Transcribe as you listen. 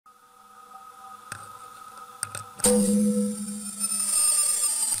Hello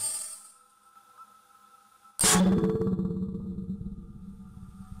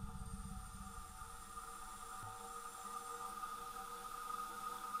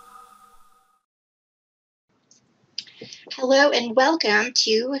and welcome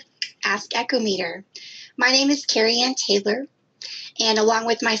to Ask Echometer. My name is Carrie Ann Taylor, and along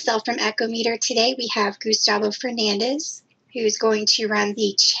with myself from Echometer today, we have Gustavo Fernandez, who's going to run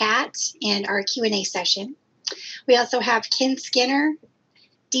the chat and our Q&A session. We also have Ken Skinner,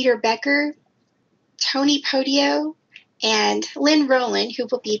 Dieter Becker, Tony Podio, and Lynn Rowland, who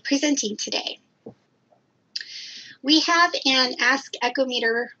will be presenting today. We have an Ask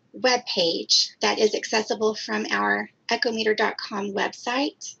Echometer webpage that is accessible from our echometer.com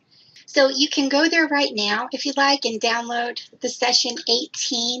website. So you can go there right now if you'd like and download the Session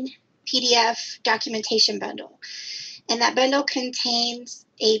 18 PDF documentation bundle. And that bundle contains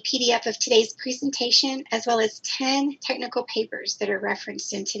a PDF of today's presentation as well as 10 technical papers that are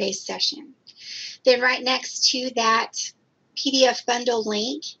referenced in today's session. Then right next to that PDF bundle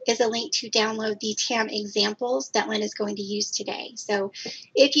link is a link to download the TAM examples that Lynn is going to use today. So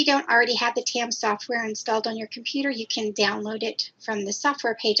if you don't already have the TAM software installed on your computer, you can download it from the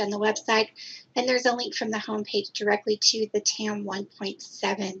software page on the website, and there's a link from the home page directly to the TAM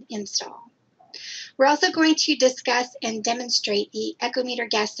 1.7 install. We're also going to discuss and demonstrate the Echometer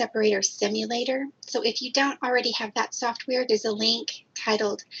gas separator simulator. So if you don't already have that software, there's a link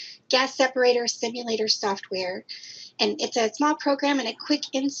titled Gas Separator Simulator Software. And it's a small program and a quick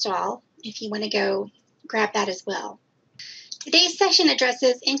install if you want to go grab that as well. Today's session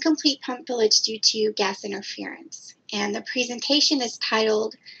addresses incomplete pump fillage due to gas interference. And the presentation is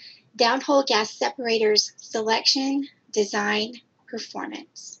titled Downhole Gas Separators Selection, Design,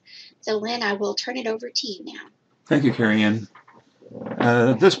 Performance. So Lynn, I will turn it over to you now. Thank you, Carrie Ann.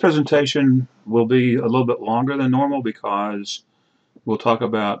 This presentation will be a little bit longer than normal because we'll talk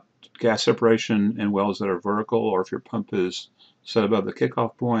about gas separation in wells that are vertical, or if your pump is set above the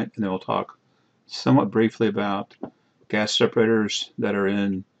kickoff point, and then we'll talk somewhat briefly about gas separators that are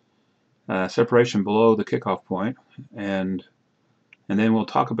in separation below the kickoff point, and then we'll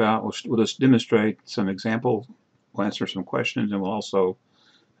talk about, we'll just demonstrate some examples, we'll answer some questions, and we'll also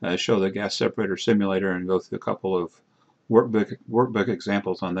show the gas separator simulator and go through a couple of workbook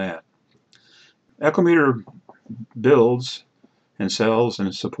examples on that. Echometer builds and sells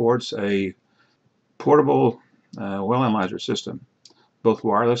and supports a portable well analyzer system, both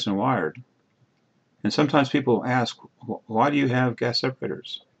wireless and wired. And sometimes people ask, why do you have gas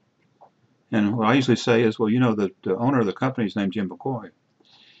separators? And what I usually say is, well, you know, the owner of the company is named Jim McCoy.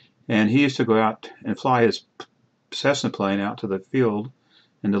 And he used to go out and fly his Cessna plane out to the field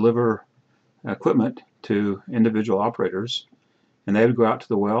and deliver equipment to individual operators. And they would go out to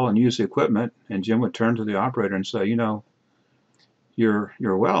the well and use the equipment, and Jim would turn to the operator and say, you know, your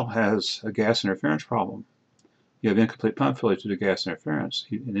well has a gas interference problem. You have incomplete pump fillage due to gas interference.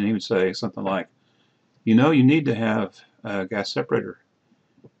 And then he would say something like, you know, you need to have a gas separator.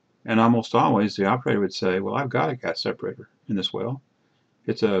 And almost always the operator would say, well, I've got a gas separator in this well.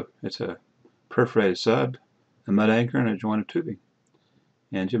 It's a perforated sub, a mud anchor, and a joint of tubing.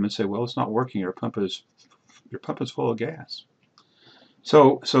 And Jim would say, well, it's not working. Your pump is full of gas.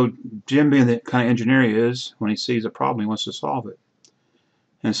 So Jim, being the kind of engineer he is, when he sees a problem, he wants to solve it.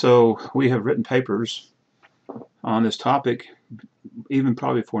 And so we have written papers on this topic, even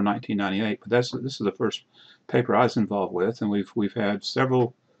probably before 1998. But this is the first paper I was involved with, and we've had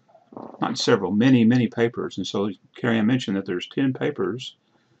many papers. And so Carrie Ann mentioned that there's 10 papers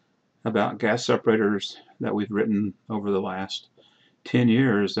about gas separators that we've written over the last 10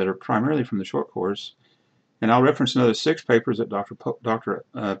 years that are primarily from the short course. And I'll reference another 6 papers that Dr.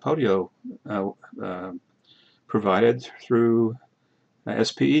 Podio provided through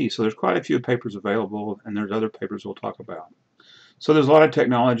SPE. So there's quite a few papers available, and there's other papers we'll talk about. So there's a lot of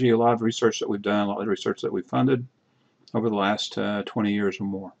technology, a lot of research that we've done, a lot of research that we've funded over the last 20 years or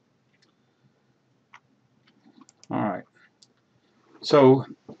more. All right. So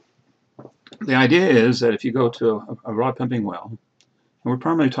the idea is that if you go to a rod pumping well, and we're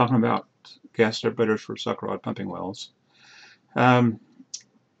primarily talking about gas separators for sucker rod pumping wells, and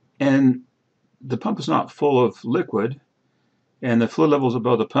the pump is not full of liquid, and the fluid level is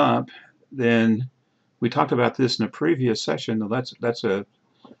above the pump, then we talked about this in a previous session. That's a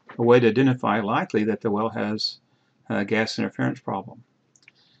way to identify likely that the well has a gas interference problem.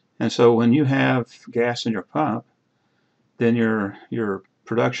 And so when you have gas in your pump, then your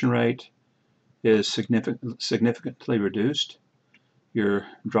production rate is significantly reduced. Your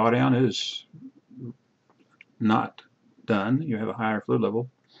drawdown is not done. You have a higher fluid level,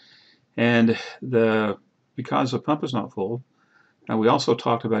 and the because the pump is not full. And we also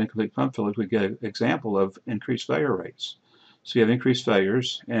talked about incomplete pump fillage. We get an example of increased failure rates. So you have increased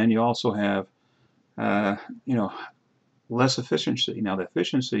failures, and you also have, you know, less efficiency. Now the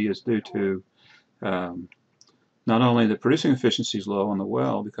efficiency is due to not only the producing efficiency is low on the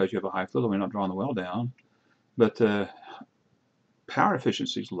well because you have a high flow, we're not drawing the well down, but the power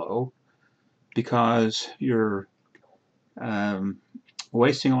efficiency is low because you're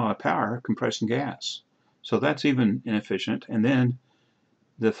wasting a lot of power compressing gas. So that's even inefficient. And then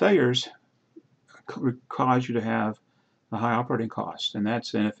the failures cause you to have a high operating cost, and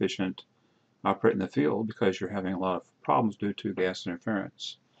that's inefficient operating the field because you're having a lot of problems due to gas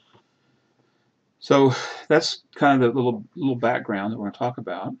interference. So that's kind of the little background that we're going to talk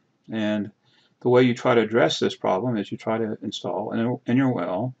about. And the way you try to address this problem is you try to install in your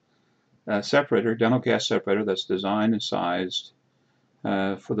well a separator, downhole gas separator that's designed and sized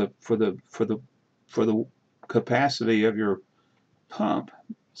for the capacity of your pump,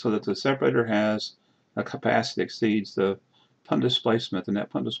 so that the separator has a capacity that exceeds the pump displacement, the net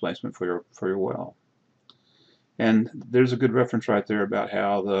pump displacement for your well. And there's a good reference right there about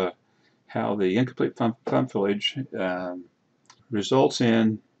how the incomplete pump fillage results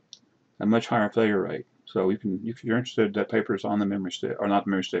in a much higher failure rate. So you can, if you're interested, that paper is on the memory stick, or not the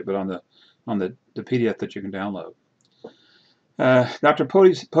memory stick, but on the PDF that you can download. Dr.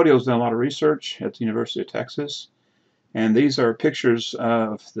 Podio's done a lot of research at the University of Texas, and these are pictures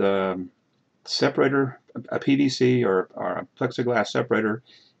of the separator, a PVC or a plexiglass separator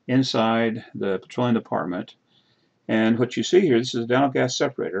inside the petroleum department. And what you see here, this is a downhole gas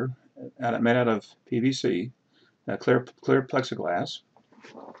separator made out of PVC, clear plexiglass.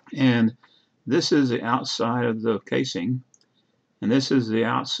 And this is the outside of the casing, and this is the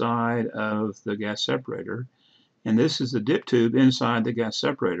outside of the gas separator, and this is the dip tube inside the gas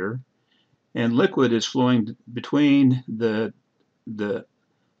separator. And liquid is flowing between the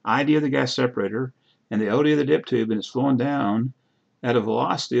ID of the gas separator and the OD of the dip tube, and it's flowing down at a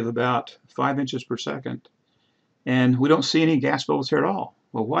velocity of about 5 inches per second. And we don't see any gas bubbles here at all.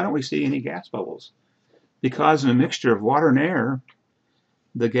 Well, why don't we see any gas bubbles? Because in a mixture of water and air,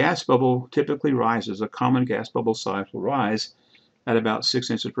 the gas bubble typically rises. A common gas bubble size will rise at about 6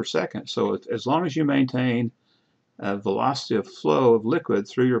 inches per second. So as long as you maintain a velocity of flow of liquid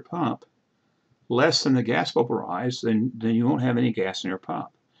through your pump less than the gas bubble rise, then you won't have any gas in your pump.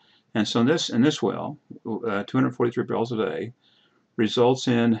 And so in this well, 243 barrels a day results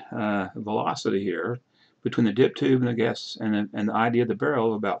in velocity here between the dip tube and the gas and the ID of the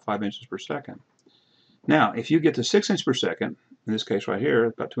barrel of about 5 inches per second. Now, if you get to 6 inches per second, in this case right here,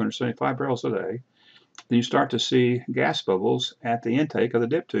 about 275 barrels a day, then you start to see gas bubbles at the intake of the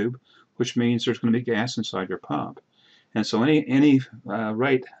dip tube, which means there's going to be gas inside your pump. And so any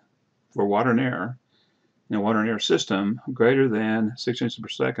rate for water and air, in a water and air system, greater than 6 inches per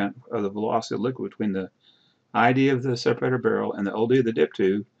second of the velocity of liquid between the ID of the separator barrel and the OD of the dip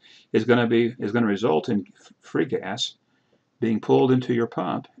tube is going to result in free gas being pulled into your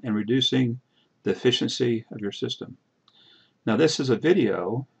pump and reducing the efficiency of your system. Now, this is a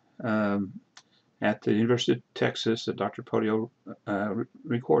video at the University of Texas that Dr. Podio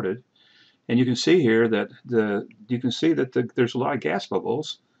recorded, and you can see here that there's a lot of gas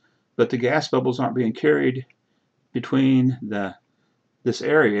bubbles, but the gas bubbles aren't being carried between this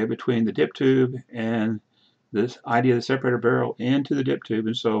area between the dip tube and this ID of the separator barrel into the dip tube,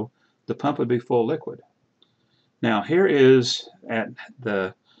 and so the pump would be full of liquid. Now, here is at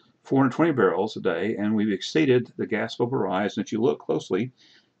the 420 barrels a day, and we've exceeded the gas bubble rise. And if you look closely,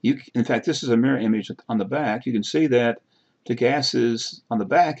 in fact, this is a mirror image on the back. You can see that the gas on the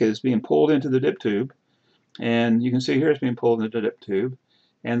back is being pulled into the dip tube, and you can see here it's being pulled into the dip tube.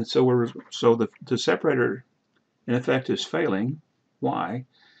 And so the separator, in effect, is failing. Why?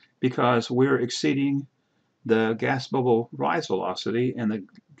 Because we're exceeding the gas bubble rise velocity, and the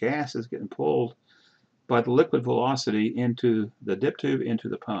gas is getting pulled by the liquid velocity into the dip tube, into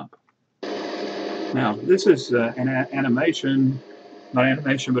the pump. Now, this is an animation, not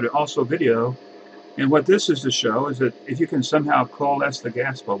animation, but also video. And what this is to show is that if you can somehow coalesce the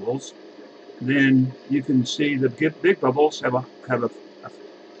gas bubbles, then you can see the big bubbles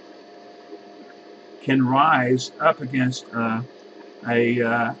can rise up against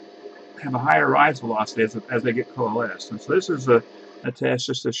have a higher rise velocity as they get coalesced. And so this is a test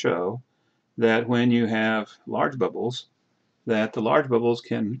just to show that when you have large bubbles, that the large bubbles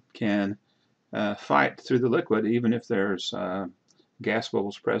can fight through the liquid even if there's gas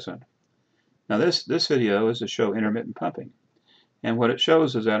bubbles present. Now this video is to show intermittent pumping. And what it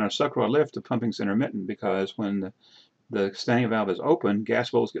shows is that on a suck rod lift, the pumping is intermittent because when the standing valve is open, gas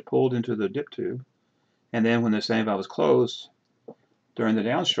bubbles get pulled into the dip tube, And then when the sand valve is closed during the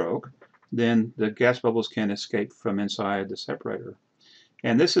downstroke, then the gas bubbles can escape from inside the separator.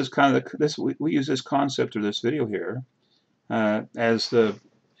 And this is kind of we use this concept of this video here as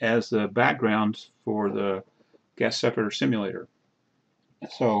the background for the gas separator simulator.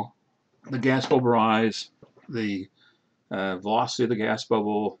 So the gas bubble rise, the velocity of the gas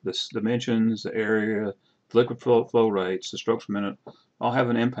bubble, the dimensions, the area, the liquid flow rates, the strokes per minute, all have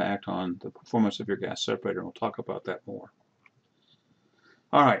an impact on the performance of your gas separator, and we'll talk about that more.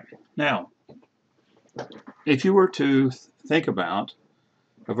 All right, now, if you were to think about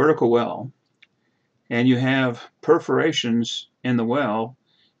a vertical well, and you have perforations in the well,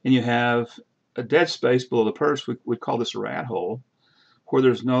 and you have a dead space below the purse, we call this a rat hole, where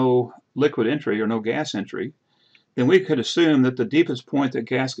there's no liquid entry or no gas entry, then we could assume that the deepest point that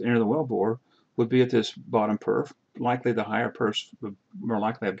gas could enter the wellbore would be at this bottom perf. Likely the higher perfs would more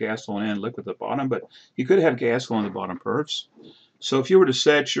likely have gas flowing in, liquid at the bottom, but you could have gas flowing in the bottom perfs. So if you were to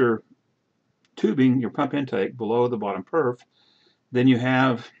set your tubing, your pump intake, below the bottom perf, then you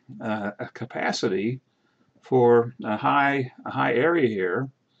have a capacity for a high area here,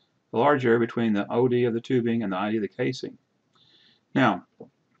 a large area between the OD of the tubing and the ID of the casing. Now,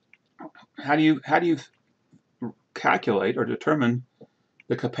 how do you calculate or determine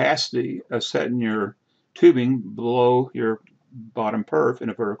the capacity of setting your tubing below your bottom perf in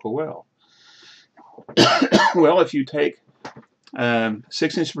a vertical well? Well, if you take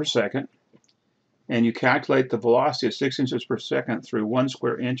 6 inches per second and you calculate the velocity of 6 inches per second through 1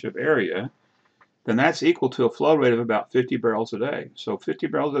 square inch of area, then that's equal to a flow rate of about 50 barrels a day. So 50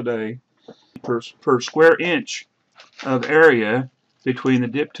 barrels a day per square inch of area between the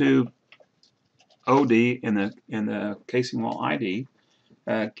dip tube OD and the casing wall ID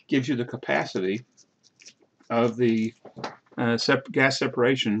gives you the capacity of the gas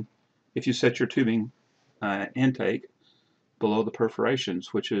separation if you set your tubing intake below the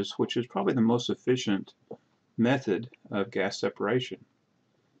perforations, which is probably the most efficient method of gas separation.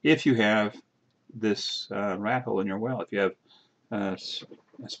 If you have this rat hole in your well, if you have a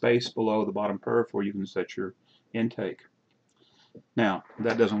space below the bottom perf where you can set your intake. Now,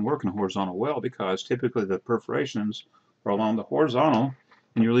 that doesn't work in a horizontal well because typically the perforations are along the horizontal,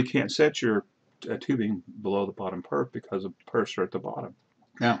 and you really can't set your tubing below the bottom perf because the perfs are at the bottom.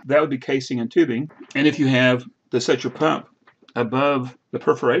 Now, that would be casing and tubing, and if you have to set your pump above the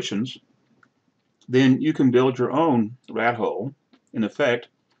perforations, then you can build your own rat hole, in effect,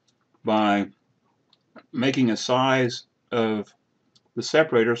 by making a size of the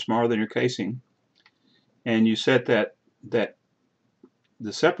separator smaller than your casing, and you set the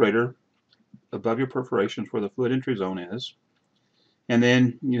separator above your perforations where the fluid entry zone is, and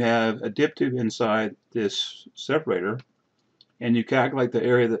then you have a dip tube inside this separator, and you calculate the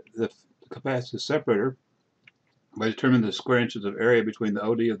area, the capacity of the separator by determining the square inches of area between the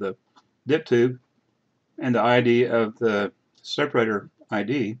OD of the dip tube and the ID of the separator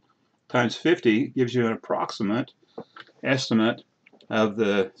ID times 50 gives you an approximate estimate of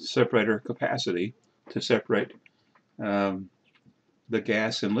the separator capacity to separate the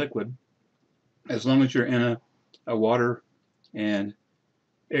gas and liquid, as long as you're in a water and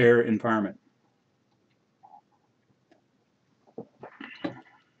air environment.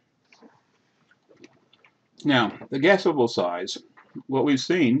 Now, the gas bubble size, what we've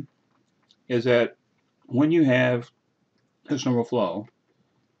seen is that when you have this normal flow,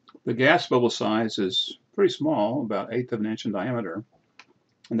 the gas bubble size is pretty small, about 1/8 of an inch in diameter,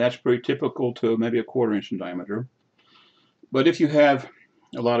 and that's pretty typical to maybe a 1/4 inch in diameter. But if you have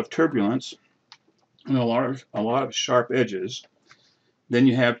a lot of turbulence and a lot of sharp edges, then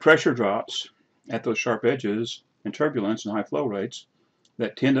you have pressure drops at those sharp edges and turbulence and high flow rates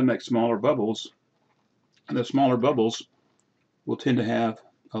that tend to make smaller bubbles, and the smaller bubbles will tend to have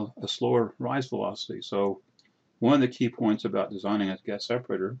a slower rise velocity. So one of the key points about designing a gas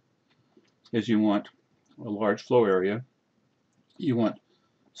separator is you want a large flow area, you want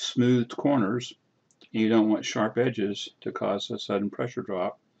smoothed corners, and you don't want sharp edges to cause a sudden pressure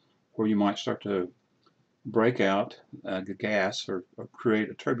drop where you might start to break out the gas or create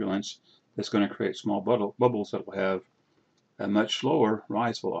a turbulence that's going to create small bubbles that will have a much slower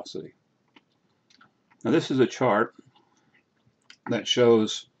rise velocity. Now, this is a chart that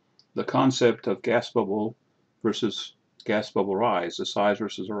shows the concept of gas bubble versus gas bubble rise, the size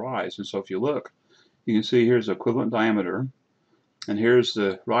versus the rise. And so if you look, you can see here's equivalent diameter, and here's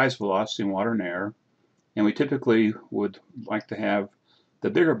the rise velocity in water and air. And we typically would like to have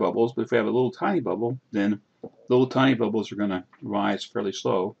the bigger bubbles, but if we have a little tiny bubble, then little tiny bubbles are going to rise fairly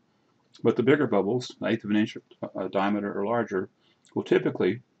slow. But the bigger bubbles, 1/8 of an inch diameter or larger, will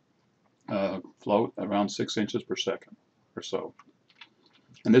typically float around 6 inches per second or so.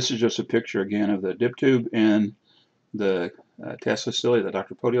 And this is just a picture again of the dip tube in the test facility that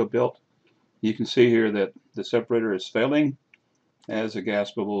Dr. Podio built. You can see here that the separator is failing as the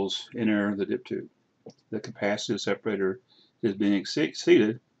gas bubbles enter the dip tube. The capacity of the separator is being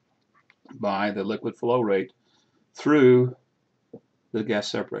exceeded by the liquid flow rate through the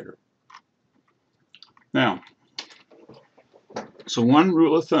gas separator. Now, so one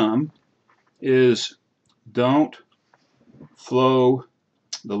rule of thumb is don't flow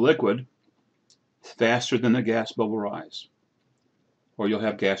the liquid faster than the gas bubble rise, or you'll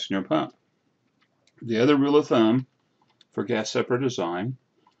have gas in your pump. The other rule of thumb for gas separator design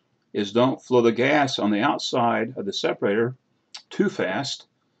is don't flow the gas on the outside of the separator too fast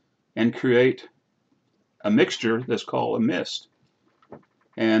and create a mixture that's called a mist.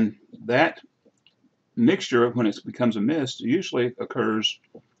 And that mixture, when it becomes a mist, usually occurs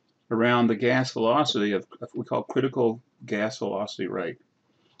around the gas velocity of what we call critical gas velocity rate.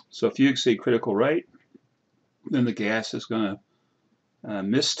 So if you exceed critical rate, then the gas is going to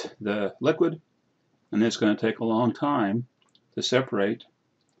mist the liquid, and it's going to take a long time to separate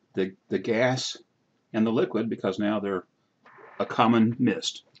the gas and the liquid, because now they're a common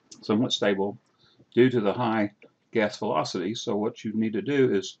mist, somewhat stable due to the high gas velocity. So what you need to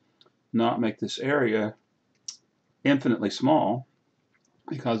do is not make this area infinitely small,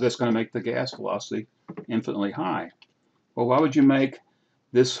 because that's going to make the gas velocity infinitely high. Well, why would you make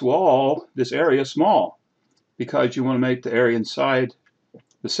this wall, this area, small? Because you want to make the area inside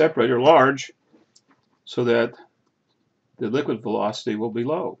the separator large so that the liquid velocity will be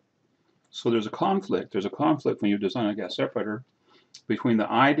low. So there's a conflict. There's a conflict when you design a gas separator between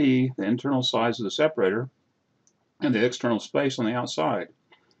the ID, the internal size of the separator, and the external space on the outside.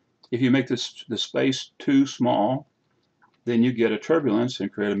 If you make the space too small, then you get a turbulence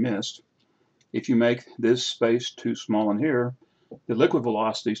and create a mist. If you make this space too small in here, the liquid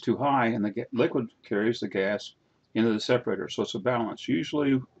velocity is too high, and the liquid carries the gas into the separator. So it's a balance.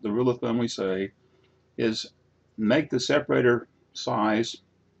 Usually the rule of thumb we say is make the separator size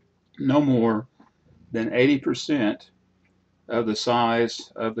no more than 80% of the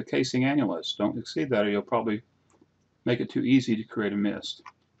size of the casing annulus. Don't exceed that, or you'll probably make it too easy to create a mist.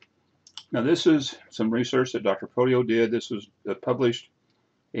 Now, this is some research that Dr. Podio did. This was published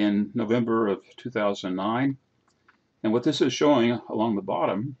in November of 2009. And what this is showing along the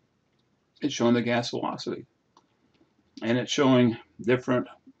bottom, it's showing the gas velocity. And it's showing different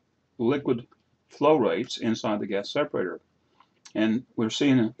liquid flow rates inside the gas separator. And we're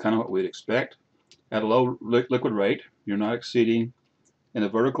seeing kind of what we'd expect. At a low liquid rate, you're not exceeding, in a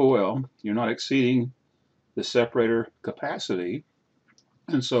vertical well, you're not exceeding the separator capacity.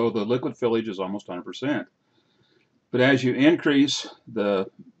 And so the liquid fillage is almost 100%. But as you increase the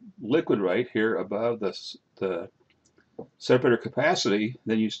liquid rate here above the separator capacity,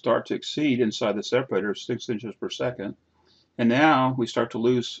 then you start to exceed inside the separator 6 inches per second. And now we start to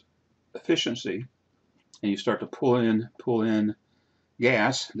lose efficiency, and you start to pull in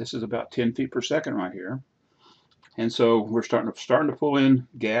gas. This is about 10 feet per second right here. And so we're starting to pull in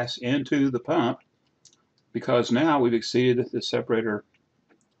gas into the pump, because now we've exceeded the separator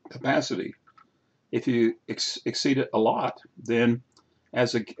capacity. If you exceed it a lot, then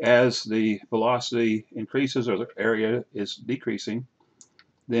as the velocity increases or the area is decreasing,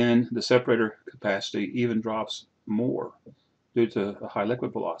 then the separator capacity even drops more due to a high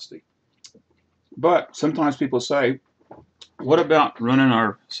liquid velocity. But sometimes people say, what about running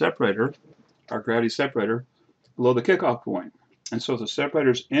our separator, our gravity separator, below the kickoff point? And so if the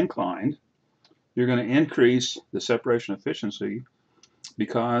separator's inclined, you're going to increase the separation efficiency,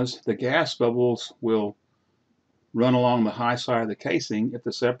 because the gas bubbles will run along the high side of the casing if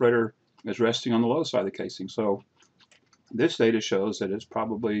the separator is resting on the low side of the casing. So this data shows that it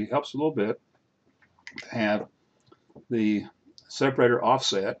probably helps a little bit to have the separator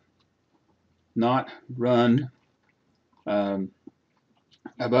offset, not run above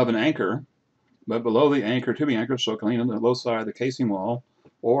an anchor, but below the anchor, tubing anchor, so it can lean on the low side of the casing wall,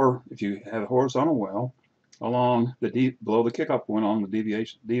 or if you have a horizontal well, along below the kickoff point, along the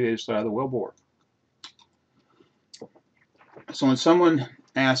deviated side of the wellbore. So when someone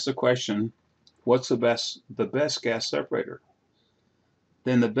asks the question, what's the best gas separator?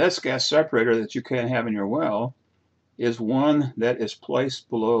 Then the best gas separator that you can have in your well is one that is placed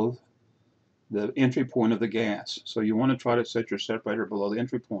below the entry point of the gas. So you want to try to set your separator below the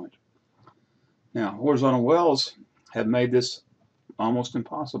entry point. Now, horizontal wells have made this almost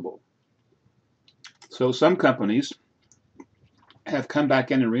impossible. So some companies have come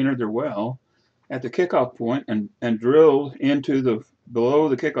back in and re-entered their well at the kickoff point and drilled into below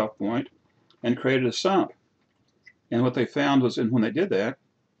the kickoff point and created a sump. And what they found was, when they did that,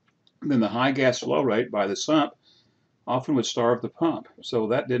 then the high gas flow rate by the sump often would starve the pump. So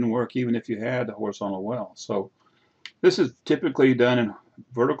that didn't work even if you had a horizontal well. So this is typically done in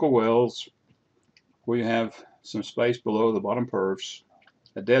vertical wells where you have some space below the bottom perfs,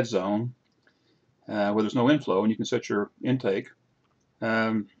 a dead zone, where there's no inflow, and you can set your intake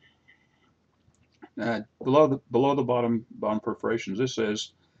below the bottom perforations. This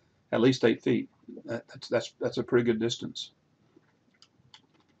says at least 8 feet. That's a pretty good distance.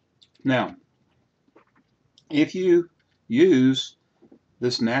 Now, if you use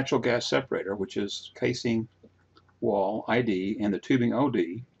this natural gas separator, which is casing wall ID and the tubing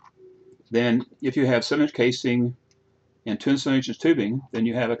OD, then if you have 7-inch casing and 2 7/8 tubing, then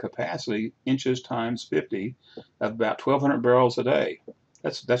you have a capacity, inches times 50, of about 1,200 barrels a day.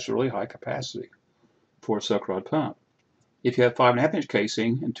 That's a really high capacity for a suck rod pump. If you have 5.5-inch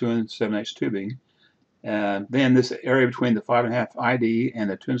casing and 2 7/8 tubing, then this area between the 5.5 ID and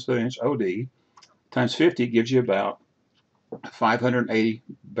the 2 7/8 OD times 50 gives you about 580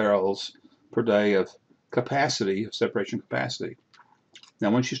 barrels per day of capacity, of separation capacity.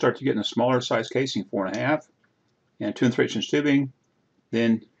 Now, once you start to get in a smaller size casing, 4.5 and 2 3/8 tubing,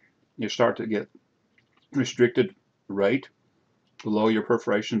 then you start to get restricted rate below your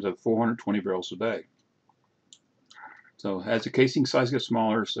perforations of 420 barrels a day. So as the casing size gets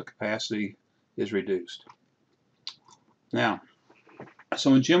smaller, the capacity is reduced. Now, so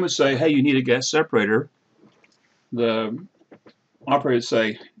when Jim would say, hey, you need a gas separator, the operator would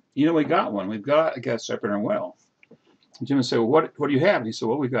say, you know, we got one. We've got a gas separator in well. And Jim would say, well, what do you have? And he said,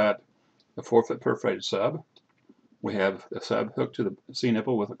 well, we got a 4-foot perforated sub. We have a sub hooked to the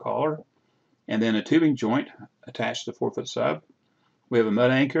C-nipple with a collar, and then a tubing joint attached to the 4-foot sub. We have a mud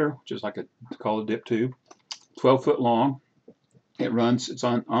anchor, which is like called a dip tube, 12 foot long. It's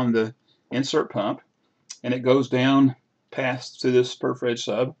on the insert pump, and it goes down past through this perforated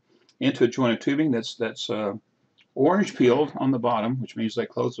sub into a joint of tubing that's orange peeled on the bottom, which means they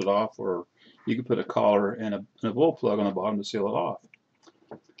closed it off, or you could put a collar and a bull plug on the bottom to seal it off.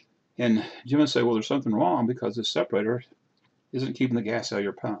 And Jim would say, well, there's something wrong because this separator isn't keeping the gas out of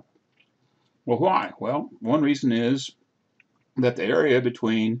your pump. Well, why? Well, one reason is that the area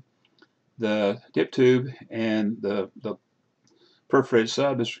between the dip tube and the perforated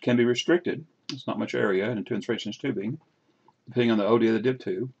sub can be restricted. It's not much area in a 2 3/8 tubing, depending on the OD of the dip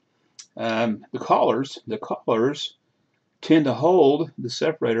tube. The collars tend to hold the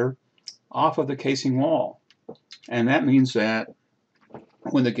separator off of the casing wall, and that means that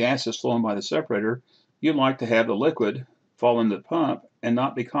when the gas is flowing by the separator, you'd like to have the liquid fall into the pump and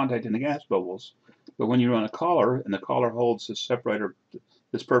not be contacting the gas bubbles. But when you run a collar, and the collar holds the separator,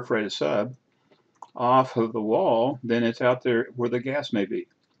 this perforated sub, off of the wall, then it's out there where the gas may be.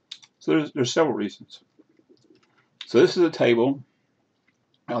 So there's several reasons. So this is a table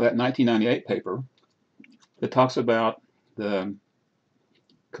out of that 1998 paper that talks about the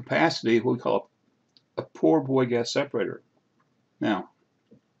capacity of what we call a poor boy gas separator. Now,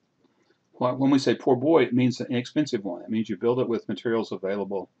 when we say poor boy, it means an inexpensive one. It means you build it with materials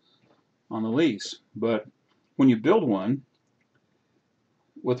available on the lease. But when you build one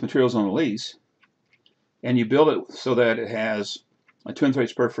with materials on the lease, and you build it so that it has a 2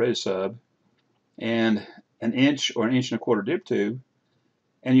 3/8 perforated sub and an inch or an 1.25 inch dip tube,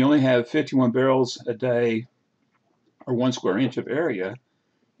 and you only have 51 barrels a day or 1 square inch of area,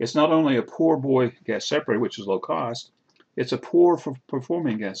 it's not only a poor boy gas separator, which is low cost, it's a poor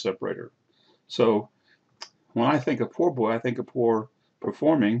performing gas separator. So when I think of poor boy, I think of poor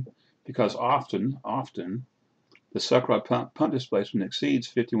performing, because often the suck rod pump displacement exceeds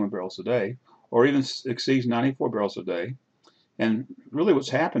 51 barrels a day, or even exceeds 94 barrels a day. And really what's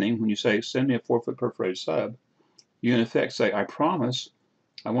happening when you say, send me a 4-foot perforated sub, you in effect say, I promise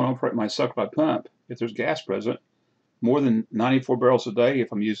I want to operate my suck rod pump, if there's gas present, more than 94 barrels a day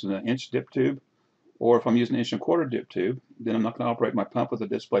if I'm using an inch dip tube, or if I'm using an 1.25 inch dip tube, then I'm not going to operate my pump with a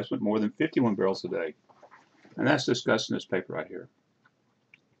displacement more than 51 barrels a day. And that's discussed in this paper right here.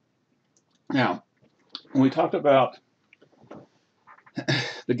 Now, when we talked about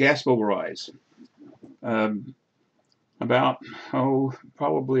the gas bubble rise, probably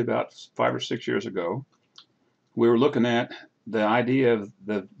about 5 or 6 years ago, we were looking at the idea of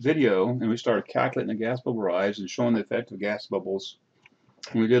the video, and we started calculating the gas bubble rise and showing the effect of gas bubbles.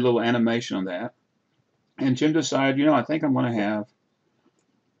 And we did a little animation on that. And Jim decided, you know, I think I'm going to have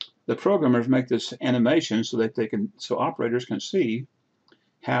the programmers make this animation so that so operators can see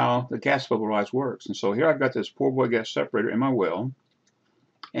how the gas bubble rise works. And so here I've got this poor boy gas separator in my well,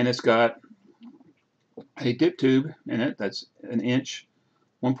 and it's got a dip tube in it that's an inch,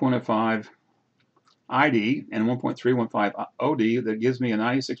 1.5 ID and 1.315 OD that gives me a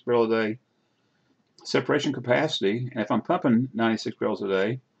 96 barrel a day separation capacity. And if I'm pumping 96 barrels a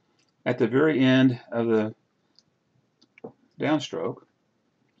day, at the very end of the downstroke,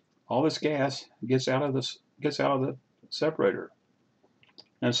 all this gas gets out of the separator.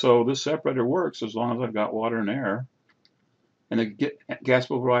 And so this separator works as long as I've got water and air, and the gas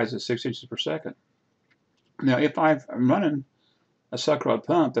will rise at 6 inches per second. Now, if I'm running a suck rod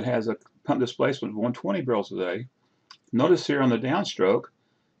pump that has a pump displacement of 120 barrels a day, notice here on the downstroke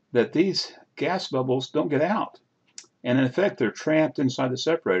that these gas bubbles don't get out. And in effect, they're trapped inside the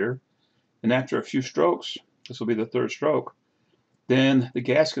separator. And after a few strokes, this will be the third stroke, then the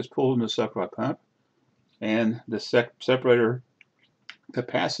gas gets pulled into the suck rod pump, and the separator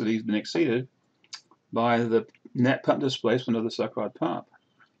capacity has been exceeded by the net pump displacement of the suck rod pump.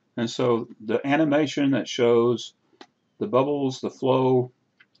 And so the animation that shows the bubbles, the flow,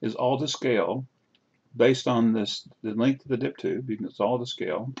 is all to scale based on the length of the dip tube. It's all to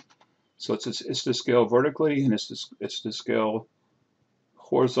scale. So it's to scale vertically, and it's to scale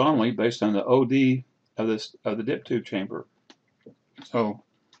horizontally based on the OD of the dip tube chamber. So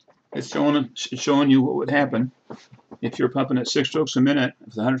it's showing you what would happen if you're pumping at 6 strokes a minute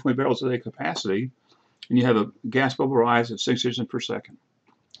with 120 barrels a day capacity, and you have a gas bubble rise of 6 inches per second.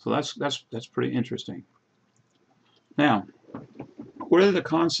 So that's pretty interesting. Now, where did the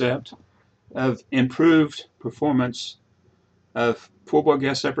concept of improved performance of 4-boil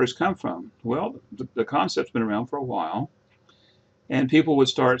gas separators come from? Well, the concept's been around for a while, and people would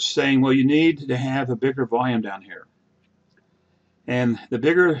start saying, well, you need to have a bigger volume down here. And the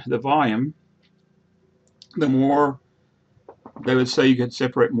bigger the volume, the more they would say you could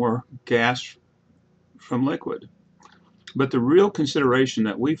separate more gas from liquid. But the real consideration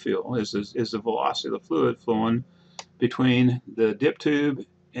that we feel is the velocity of the fluid flowing between the dip tube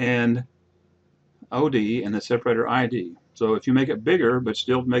and OD and the separator ID. So if you make it bigger but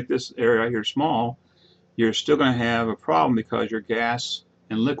still make this area here small, you're still going to have a problem because your gas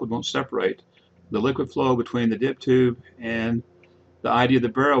and liquid won't separate. The liquid flow between the dip tube and the ID of the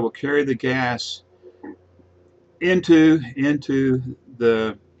barrel will carry the gas into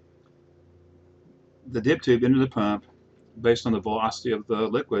the dip tube, into the pump, based on the velocity of the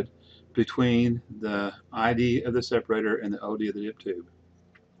liquid between the ID of the separator and the OD of the dip tube.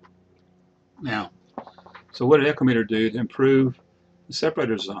 Now, so what did Echometer do to improve the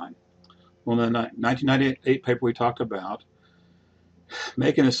separator design? Well, in the 1998 paper we talked about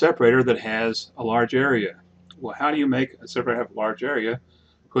making a separator that has a large area. Well, how do you make a separator have a large area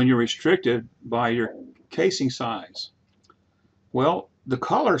when you're restricted by your casing size? Well, the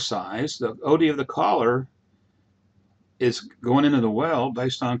collar size, the OD of the collar, is going into the well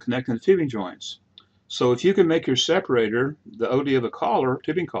based on connecting the tubing joints. So if you can make your separator the OD of a collar,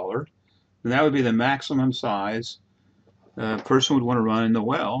 tubing collar, then that would be the maximum size a person would want to run in the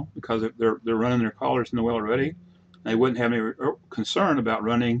well, because they're running their collars in the well already. They wouldn't have any concern about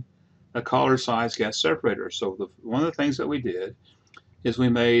running a collar size gas separator. So one of the things that we did is we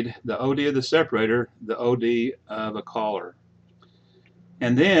made the OD of the separator the OD of a collar.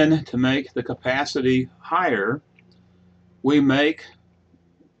 And then to make the capacity higher, we make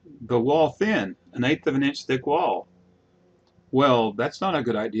the wall thin, 1/8 of an inch thick wall. Well, that's not a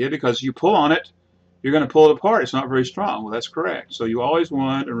good idea, because you pull on it, you're going to pull it apart. It's not very strong. Well, that's correct. So you always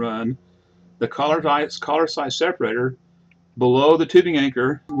want to run the collar size separator below the tubing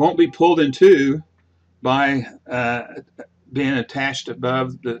anchor. It won't be pulled in two by being attached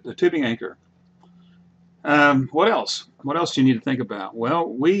above the tubing anchor. What else? What else do you need to think about? Well,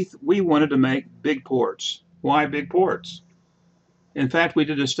 we wanted to make big ports. Why big ports? In fact, we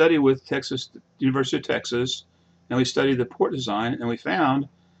did a study with University of Texas, and we studied the port design, and we found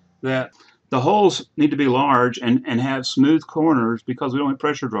that the holes need to be large and have smooth corners because we don't want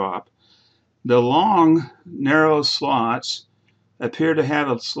pressure drop. The long, narrow slots appear to have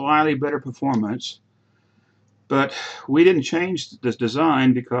a slightly better performance, but we didn't change this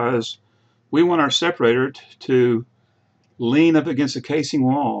design because we want our separator to lean up against the casing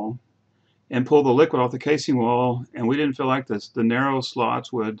wall and pull the liquid off the casing wall, and we didn't feel like the narrow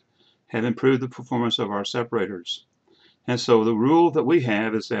slots would have improved the performance of our separators. And so the rule that we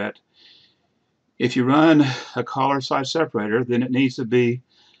have is that if you run a collar size separator, then it needs to be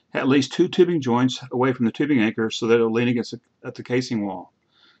at least 2 tubing joints away from the tubing anchor so that it'll lean against the casing wall.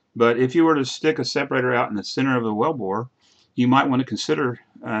 But if you were to stick a separator out in the center of the wellbore, you might want to consider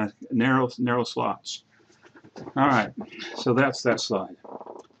narrow slots. All right, so that's that slide.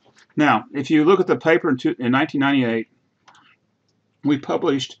 Now, if you look at the paper in 1998, we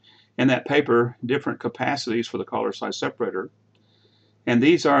published in that paper different capacities for the collar size separator. And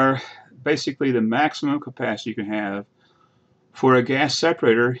these are basically the maximum capacity you can have for a gas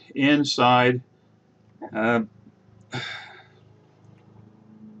separator inside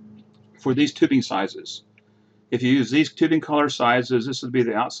for these tubing sizes. If you use these tubing collar sizes, this would be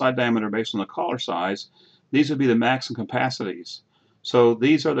the outside diameter based on the collar size. These would be the maximum capacities. So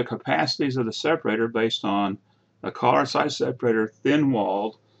these are the capacities of the separator based on a collar size separator, thin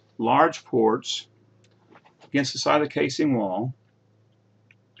walled, large ports against the side of the casing wall.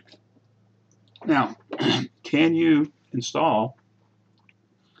 Now, can you install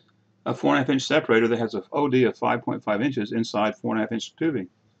a 4.5 inch separator that has an OD of 5.5 inches inside 4.5 inch tubing?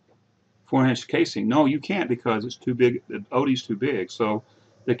 4.5 inch casing? No, you can't, because it's too big. The OD is too big. So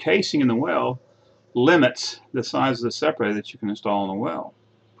the casing in the well limits the size of the separator that you can install in the well.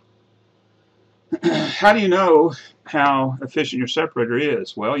 How do you know how efficient your separator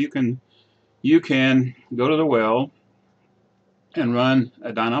is? Well, you can go to the well and run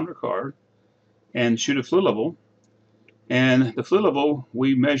a dynamometer card and shoot a flue level. And the flue level,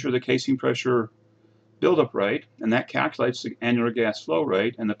 we measure the casing pressure buildup rate, and that calculates the annular gas flow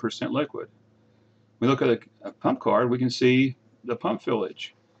rate and the percent liquid. We look at a pump card, we can see the pump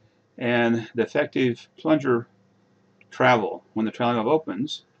fillage and the effective plunger travel when the trailing valve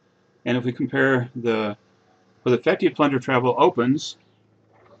opens. And if we compare where the effective plunger travel opens,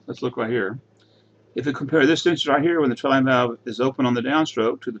 let's look right here. If we compare this distance right here when the trailing valve is open on the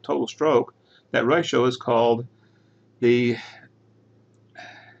downstroke to the total stroke, that ratio is called the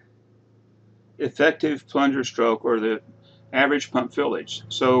effective plunger stroke, or the average pump fillage.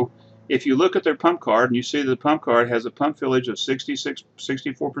 So if you look at their pump card and you see that the pump card has a pump fillage of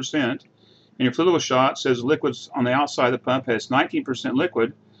 64%, and your flue level shot says liquids on the outside of the pump has 19%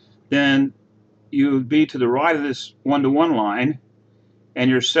 liquid, then you would be to the right of this 1-to-1 line, and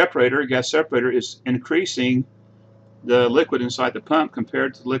your separator, gas separator, is increasing the liquid inside the pump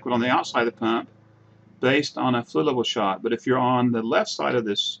compared to the liquid on the outside of the pump based on a flue level shot. But if you're on the left side of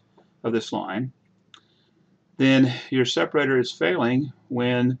this line, then your separator is failing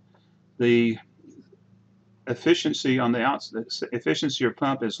when the efficiency on the outside, the efficiency of your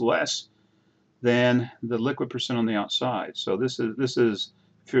pump is less than the liquid percent on the outside. So this is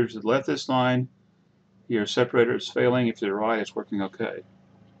if you're to the left of this line, your separator is failing. If you're to the right, it's working okay.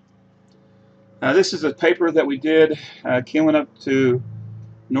 This is a paper that we did. Ken went up to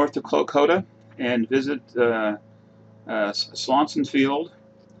North Dakota and visited Swanson Field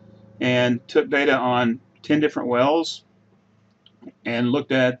and took data on 10 different wells and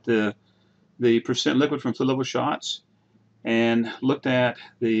looked at the percent liquid from flue level shots and looked at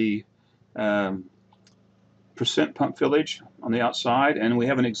the percent pump fillage on the outside. And we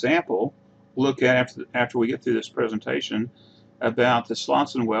have an example we'll look at after we get through this presentation about the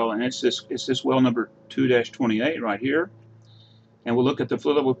Swanson well, and it's this well number 2-28 right here. And we'll look at the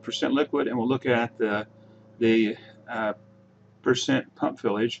flue level percent liquid, and we'll look at the percent pump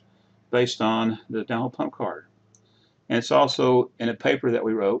fillage based on the downhole pump card. And it's also in a paper that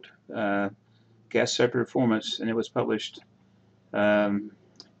we wrote, Gas Separator Performance, and it was published in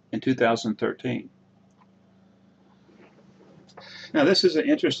 2013. Now this is an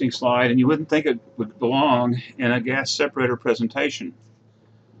interesting slide, and you wouldn't think it would belong in a gas separator presentation.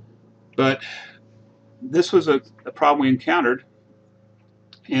 But this was a problem we encountered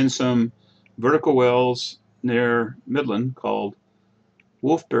in some vertical wells near Midland called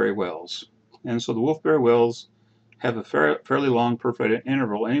wolfberry wells. And so the wolfberry wells have a fairly long perforated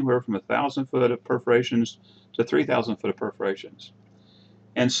interval, anywhere from 1,000 foot of perforations to 3,000 foot of perforations.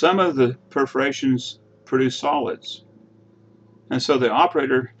 And some of the perforations produce solids. And so the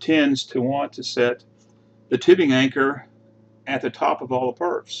operator tends to want to set the tubing anchor at the top of all the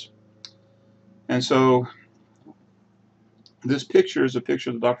perfs. And so this picture is a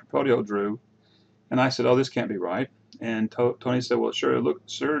picture that Dr. Podio drew. And I said, oh, this can't be right. And Tony said, well, sure, look,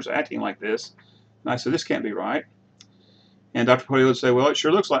 sure, it's acting like this. And I said, this can't be right. And Dr. Podio would say, well, it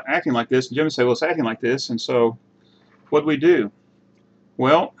sure looks like acting like this. And Jim would say, well, it's acting like this. And so what do we do?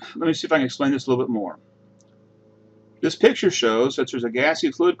 Well, let me see if I can explain this a little bit more. This picture shows that there's a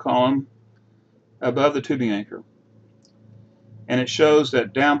gassy fluid column above the tubing anchor. And it shows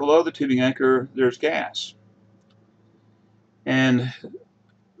that down below the tubing anchor, there's gas. And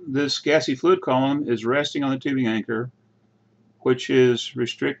this gassy fluid column is resting on the tubing anchor, which is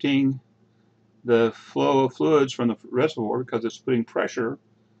restricting the flow of fluids from the reservoir because it's putting pressure,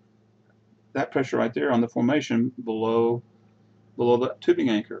 that pressure right there, on the formation below the tubing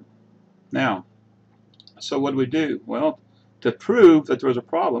anchor. Now, so what do we do? Well, to prove that there was a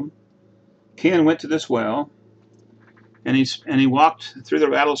problem, Ken went to this well and he walked through the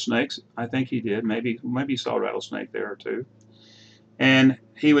rattlesnakes. I think he did. Maybe he saw a rattlesnake there or two. And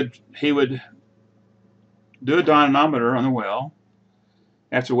he would do a dynamometer on the well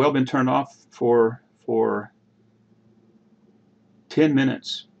after the well had been turned off for 10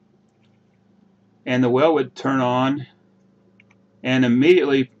 minutes. And the well would turn on and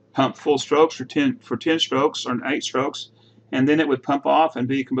immediately pump full strokes for 10 strokes or 8 strokes, and then it would pump off and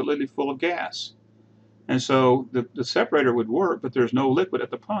be completely full of gas. And so the separator would work, but there's no liquid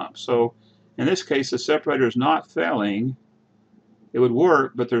at the pump. So in this case, the separator is not failing. It would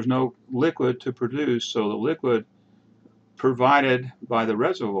work, but there's no liquid to produce. So the liquid provided by the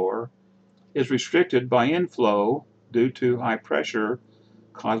reservoir is restricted by inflow due to high pressure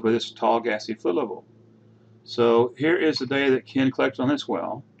caused by this tall gassy fluid level. So here is the data that Ken collected on this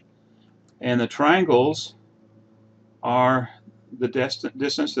well. And the triangles are the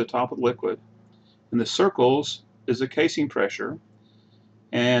distance to the top of the liquid. And the circles is the casing pressure.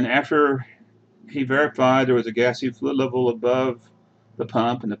 And after he verified there was a gassy fluid level above the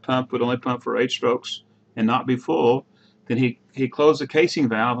pump, and the pump would only pump for 8 strokes and not be full, then he closed the casing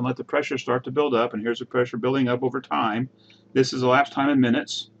valve and let the pressure start to build up. And here's the pressure building up over time. This is elapsed time in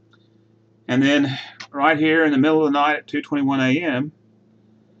minutes. And then right here in the middle of the night at 2:21 a.m.,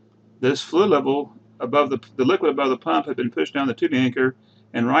 this fluid level above the liquid above the pump had been pushed down the tubing anchor,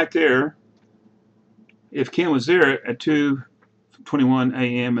 and right there, if Ken was there at 2:21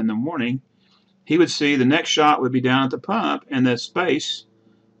 a.m. in the morning, he would see the next shot would be down at the pump, and the space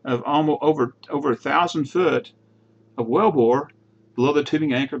of almost over 1,000 foot of wellbore below the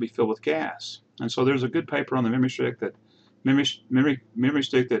tubing anchor would be filled with gas. And so there's a good paper on the memory stick that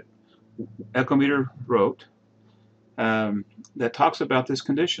Echometer wrote that talks about this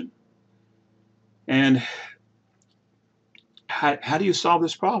condition. And how do you solve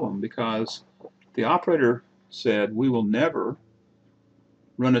this problem? Because the operator said we will never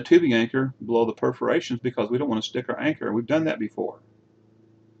run a tubing anchor below the perforations because we don't want to stick our anchor. We've done that before.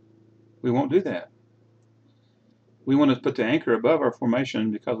 We won't do that. We want to put the anchor above our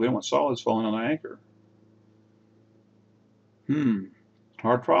formation because we don't want solids falling on the anchor.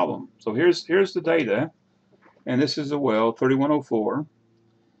 Hard problem. So here's the data, and this is the well 3104.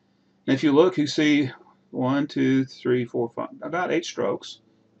 And if you look, you see 1, 2, 3, 4, 5, about 8 strokes,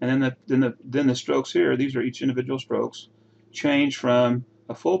 and then the strokes here. These are each individual strokes change from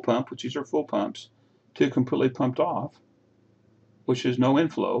a full pump, which these are full pumps, to completely pumped off, which is no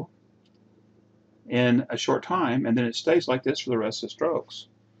inflow, in a short time, and then it stays like this for the rest of the strokes.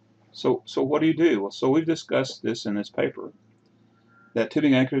 So what do you do? Well, so we've discussed this in this paper, that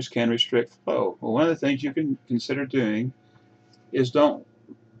tubing anchors can restrict flow. Well, one of the things you can consider doing is don't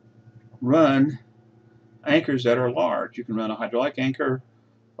run anchors that are large. You can run a hydraulic anchor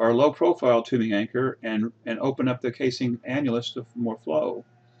or a low-profile tubing anchor and open up the casing annulus to more flow.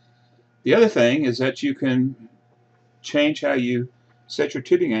 The other thing is that you can change how you set your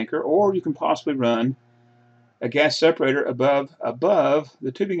tubing anchor, or you can possibly run a gas separator above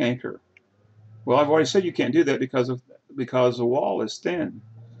the tubing anchor. Well, I've already said you can't do that because the wall is thin.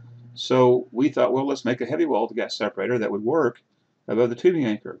 So we thought, well, let's make a heavy walled gas separator that would work above the tubing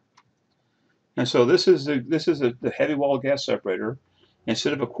anchor. And so this is the heavy walled gas separator.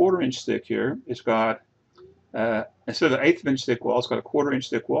 Instead of a 1/4 inch thick here, it's got instead of an 1/8 inch thick wall, it's got a 1/4 inch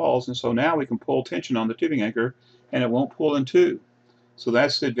thick walls. And so now we can pull tension on the tubing anchor, and it won't pull in two. So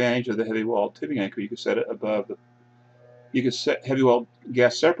that's the advantage of the heavy walled tubing anchor. You can set it above the. You can set heavy walled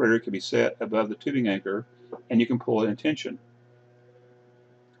gas separator can be set above the tubing anchor, and you can pull it in tension.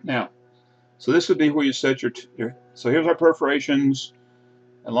 Now, so this would be where you set your. So here's our perforations,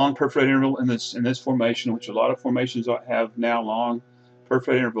 a long perforated interval in this formation, which a lot of formations have now long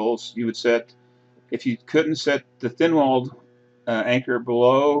perforated intervals. You would set, if you couldn't set the thin-walled anchor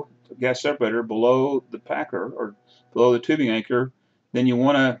below the gas separator, below the packer or below the tubing anchor, then you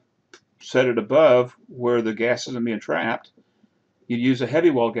want to set it above where the gas isn't being trapped. You'd use a heavy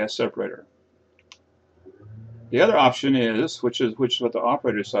wall gas separator. The other option is, which is what the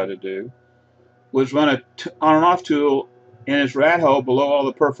operator decided to do, was run a on and off tool in his rat hole below all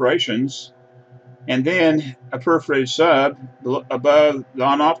the perforations, and then a perforated sub above the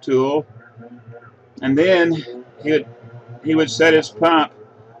on off tool, and then he would set his pump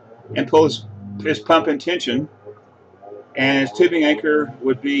and pull his pump in tension, and his tubing anchor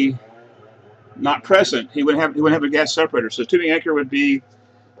would be not present. He wouldn't have a gas separator. So the tubing anchor would be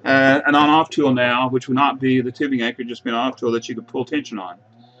an on-off tool now, which would not be the tubing anchor, just be an on-off tool that you could pull tension on.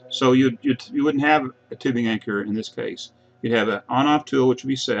 So you wouldn't have a tubing anchor in this case. You'd have an on-off tool, which would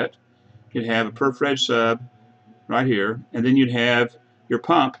be set. You'd have a perforated sub right here, and then you'd have your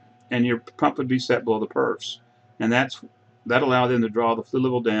pump, and your pump would be set below the perfs. And that allowed them to draw the fluid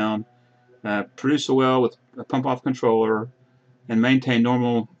level down, produce a well with a pump-off controller, and maintain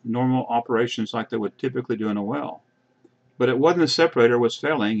normal operations like they would typically do in a well. But it wasn't the separator was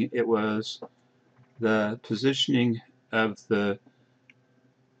failing, it was the positioning of the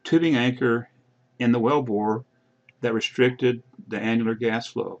tubing anchor in the wellbore that restricted the annular gas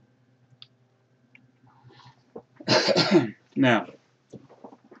flow. Now,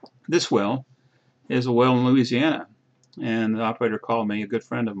 this well is a well in Louisiana, and the operator called me, a good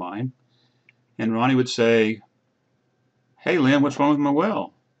friend of mine, and Ronnie would say, "Hey Lynn, what's wrong with my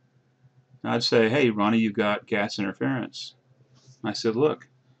well?" And I'd say, "Hey Ronnie, you've got gas interference." I said, "Look,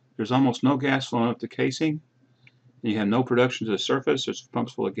 there's almost no gas flowing up the casing, and you have no production to the surface, there's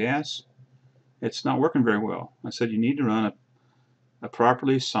pumps full of gas. It's not working very well." I said, "You need to run a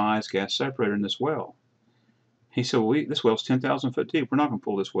properly sized gas separator in this well." He said, "Well, this well's 10,000 foot deep. We're not going to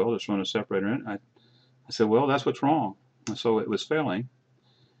pull this well, just run a separator in it." I said, "Well, that's what's wrong." And so it was failing.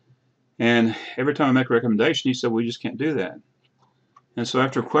 And every time I make a recommendation, he said, "We just can't do that." And so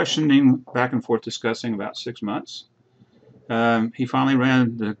after questioning, back and forth discussing about 6 months, he finally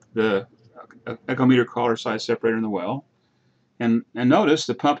ran the Echometer collar size separator in the well, and notice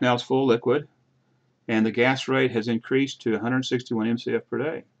the pump now is full liquid, and the gas rate has increased to 161 MCF per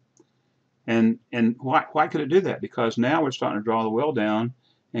day. And why could it do that? Because now we're starting to draw the well down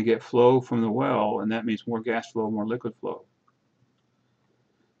and get flow from the well, and that means more gas flow, more liquid flow.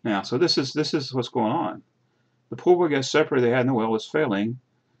 Now, so this is what's going on. The pull gas separator they had in the well was failing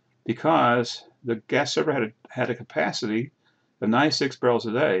because the gas separator had a capacity of 96 barrels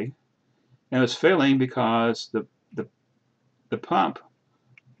a day, and it was failing because the pump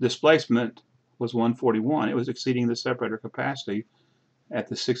displacement was 141. It was exceeding the separator capacity at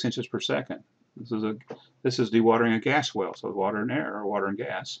the 6 inches per second. This is dewatering a gas well, so water and air or water and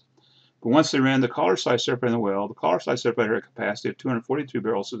gas. But once they ran the collar size separator in the well, the collar size separator had a capacity of 242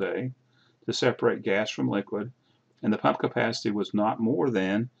 barrels a day to separate gas from liquid, and the pump capacity was not more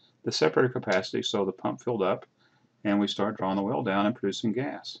than the separator capacity, so the pump filled up and we started drawing the well down and producing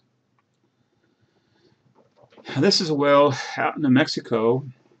gas. This is a well out in New Mexico,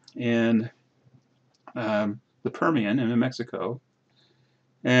 in the Permian in New Mexico,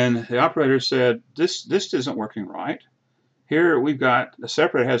 and the operator said, this isn't working right. Here we've got the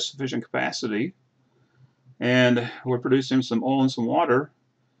separator has sufficient capacity, and we're producing some oil and some water,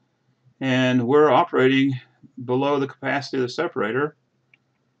 and we're operating below the capacity of the separator.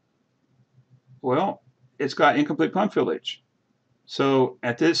 Well, it's got incomplete pump fillage. So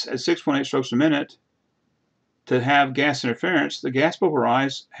at 6.8 strokes a minute, to have gas interference, the gas bubble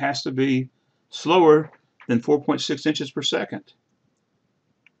rise has to be slower than 4.6 inches per second.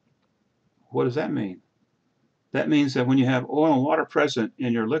 What does that mean? That means that when you have oil and water present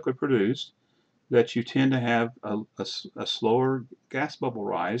in your liquid produced, that you tend to have a slower gas bubble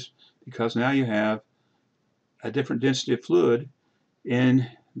rise, because now you have a different density of fluid in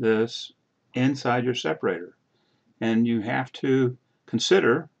this inside your separator. And you have to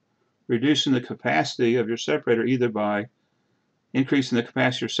consider reducing the capacity of your separator either by increasing the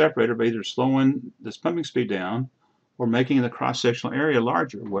capacity of your separator by either slowing this pumping speed down or making the cross-sectional area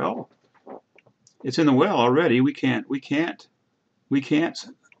larger. Well, it's in the well already. We can't make it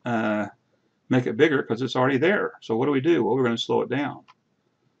bigger because it's already there. So what do? Well, we're going to slow it down.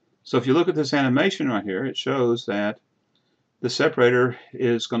 So if you look at this animation right here, it shows that the separator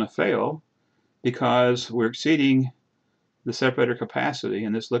is going to fail because we're exceeding the separator capacity,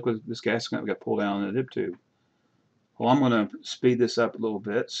 and this gas is going to get pulled down in the dip tube. Well, I'm going to speed this up a little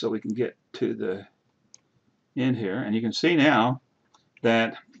bit so we can get to the end here, and you can see now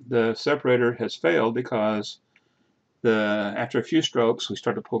that the separator has failed because after a few strokes we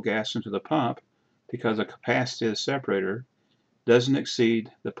start to pull gas into the pump because the capacity of the separator doesn't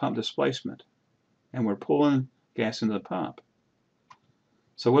exceed the pump displacement, and we're pulling gas into the pump.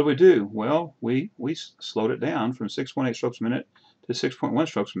 So what do? Well, we slowed it down from 6.8 strokes a minute to 6.1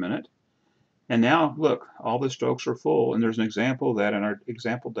 strokes a minute, and now look, all the strokes are full, and there's an example of that in our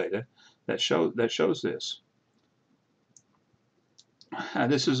example data that shows this.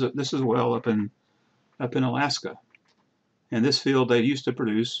 This is a well up in Alaska, and this field they used to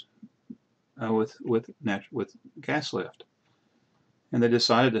produce with gas lift, and they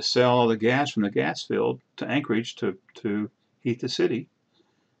decided to sell all the gas from the gas field to Anchorage to heat the city.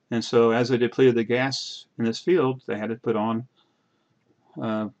 And so as they depleted the gas in this field, they had to put on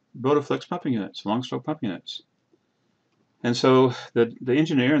Rotoflex pumping units, long stroke pumping units. And so the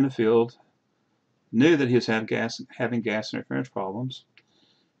engineer in the field knew that he was having gas interference problems,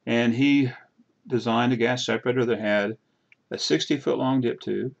 and he designed a gas separator that had a 60-foot long dip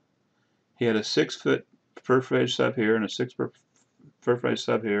tube. He had a 6-foot perforated sub here and a 6-foot perforated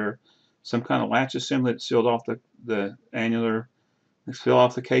sub here, some kind of latch assembly that sealed off the annular, fill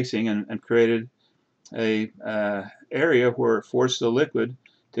off the casing, and created a area where it forced the liquid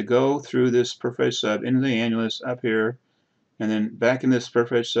to go through this perforated sub into the annulus up here, and then back in this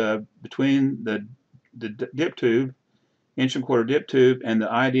perforated sub between the dip tube, 1¼ inch dip tube, and the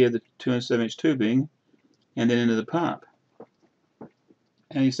idea of the 2 7/8 tubing, and then into the pump.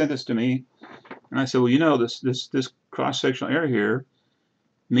 And he sent this to me, and I said, well, you know, this cross-sectional area here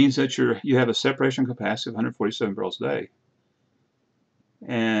means that you have a separation capacity of 147 barrels a day.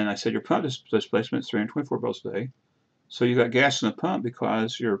 And I said, your pump displacement is 324 barrels a day. So you got gas in the pump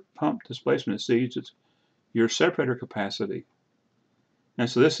because your pump displacement exceeds your separator capacity. And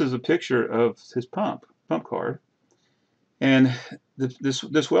so this is a picture of his pump card. And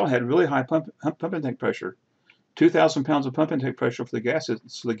this well had really high pump intake pressure, 2,000 pounds of pump intake pressure for the gas.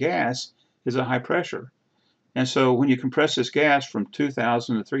 So the gas is at high pressure. And so when you compress this gas from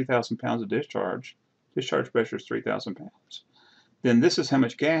 2,000 to 3,000 pounds of discharge pressure is 3,000 pounds. Then this is how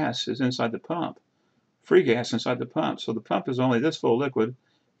much gas is inside the pump, free gas inside the pump. So the pump is only this full of liquid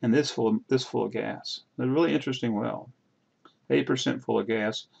and this full of gas. It's a really interesting well, 8% full of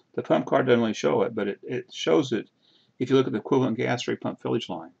gas. The pump card doesn't really show it, but it shows it if you look at the equivalent gas rate pump fillage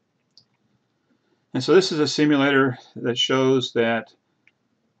line. And so this is a simulator that shows that,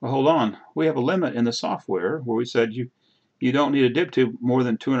 well, hold on, we have a limit in the software where we said you don't need a dip tube more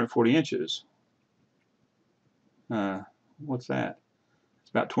than 240 inches. What's that? It's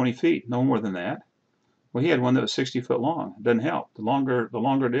about 20 feet, no more than that. Well, he had one that was 60 foot long. It doesn't help. The longer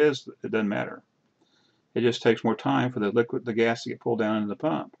it is, it doesn't matter. It just takes more time for the gas to get pulled down into the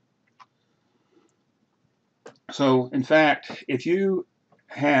pump. So, in fact, if you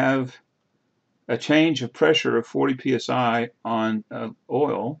have a change of pressure of 40 psi on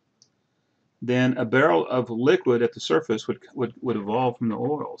oil, then a barrel of liquid at the surface would evolve from the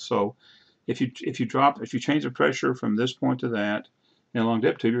oil. So, if you change the pressure from this point to that in a long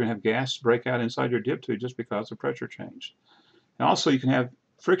dip tube, you're going to have gas break out inside your dip tube just because the pressure changed. And also, you can have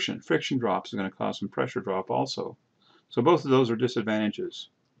friction. Friction drops are going to cause some pressure drop also. So both of those are disadvantages.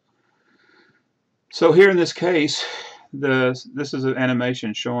 So here in this case, this is an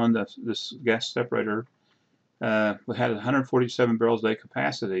animation showing this gas separator had 147 barrels a day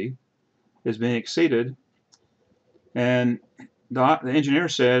capacity is being exceeded, and the engineer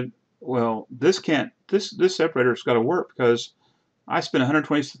said, well, this separator's got to work because I spent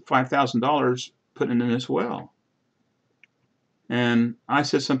 $125,000 putting it in this well. And I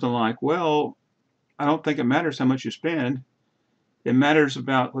said something like, well, I don't think it matters how much you spend. It matters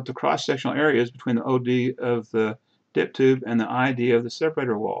about what the cross-sectional area is between the OD of the dip tube and the ID of the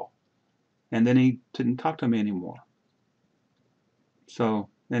separator wall. And then he didn't talk to me anymore. So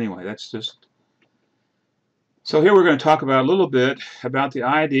anyway, that's just... So here we're going to talk about a little bit about the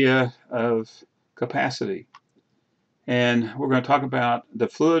idea of capacity. And we're going to talk about the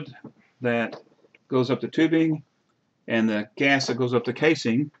fluid that goes up the tubing and the gas that goes up the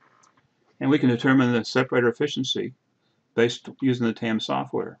casing. And we can determine the separator efficiency based using the TAM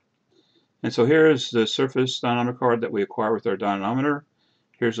software. And so here is the surface dynamometer card that we acquire with our dynamometer.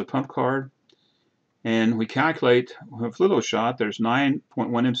 Here's the pump card. And we calculate, with a little shot, there's 9.1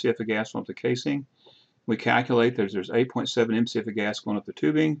 MCF of gas going up the casing. We calculate there's 8.7 MCF of gas going up the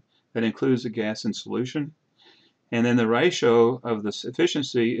tubing. That includes the gas in solution. And then the ratio of this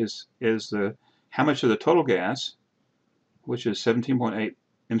efficiency is how much of the total gas, which is 17.8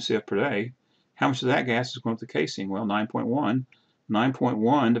 MCF per day, how much of that gas is going up the casing? Well, 9.1.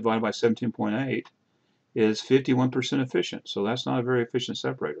 9.1 divided by 17.8 is 51% efficient. So that's not a very efficient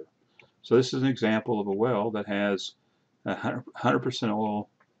separator. So this is an example of a well that has 100% oil,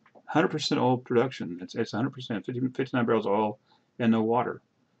 100% oil production. It's 100%, 59 barrels of oil and no water.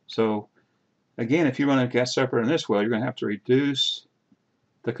 So again, if you run a gas separator in this well, you're going to have to reduce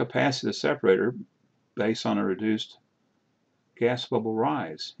the capacity of the separator based on a reduced gas bubble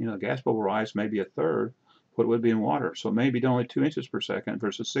rise. You know, gas bubble rise may be a third what it would be in water. So it may be only 2 inches per second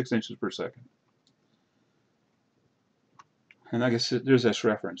versus 6 inches per second. And I guess there's this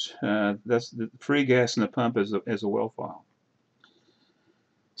reference. That's the free gas in the pump as a well file.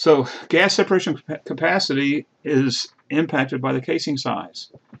 So gas separation capacity is impacted by the casing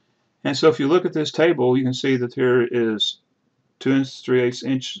size. And so if you look at this table, you can see that there is 2 3/8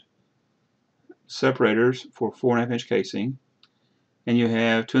 inch separators for 4.5 inch casing. And you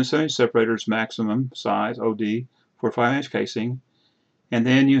have 2 7/8 separators maximum size, OD, for 5 inch casing. And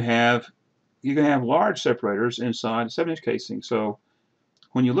then you can have large separators inside a 7 inch casing. So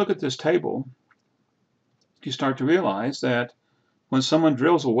when you look at this table, you start to realize that when someone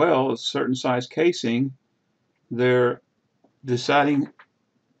drills a well, a certain size casing, they're deciding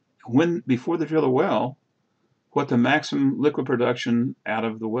before they drill a well, what the maximum liquid production out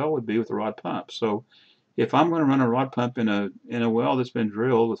of the well would be with a rod pump. So if I'm going to run a rod pump in a well that's been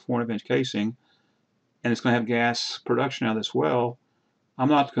drilled with 4.5-inch casing, and it's going to have gas production out of this well, I'm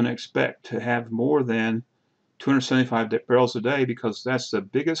not going to expect to have more than 275 barrels a day, because that's the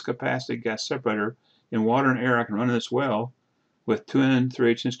biggest capacity gas separator in water and air I can run in this well with 2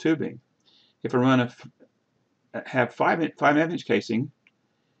 3/8-inch tubing. If I run have 5.5-inch casing,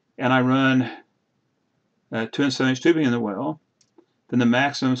 and I run 2 7/8 tubing in the well, then the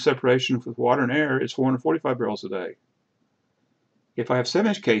maximum separation with water and air is 445 barrels a day. If I have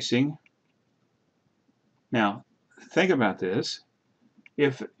 7-inch casing, now think about this.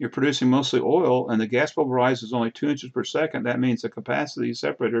 If you're producing mostly oil and the gas bubble rise is only 2 inches per second, that means the capacity of the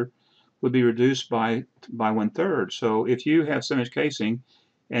separator would be reduced by 1/3. So if you have 7-inch casing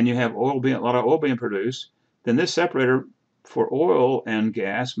and you have a lot of oil being produced, then this separator for oil and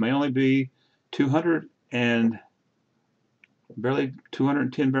gas may only be 210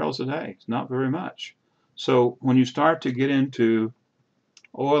 barrels a day. It's not very much. So when you start to get into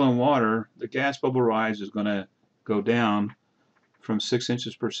oil and water, the gas bubble rise is going to go down from 6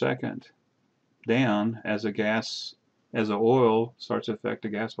 inches per second down as the oil starts to affect the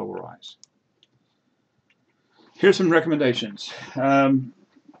gas bubble rise. Here's some recommendations.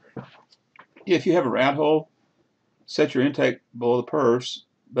 If you have a rat hole, set your intake below the purse,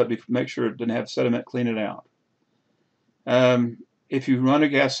 but make sure it doesn't have sediment, clean it out. If you run a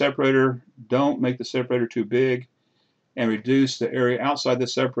gas separator, don't make the separator too big, and reduce the area outside the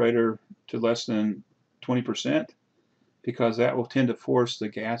separator to less than 20%, because that will tend to force the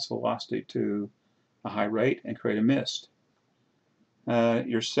gas velocity to a high rate and create a mist.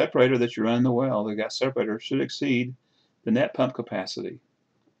 Your separator that you run in the well, the gas separator, should exceed the net pump capacity.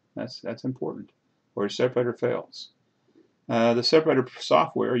 That's important, or your separator fails. The separator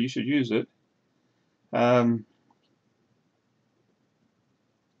software, you should use it to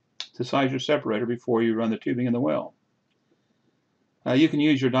size your separator before you run the tubing in the well. You can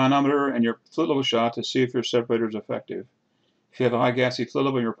use your dynamometer and your fluid level shot to see if your separator is effective. If you have a high gassy fluid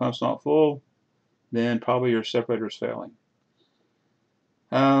level and your pump's not full, then probably your separator is failing.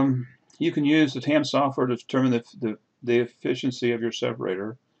 You can use the TAM software to determine the efficiency of your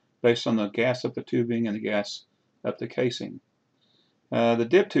separator based on the gas up the tubing and the gas up the casing. The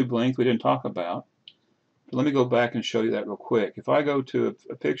dip tube length we didn't talk about, but let me go back and show you that real quick. If I go to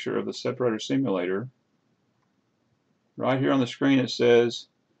a picture of the separator simulator, right here on the screen it says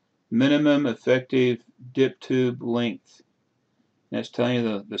minimum effective dip tube length. And it's telling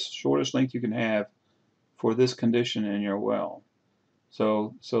you the shortest length you can have for this condition in your well.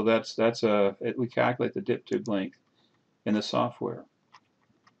 So we calculate the dip tube length in the software.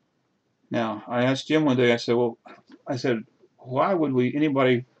 Now I asked Jim one day, I said, why would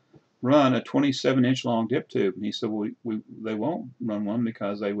anybody run a 27-inch long dip tube? And he said, well, they won't run one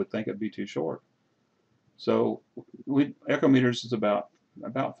because they would think it'd be too short. So Echometers is about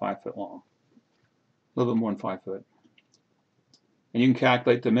 5 foot long, a little bit more than 5 foot. And you can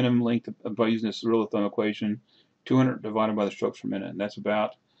calculate the minimum length by using this rule of thumb equation, 200 divided by the strokes per minute. And that's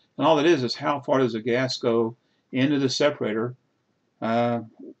about, and all it is how far does the gas go into the separator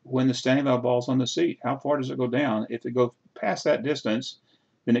when the standing valve ball's on the seat. How far does it go down? If it goes past that distance,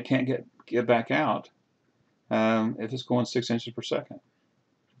 then it can't get back out if it's going 6 inches per second.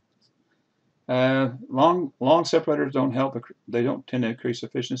 Long separators don't help. They don't tend to increase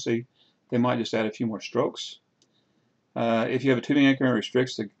efficiency. They might just add a few more strokes. If you have a tubing anchor and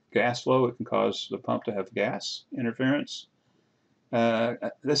restricts the gas flow, it can cause the pump to have gas interference.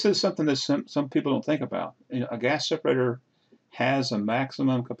 This is something that some people don't think about. A gas separator has a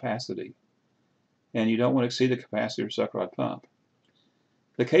maximum capacity, and you don't want to exceed the capacity of your sucker rod pump.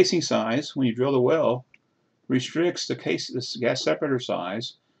 The casing size, when you drill the well, restricts the gas separator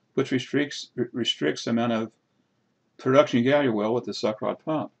size, which restricts the amount of production you get out of your well with the sucker rod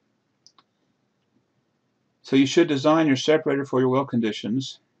pump. So you should design your separator for your well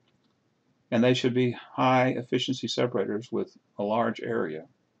conditions, and they should be high efficiency separators with a large area.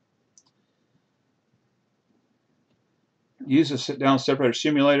 Use a sit-down separator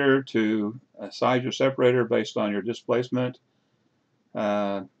simulator to size your separator based on your displacement,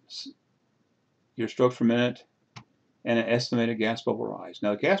 your strokes per minute, and an estimated gas bubble rise.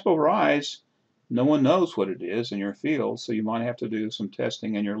 Now, the gas bubble rise, no one knows what it is in your field, so you might have to do some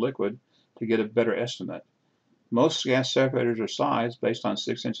testing in your liquid to get a better estimate. Most gas separators are sized based on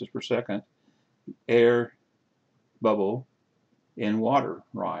 6 inches per second air bubble in water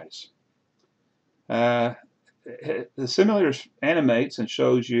rise. The simulator animates and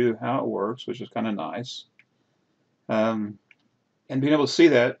shows you how it works, which is kind of nice. And being able to see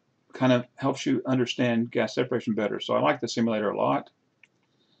that kind of helps you understand gas separation better. So I like the simulator a lot.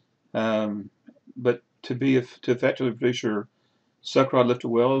 But to effectively produce your suck rod lifted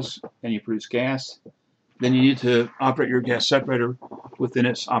wells and you produce gas, then you need to operate your gas separator within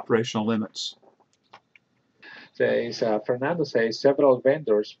its operational limits. Fernando says several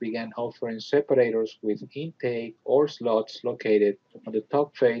vendors began offering separators with intake or slots located on the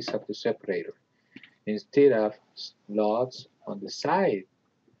top face of the separator instead of slots on the side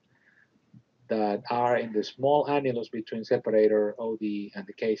that are in the small annulus between separator OD and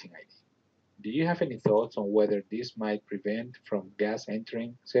the casing ID. Do you have any thoughts on whether this might prevent from gas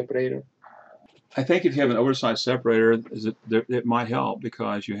entering separator? I think if you have an oversized separator, it might help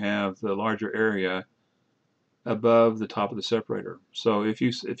because you have the larger area above the top of the separator. So if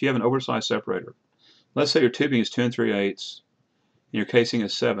you have an oversized separator, let's say your tubing is 2 3/8 and your casing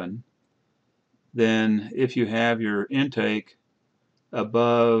is 7, then if you have your intake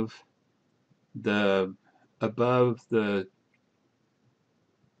above the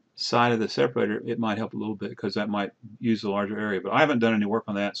side of the separator, it might help a little bit because that might use the larger area. But I haven't done any work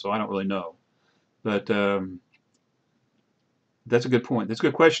on that, so I don't really know. But that's a good point. That's a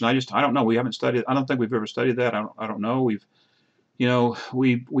good question. I don't know. We haven't studied. I don't think we've ever studied that. I don't know. We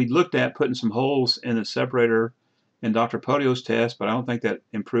looked at putting some holes in the separator in Dr. Podio's test, but I don't think that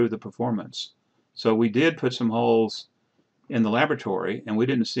improved the performance. So we did put some holes in the laboratory, and we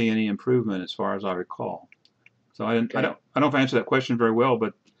didn't see any improvement as far as I recall. So I don't know if I answered that question very well,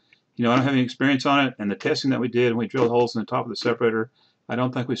 but I don't have any experience on it. And the testing that we did, and we drilled holes in the top of the separator, I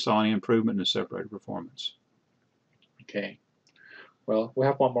don't think we saw any improvement in the separator performance. Okay. Well, we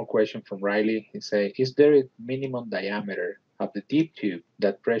have one more question from Riley. He says, is there a minimum diameter of the deep tube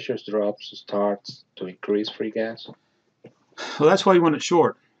that pressure drops starts to increase free gas? Well, that's why you want it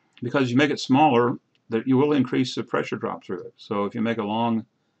short, because you make it smaller, that you will increase the pressure drop through it. So if you make a long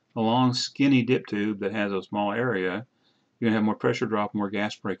skinny dip tube that has a small area, you're gonna have more pressure drop, more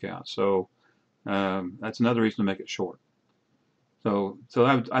gas breakout. So that's another reason to make it short. So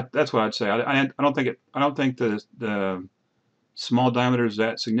that's what I'd say. I don't think the small diameter is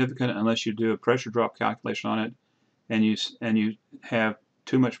that significant unless you do a pressure drop calculation on it, and you have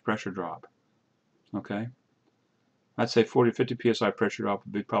too much pressure drop. Okay, I'd say 40 to 50 psi pressure drop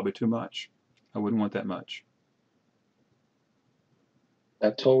would be probably too much. I wouldn't want that much.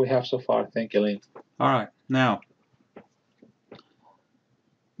 That's all we have so far. Thank you, Lynn. All right, now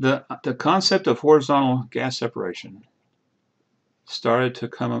the concept of horizontal gas separation started to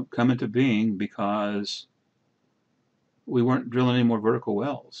come into being because we weren't drilling any more vertical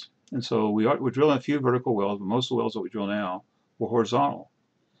wells. And so we're drilling a few vertical wells, but most of the wells that we drill now were horizontal.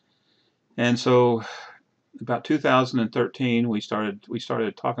 And so about 2013, we started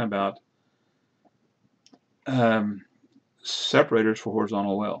talking about separators for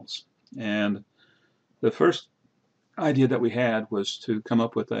horizontal wells. And the first idea that we had was to come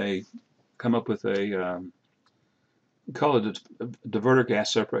up with a we call it a diverter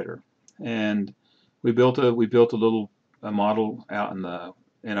gas separator. And we built a little model out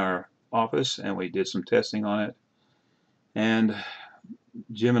in our office, and we did some testing on it. And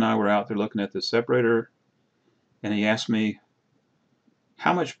Jim and I were out there looking at the separator, and he asked me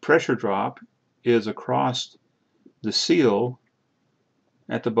how much pressure drop is across the seal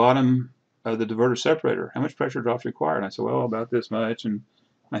at the bottom of the diverter separator. How much pressure drop is required? And I said, well, about this much. And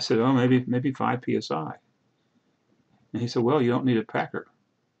I said, oh, maybe 5 psi. And he said, well, you don't need a packer.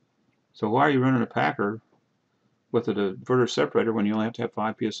 So why are you running a packer with a diverter separator when you only have to have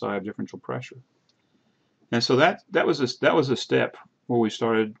 5 psi of differential pressure? And so that was a step where we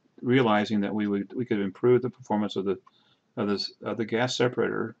started realizing that we could improve the performance of the gas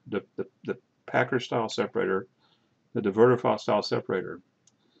separator, the packer style separator, the diverter style separator.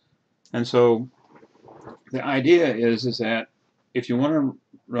 And so the idea is that if you want to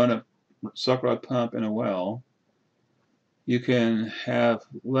run a suck rod pump in a well, you can have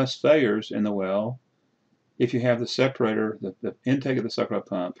less failures in the well if you have the separator, the intake of the suck rod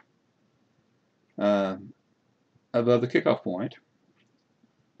pump above the kickoff point,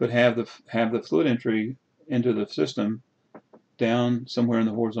 but have the fluid entry into the system down somewhere in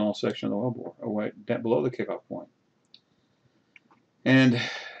the horizontal section of the wellbore, away down below the kickoff point. And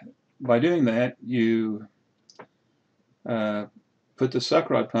by doing that, you put the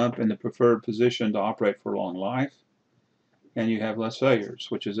suck rod pump in the preferred position to operate for a long life, and you have less failures,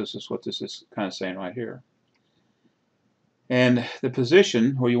 which is what this is kind of saying right here. And the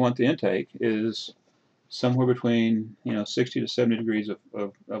position where you want the intake is somewhere between 60 to 70 degrees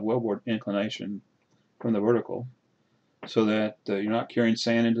of wellbore inclination from the vertical, so that you're not carrying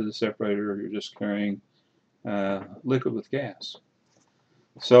sand into the separator, you're just carrying liquid with gas.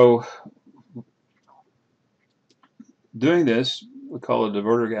 So doing this, we call a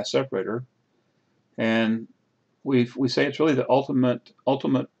diverter gas separator, and we say it's really the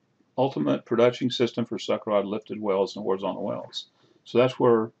ultimate production system for sucker rod lifted wells and horizontal wells. So that's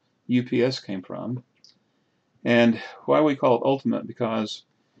where UPS came from. And why we call it ultimate, because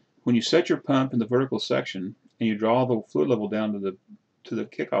when you set your pump in the vertical section and you draw the fluid level down to the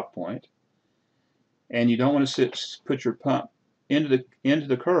kickoff point, and you don't want to put your pump into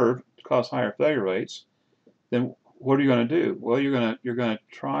the curve to cause higher failure rates, then what are you going to do? Well, you're going to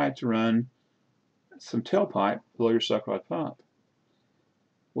try to run some tailpipe below your sucker rod pump.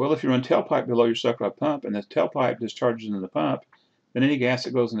 Well, if you run tailpipe below your sucker rod pump and the tailpipe discharges into the pump, then any gas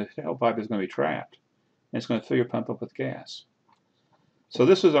that goes in the tailpipe is going to be trapped, and it's going to fill your pump up with gas. So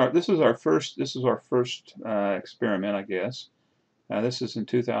this is our first experiment, I guess. This is in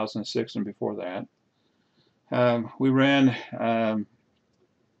 2006 and before that. We ran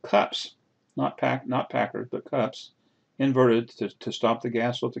cups, not packers, but cups, inverted to stop the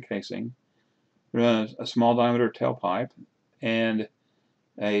gas flow to casing. We ran a small diameter tailpipe and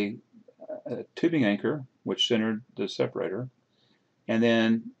a tubing anchor, which centered the separator, and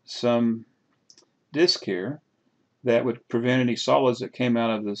then some disc here that would prevent any solids that came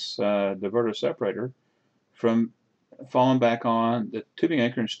out of this diverter separator from falling back on the tubing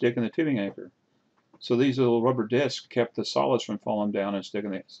anchor and sticking the tubing anchor. So these little rubber discs kept the solids from falling down and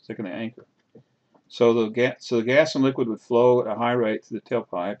sticking the anchor. So the gas and liquid would flow at a high rate through the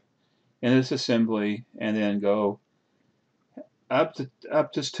tailpipe in this assembly, and then go up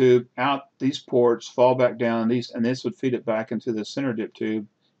this tube, out these ports, fall back down these, and this would feed it back into the center dip tube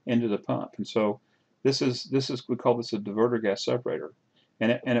into the pump. And so this is we call this a diverter gas separator,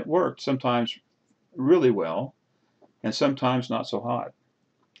 and it worked sometimes really well, and sometimes not so hot.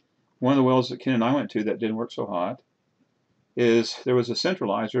 One of the wells that Ken and I went to that didn't work so hot is there was a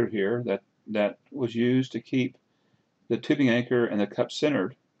centralizer here that was used to keep the tubing anchor and the cup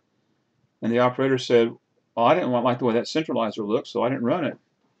centered, and the operator said, well, I didn't like the way that centralizer looked, so I didn't run it.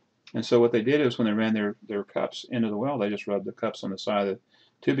 And so what they did is when they ran their cups into the well, they just rubbed the cups on the side of the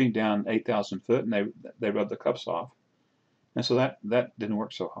tubing down 8,000 foot, and they rubbed the cups off. And so that didn't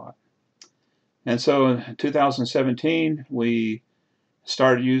work so hot. And so in 2017, we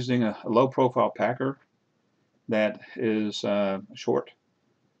started using a low-profile packer that is short,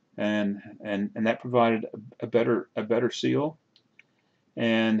 and that provided a better seal.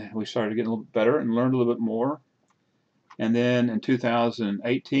 And we started getting a little bit better and learned a little bit more. And then in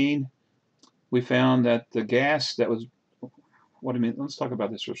 2018, we found that the gas that was, what do you mean? Let's talk about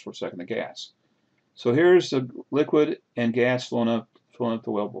this for a second, the gas. So here's the liquid and gas filling up the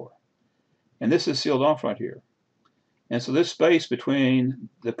wellbore. And this is sealed off right here. And so this space between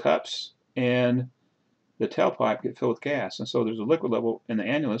the cups and the tailpipe get filled with gas. And so there's a liquid level in the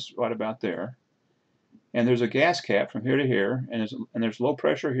annulus right about there. And there's a gas cap from here to here, and there's low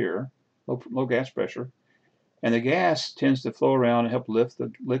pressure here, low gas pressure, and the gas tends to flow around and help lift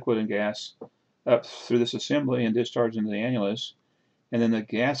the liquid and gas up through this assembly and discharge into the annulus, and then the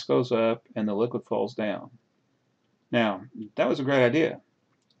gas goes up and the liquid falls down. Now, that was a great idea,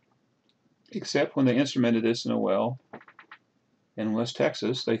 except when they instrumented this in a well in West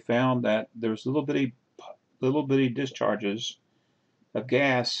Texas, they found that there was little bitty discharges of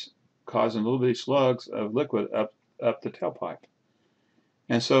gas causing little bitty slugs of liquid up the tailpipe.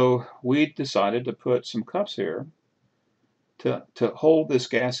 And so we decided to put some cups here to hold this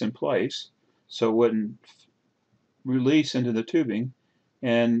gas in place so it wouldn't release into the tubing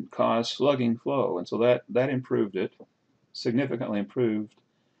and cause slugging flow. And so that improved it, significantly improved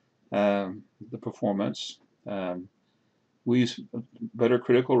the performance. We used better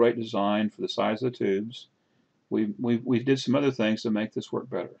critical rate design for the size of the tubes. We did some other things to make this work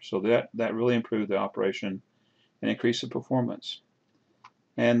better. So that really improved the operation and increased the performance.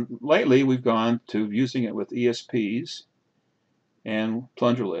 And lately we've gone to using it with ESPs and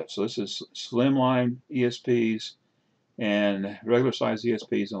plunger lifts. So this is slimline ESPs and regular size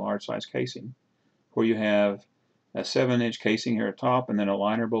ESPs and large size casing, where you have a 7-inch casing here at top and then a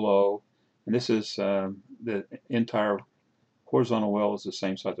liner below. And this is the entire horizontal well is the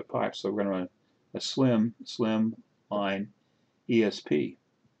same size of pipe. So we're going to run a slim line ESP.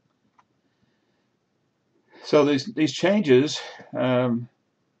 So these changes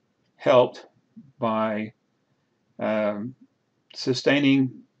helped by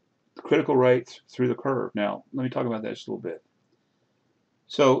sustaining the critical rate through the curve. Now, let me talk about that just a little bit.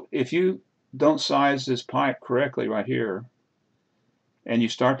 So if you don't size this pipe correctly right here, and you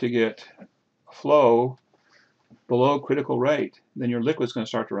start to get flow below critical rate, then your liquid's going to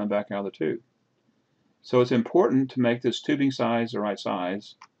start to run back out of the tube. So it's important to make this tubing size the right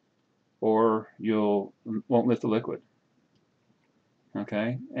size, or you won't lift the liquid.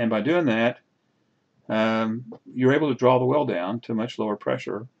 Okay, and by doing that, you're able to draw the well down to much lower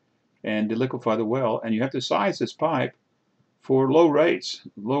pressure and deliquefy the well. And you have to size this pipe for low rates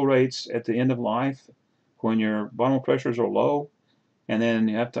at the end of life when your bottom pressures are low, and then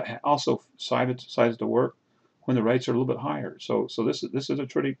you have to also size it to work when the rates are a little bit higher. So this is a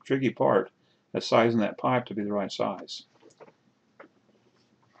tricky part of sizing that pipe to be the right size.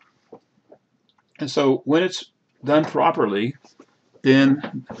 And so when it's done properly,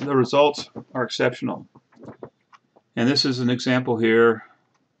 then the results are exceptional. And this is an example here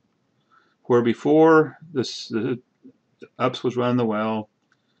where before the UPS was running the well,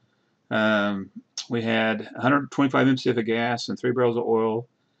 we had 125 MCF of gas and 3 barrels of oil.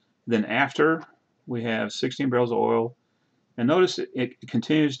 Then after, we have 16 barrels of oil. And notice it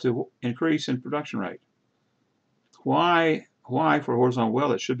continues to increase in production rate. Why for a horizontal well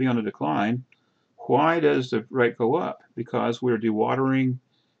that should be on a decline, why does the rate go up? Because we're dewatering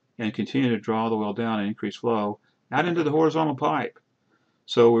and continue to draw the well down and increase flow out into the horizontal pipe.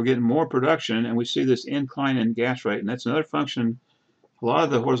 So we're getting more production, and we see this incline in gas rate, and that's another function. A lot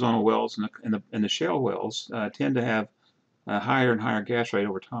of the horizontal wells and the shale wells tend to have a higher and higher gas rate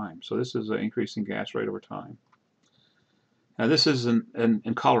over time. So this is an increasing gas rate over time. Now this is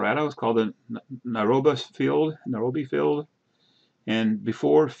in Colorado. It's called the Nairobi field, and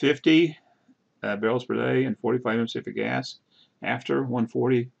before 50 barrels per day and 45 MCF of gas, after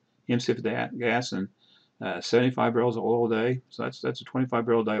 140 MCF of gas and 75 barrels of oil a day. So that's a 25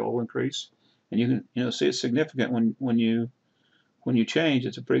 barrel a day oil increase, and you can see it's significant when you change.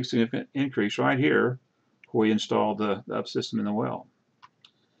 It's a pretty significant increase right here where we installed the up system in the well.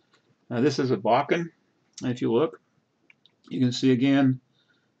 Now this is a Bakken, and if you look, you can see again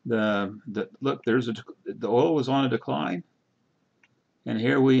look, the oil was on a decline, and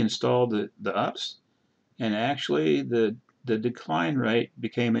here we installed the ups, and actually the decline rate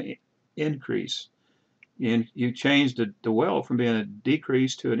became an increase. And you changed the well from being a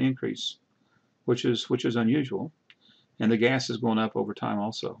decrease to an increase, which is unusual, and the gas is going up over time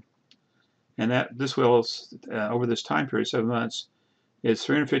also. And this well over this time period, 7 months, is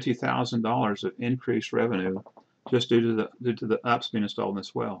 $350,000 of increased revenue just due to the ups being installed in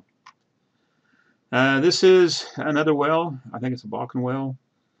this well. This is another well. I think it's a Bakken well.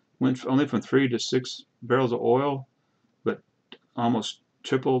 Went only from 3 to 6 barrels of oil, but almost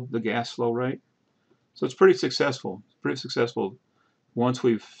tripled the gas flow rate. So it's pretty successful. Once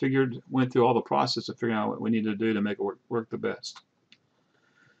we've went through all the process of figuring out what we need to do to make it work the best.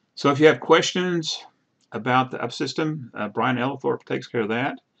 So if you have questions about the up system, Brian Ellithorpe takes care of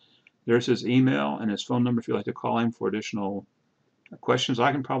that. There's his email and his phone number if you'd like to call him for additional questions.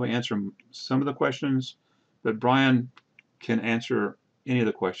 I can probably answer some of the questions, but Brian can answer any of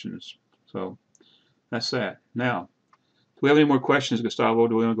the questions. So that's that. Now, do we have any more questions, Gustavo?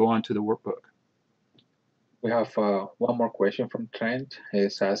 Do we want to go on to the workbook? We have one more question from Trent.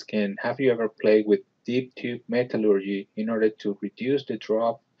 He's asking, have you ever played with deep tube metallurgy in order to reduce the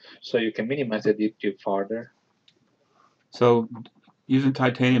drop so you can minimize the deep tube farther? So using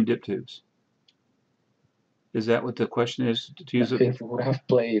titanium dip tubes. Is that what the question is? To use it? If we have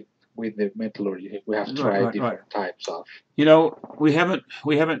played with the metallurgy, we have tried different types of. We haven't.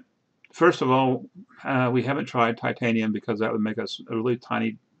 First of all, we haven't tried titanium because that would make us a really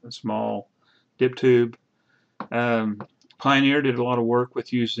tiny, small dip tube. Pioneer did a lot of work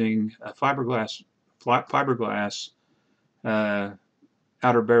with using fiberglass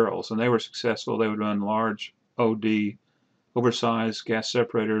outer barrels, and they were successful. They would run large OD, oversized gas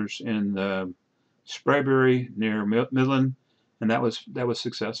separators in Sprayberry near Midland, and that was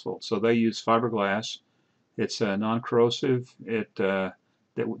successful. So they used fiberglass. It's non-corrosive. Their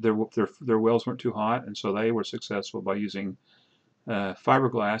wells weren't too hot, and so they were successful by using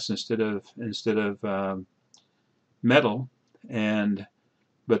fiberglass instead of metal,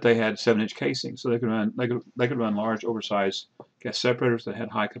 but they had 7-inch casing, so they could run large, oversized gas separators that had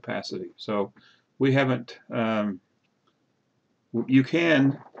high capacity. So we haven't. You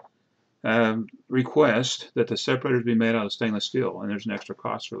can request that the separators be made out of stainless steel, and there's an extra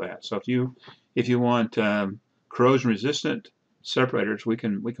cost for that. So if you want corrosion-resistant separators, we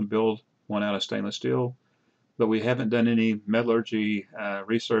can build one out of stainless steel, but we haven't done any metallurgy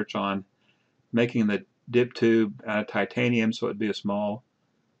research on making the dip tube out of titanium, so it'd be a small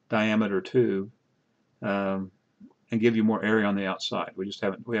diameter tube, and give you more area on the outside. We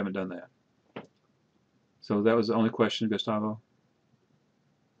haven't done that. So that was the only question, Gustavo?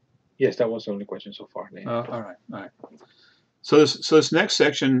 Yes, that was the only question so far. All right. So this next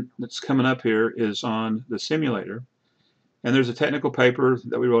section that's coming up here is on the simulator, and there's a technical paper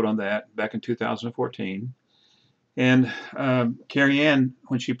that we wrote on that back in 2014. And Carrie Ann,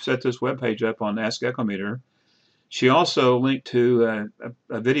 when she set this webpage up on Ask Echometer, she also linked to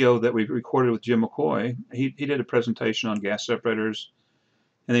a video that we recorded with Jim McCoy. He did a presentation on gas separators,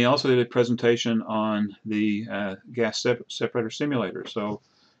 and he also did a presentation on the gas separator simulator. So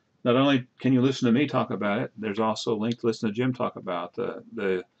not only can you listen to me talk about it, there's also a link to listen to Jim talk about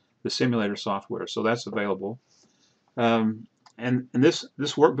the simulator software. So that's available. And this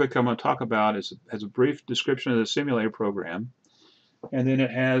workbook I'm going to talk about has a brief description of the simulator program, and then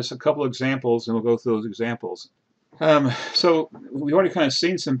it has a couple examples, and we'll go through those examples. So we've already kind of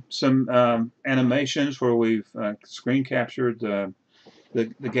seen some animations where we've screen captured the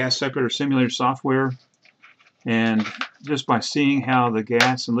gas separator simulator software, and just by seeing how the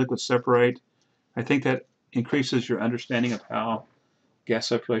gas and liquid separate, I think that increases your understanding of how gas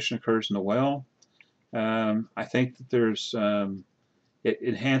separation occurs in the well. I think that it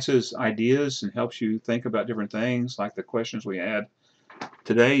enhances ideas and helps you think about different things, like the questions we had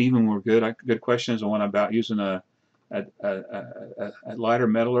today. Even were good questions. One about using a lighter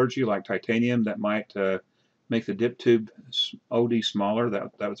metallurgy like titanium that might make the dip tube OD smaller.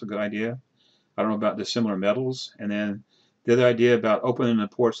 That was a good idea. I don't know about the similar metals. And then the other idea about opening the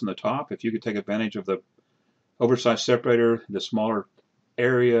ports on the top, if you could take advantage of the oversized separator, the smaller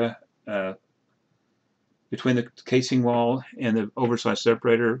area between the casing wall and the oversized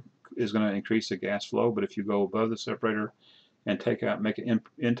separator is going to increase the gas flow. But if you go above the separator and make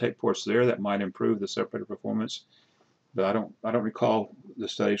intake ports there, that might improve the separator performance. But I don't recall the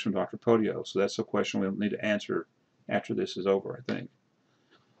studies from Dr. Podio, so that's a question we'll need to answer after this is over, I think.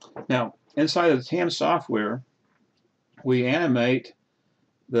 Now, inside of the TAM software, we animate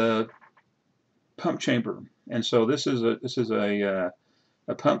the pump chamber, and so this is a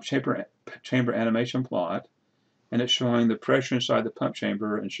pump chamber animation plot, and it's showing the pressure inside the pump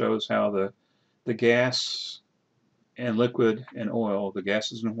chamber and shows how the gas and liquid and oil, the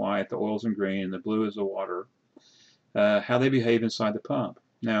gas is in white, the oil's in green, and the blue is the water, how they behave inside the pump.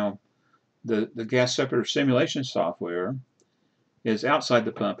 Now, the gas separator simulation software is outside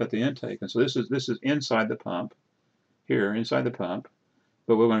the pump at the intake, and so this is inside the pump here, inside the pump,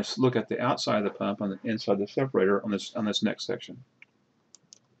 but we're going to look at the outside of the pump on the inside the separator on this next section.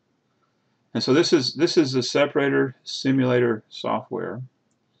 And so this is the separator simulator software,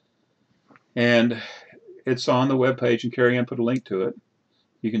 and it's on the web page, and Carrie Ann put a link to it.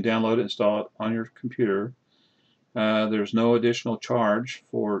 You can download it, install it on your computer. There's no additional charge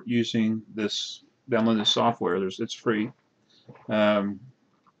for using downloading this software. It's free. There's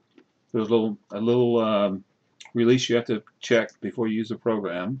a little release you have to check before you use the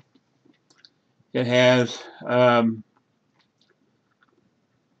program. It has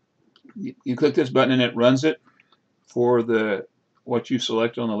you click this button and it runs it for what you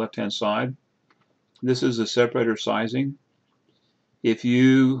select on the left-hand side. This is the separator sizing. If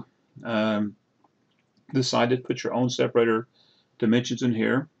you decide to put your own separator dimensions in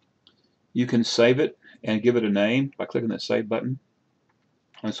here, you can save it and give it a name by clicking that save button.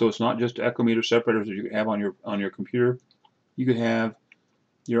 And so it's not just Echometer separators that you have on your computer. You could have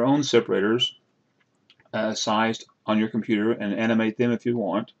your own separators sized on your computer and animate them if you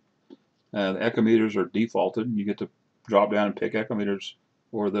want. The Echometers are defaulted. You get to drop down and pick Echometers,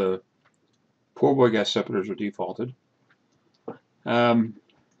 or the pour boy gas separators are defaulted.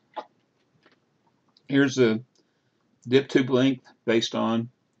 Here's the dip tube length based on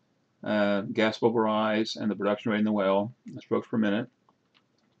gas bubble rise and the production rate in the well, strokes per minute.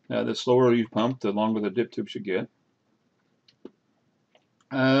 The slower you pump, the longer the dip tube should get.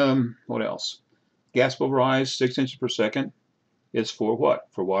 What else? Gas bubble rise, 6 inches per second, is for what?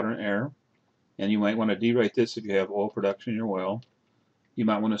 For water and air. And you might want to derate this if you have oil production in your well. You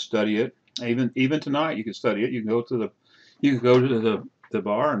might want to study it. Even tonight, you can study it. You can go to the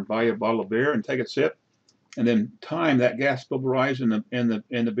bar and buy a bottle of beer and take a sip, and then time that gas bubble rise in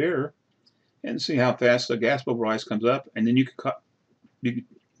the beer, and see how fast the gas bubble rise comes up, and then you can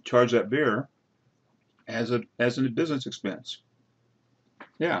charge that beer as a business expense.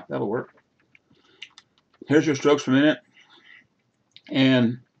 Yeah, that'll work. Here's your strokes per minute,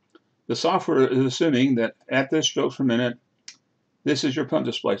 and the software is assuming that at this strokes per minute, this is your pump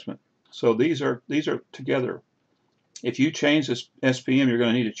displacement. So these are together. If you change this SPM, you're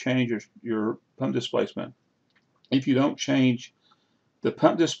going to need to change your pump displacement. If you don't change the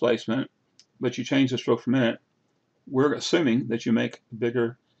pump displacement, but you change the stroke per minute, we're assuming that you make a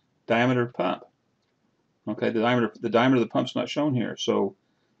bigger diameter pump. Okay, the diameter of the pump's not shown here. So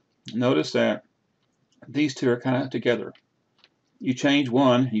notice that these two are kind of together. you change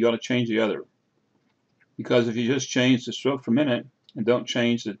one, you got to change the other. Because if you just change the stroke per minute and don't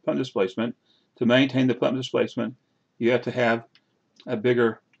change the pump displacement, to maintain the pump displacement, you have to have a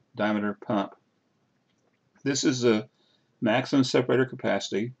bigger diameter pump. This is the maximum separator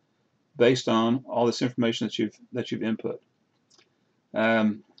capacity based on all this information that you've input.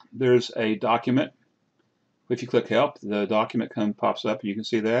 There's a document. If you click help, the document pops up and you can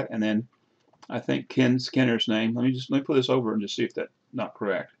see that. And then I think Ken Skinner's name. Let me put this over and just see if that's not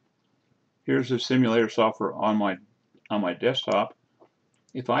correct. Here's the simulator software on my desktop.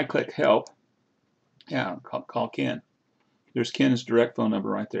 If I click help, yeah, call Ken. There's Ken's direct phone number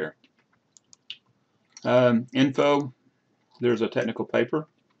right there. Info, there's a technical paper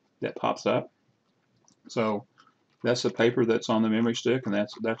that pops up. So that's the paper that's on the memory stick, and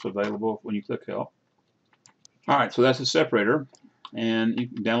that's available when you click help. All right, so that's a separator, and you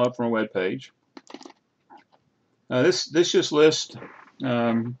can download from our web page. This just lists.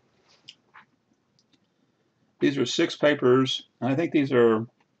 These are 6 papers. I think these are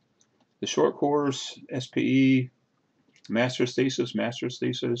the short course, SPE, master's thesis,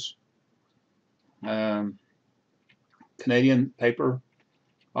 Canadian paper.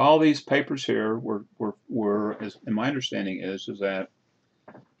 All these papers here were as in my understanding is that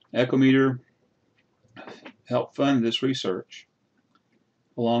Echometer helped fund this research,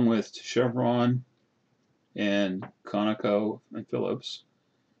 along with Chevron and Conoco and Phillips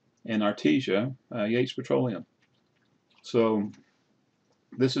and Artesia, Yates Petroleum. So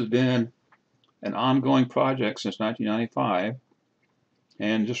this has been an ongoing project since 1995,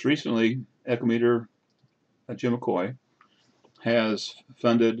 and just recently, Echometer, Jim McCoy, has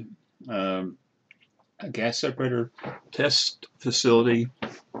funded a gas separator test facility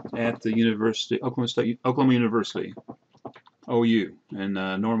at the University, Oklahoma University, OU, in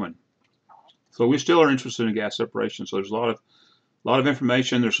Norman. So we still are interested in gas separation. So there's a lot of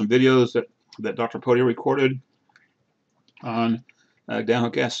information. There's some videos that Dr. Podia recorded on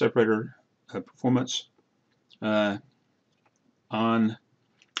downhole gas separator performance on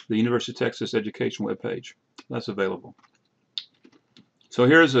the University of Texas Education webpage. That's available. So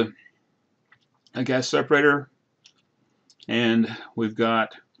here's a gas separator, and we've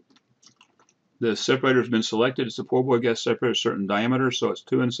got the separator has been selected. It's a 4-bore gas separator, a certain diameter, so it's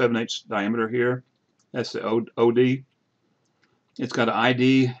 2 7/8 diameter here. That's the OD. It's got an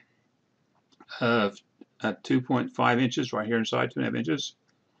ID of 2.5 inches right here inside, 2.5 inches.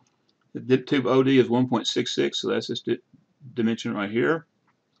 The dip tube OD is 1.66, so that's this dimension right here.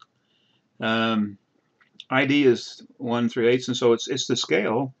 ID is 1/3/8, and so it's the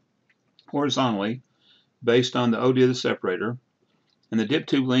scale horizontally based on the OD of the separator, and the dip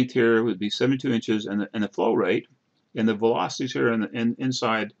tube length here would be 72 inches, and the flow rate and the velocities here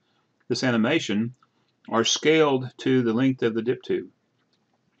inside this animation are scaled to the length of the dip tube.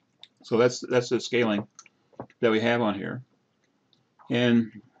 So that's the scaling that we have on here,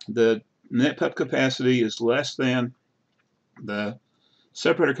 and the net pump capacity is less than the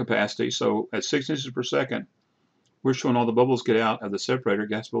separator capacity. So at 6 inches per second, we're showing all the bubbles get out of the separator,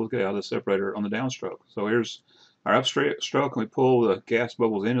 gas bubbles get out of the separator on the downstroke. So here's our upstroke, and we pull the gas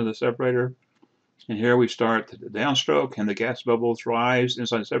bubbles into the separator. And here we start the downstroke, and the gas bubbles rise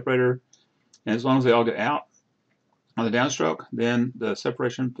inside the separator. And as long as they all get out on the downstroke, then the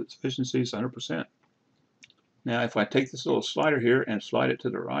separation efficiency is 100%. Now, if I take this little slider here and slide it to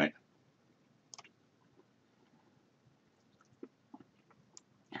the right,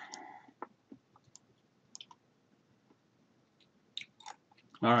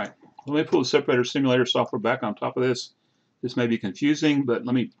 all right, let me pull the separator simulator software back on top of this. This may be confusing, but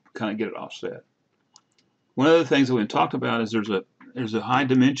let me kind of get it offset. One of the things that we talked about is there's a high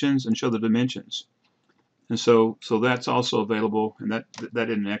dimensions and show the dimensions, and so that's also available, and that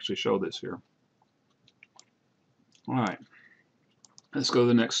didn't actually show this here. All right, let's go to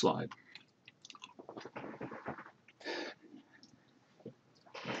the next slide.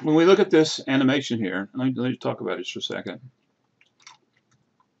 When we look at this animation here, let me talk about it just for a second.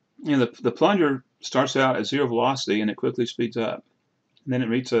 You know, the plunger starts out at 0 velocity, and it quickly speeds up. And then it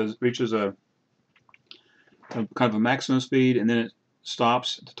reaches a kind of a maximum speed, and then it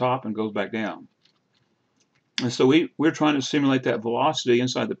stops at the top and goes back down. And so we're trying to simulate that velocity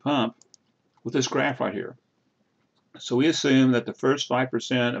inside the pump with this graph right here. So we assume that the first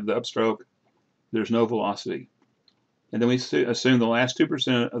 5% of the upstroke, there's no velocity. And then we assume the last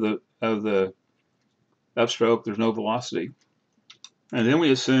 2% of the upstroke, there's no velocity. And then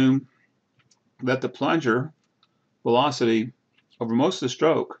we assume that the plunger velocity over most of the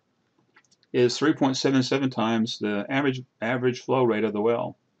stroke is 3.77 times the average flow rate of the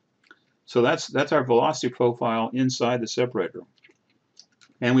well. So that's our velocity profile inside the separator.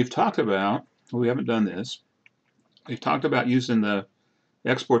 And we've talked about, we haven't done this, we've talked about using the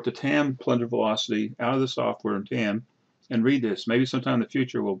export the TAM plunger velocity out of the software in TAM and read this. Maybe sometime in the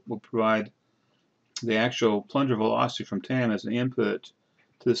future we'll provide the actual plunger velocity from TAM as an input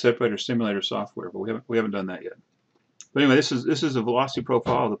to the separator simulator software, but we haven't done that yet. But anyway, this is a velocity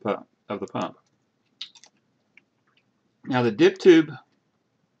profile of the pump. Now the dip tube,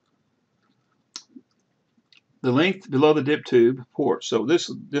 the length below the dip tube port. So this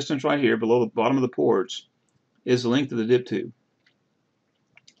distance right here below the bottom of the ports is the length of the dip tube.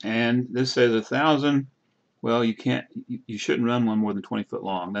 And this says 1,000. Well, you shouldn't run one more than 20 foot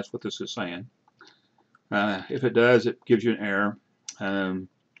long. That's what this is saying. If it does, it gives you an error.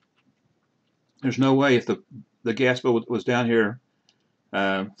 There's no way if the gas bubble was down here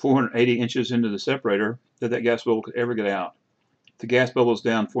 480 inches into the separator that gas bubble could ever get out. If the gas bubble is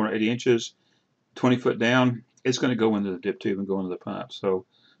down 480 inches, 20 foot down, it's going to go into the dip tube and go into the pump. So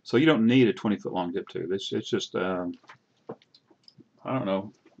you don't need a 20 foot long dip tube. It's just I don't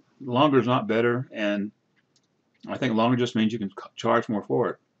know. Longer is not better, and I think longer just means you can charge more for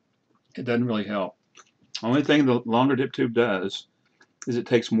it. It doesn't really help. Only thing the longer dip tube does is it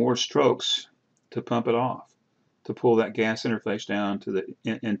takes more strokes to pump it off, to pull that gas interface down to the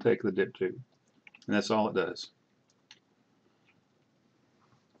intake of the dip tube, and that's all it does.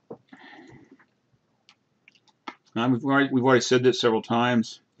 Now, we've already said this several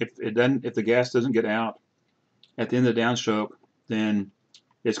times. If the gas doesn't get out at the end of the downstroke, then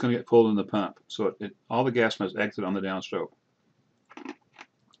it's going to get pulled in the pump. So all the gas must exit on the downstroke.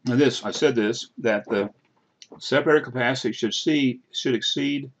 Now I said that the separator capacity should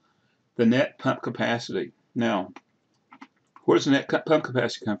exceed the net pump capacity. Now, where does the net pump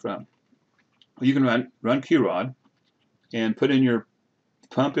capacity come from? Well, you can run QROD and put in your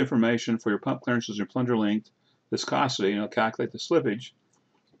pump information for your pump clearances, your plunger length, viscosity, calculate the slippage,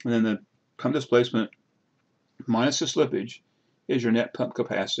 and then the pump displacement minus the slippage is your net pump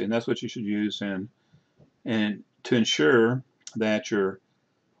capacity, and that's what you should use and to ensure that your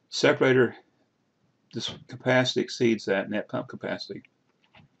separator capacity exceeds that net pump capacity.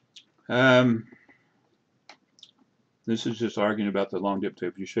 This is just arguing about the long dip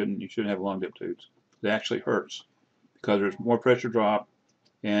tube. You shouldn't have long dip tubes. It actually hurts because there's more pressure drop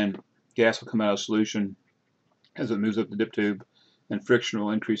and gas will come out of solution as it moves up the dip tube, and friction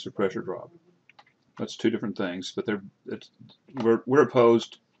will increase the pressure drop. That's two different things, but we're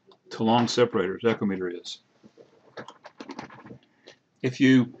opposed to long separators. Echometer is. If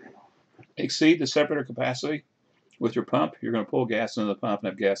you exceed the separator capacity with your pump, you're going to pull gas into the pump and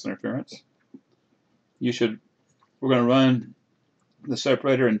have gas interference. We're going to run the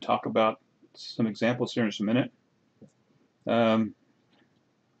separator and talk about some examples here in just a minute.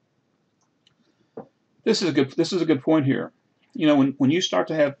 This is a good point here. When you start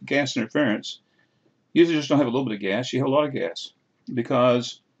to have gas interference, you usually just don't have a little bit of gas, you have a lot of gas.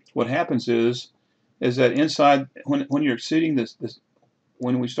 Because what happens is that inside, when you're exceeding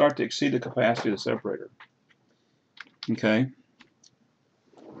when we start to exceed the capacity of the separator, okay,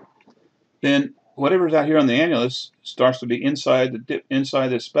 then whatever's out here on the annulus starts to be inside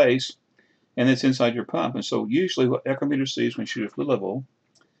this space, and it's inside your pump. And so usually what Echometer sees when you shoot a fluid level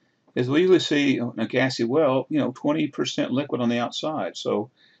is we usually see a gassy well, 20% liquid on the outside. So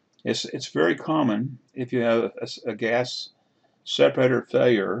it's very common if you have a gas separator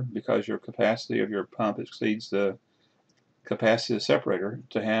failure because your capacity of your pump exceeds the capacity of the separator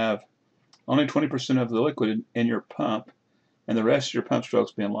to have only 20% of the liquid in your pump and the rest of your pump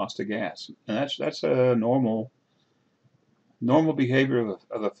strokes being lost to gas. And that's a normal behavior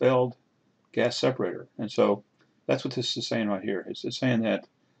of a failed gas separator. And so that's what this is saying right here. It's saying that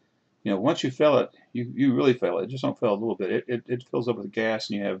once you fail it, you really fail it. Just don't fail a little bit. It fills up with gas,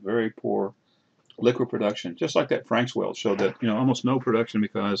 and you have very poor liquid production. Just like that Frank's weld showed that almost no production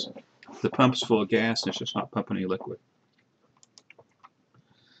because the pump's full of gas and it's just not pumping any liquid.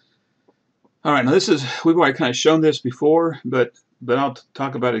 All right, now we've already kind of shown this before, but I'll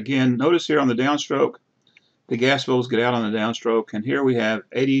talk about it again. Notice here on the downstroke, the gas bubbles get out on the downstroke, and here we have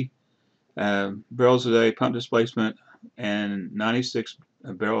 80 barrels a day pump displacement and 96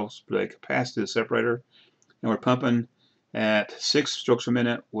 barrels per day capacity of the separator, and we're pumping at 6 strokes per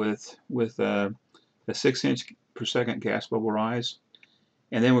minute with a 6-inch per second gas bubble rise.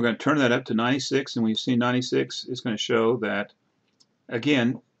 And then we're going to turn that up to 96, and when you see 96, it's going to show that,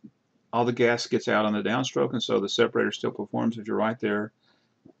 again, all the gas gets out on the downstroke, and so the separator still performs if you're right there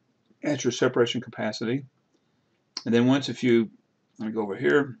at your separation capacity. And then let me go over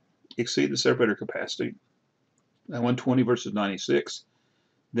here, exceed the separator capacity at 120 versus 96,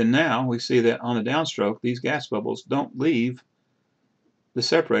 then now we see that on the downstroke, these gas bubbles don't leave the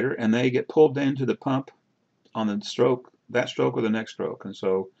separator, and they get pulled into the pump on the stroke, that stroke or the next stroke. And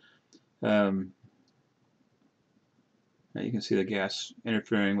so now you can see the gas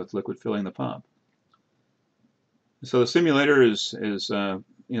interfering with liquid filling the pump. So the simulator is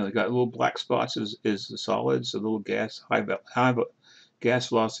you know, got little black spots is the solids, a little gas, high gas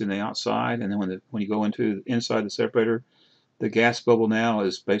velocity on the outside, and then when you go into inside the separator, the gas bubble now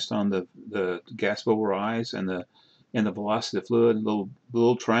is based on the gas bubble rise and the velocity of the fluid. The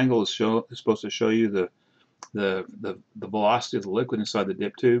little triangle is supposed to show you the velocity of the liquid inside the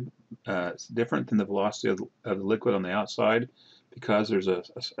dip tube. It's different than the velocity of the liquid on the outside because there's a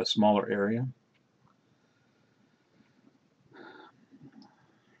smaller area.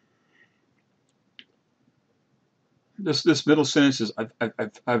 This middle sentence is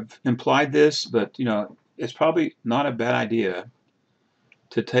I've implied this, but you know, it's probably not a bad idea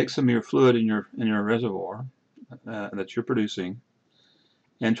to take some of your fluid in your reservoir that you're producing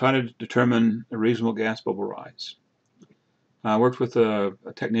and try to determine a reasonable gas bubble rise. I worked with a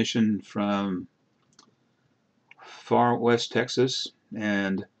technician from far west Texas,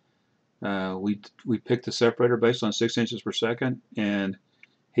 and we picked the separator based on 6 inches per second, and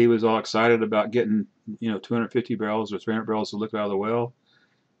he was all excited about getting, you know, 250 barrels or 300 barrels of liquid out of the well,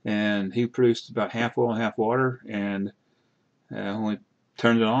 and he produced about half oil and half water. And when we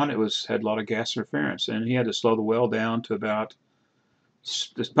turned it on, had a lot of gas interference, and he had to slow the well down to about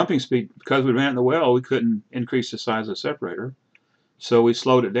this pumping speed. Because we ran it in the well, we couldn't increase the size of the separator, so we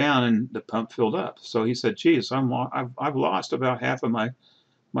slowed it down, and the pump filled up. So he said, "Geez, I've lost about half of my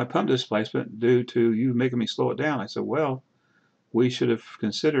pump displacement due to you making me slow it down." I said, "Well, we should have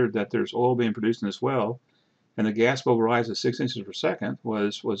considered that there's oil being produced in this well, and the gas bubble rise of 6 inches per second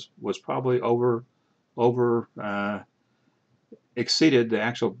was probably exceeded the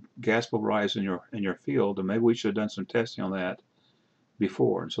actual gas bubble rise in your field, and maybe we should have done some testing on that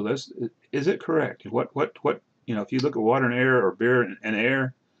before." And so is it correct? What you know, if you look at water and air or beer and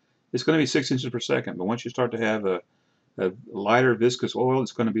air, it's going to be 6 inches per second. But once you start to have a lighter viscous oil,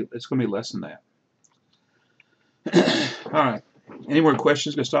 it's going to be less than that. All right. Any more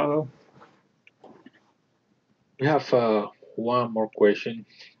questions, Gustavo? We have one more question.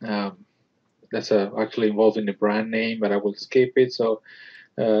 That's actually involving the brand name, but I will skip it. So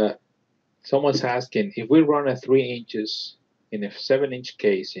someone's asking, if we run a 3 inches in a 7-inch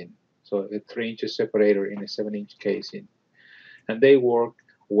casing, so a 3-inch separator in a 7-inch casing, and they work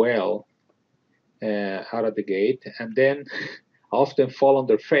well out of the gate, and then often fall on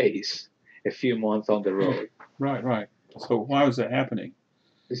their face a few months on the road. Right. So why was that happening?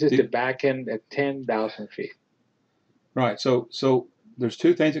 This is the back end at 10,000 feet. Right. So there's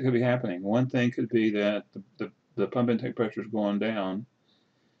two things that could be happening. One thing could be that the pump intake pressure is going down,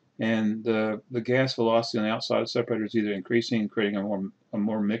 and the gas velocity on the outside of the separator is either increasing, creating a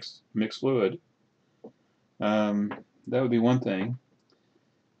more mixed fluid. That would be one thing.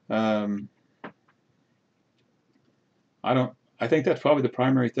 I think that's probably the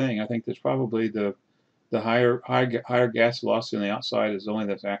primary thing. I think that's probably the higher gas velocity on the outside is the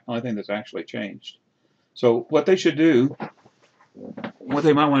only thing that's actually changed. So what they should do, what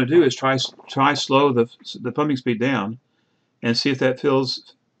they might want to do, is try slow the pumping speed down, and see if that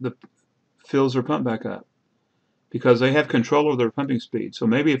fills their pump back up, because they have control over their pumping speed. So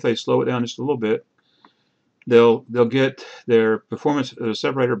maybe if they slow it down just a little bit, they'll get their performance of the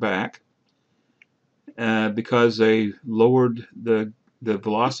separator back, because they lowered the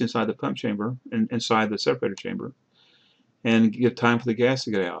velocity inside the pump chamber and inside the separator chamber, and give time for the gas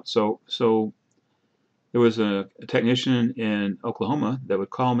to get out. So there was a technician in Oklahoma that would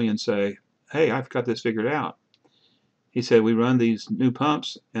call me and say, "Hey, I've got this figured out." He said, "We run these new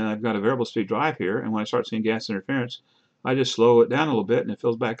pumps, and I've got a variable speed drive here, and when I start seeing gas interference, I just slow it down a little bit, and it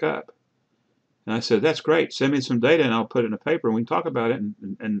fills back up." And I said, "That's great. Send me some data, and I'll put it in a paper, and we can talk about it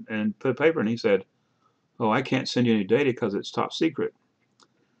and put a paper." And he said, "Oh, I can't send you any data because it's top secret."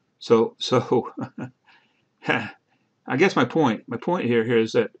 So I guess my point here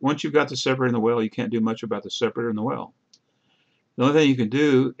is that once you've got the separator in the well, you can't do much about the separator in the well. The only thing you can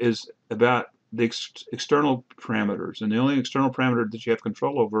do is about the external parameters, and the only external parameter that you have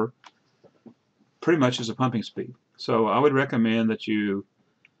control over pretty much is the pumping speed. So I would recommend that you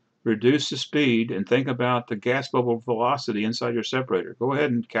reduce the speed and think about the gas bubble velocity inside your separator. Go ahead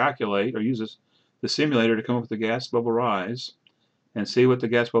and calculate, or use the simulator to come up with the gas bubble rise, and see what the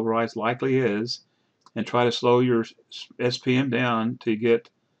gas bubble rise likely is, and try to slow your SPM down to get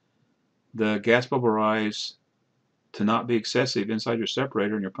the gas bubble rise to not be excessive inside your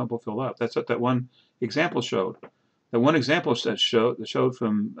separator, and your pump will fill up. That's what that one example showed. That one example that showed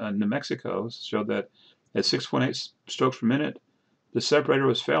from New Mexico showed that at 6.8 strokes per minute, the separator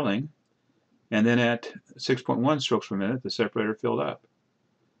was failing, and then at 6.1 strokes per minute, the separator filled up.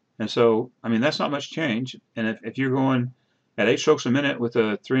 And so, I mean, that's not much change. And if you're going at 8 strokes a minute with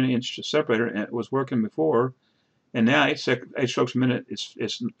a 3-inch separator, and it was working before, and now 8 strokes a minute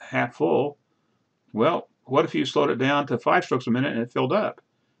it's half full, well, what if you slowed it down to 5 strokes a minute and it filled up?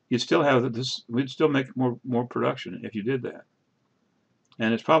 You'd still have this. We'd still make more production if you did that.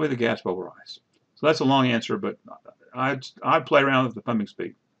 And it's probably the gas bubble rise. So that's a long answer, but I'd play around with the pumping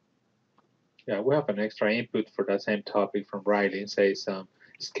speed. Yeah, we have an extra input for that same topic from Riley. It says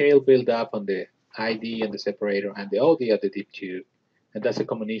scale build up on the ID and the separator and the OD at the deep tube, and that's a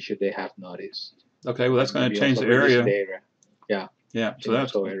common issue they have noticed. Okay, well that's going to Maybe change also the reduce area. the area. Yeah. Yeah, so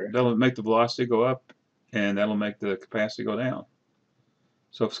that'll make the velocity go up, and that'll make the capacity go down.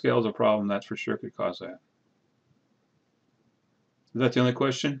 So if scale is a problem, that's for sure could cause that. Is that the only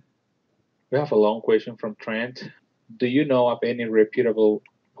question? We have a long question from Trent. Do you know of any reputable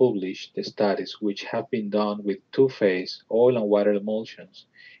published studies which have been done with two-phase oil and water emulsions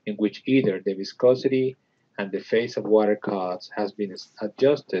in which either the viscosity and the phase of water cuts has been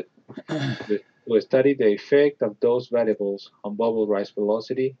adjusted to study the effect of those variables on bubble rise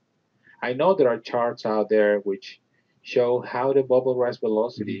velocity? I know there are charts out there which show how the bubble rise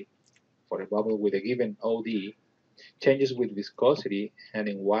velocity for a bubble with a given OD changes with viscosity and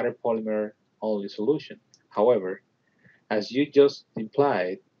in water polymer only solution. However, as you just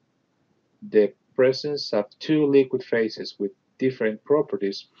implied, the presence of two liquid phases with different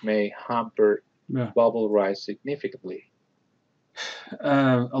properties may hamper bubble rise significantly.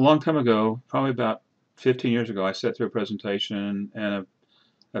 A long time ago, probably about 15 years ago, I sat through a presentation, and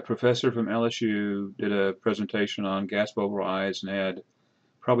a professor from LSU did a presentation on gas bubble rise and had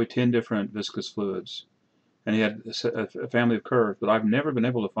probably 10 different viscous fluids. And he had a family of curves, but I've never been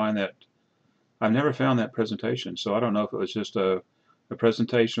able to find that. I've never found that presentation, so I don't know if it was just a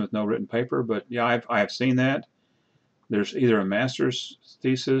presentation with no written paper, but yeah, I have seen that. There's either a master's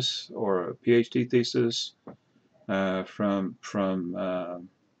thesis or a PhD thesis from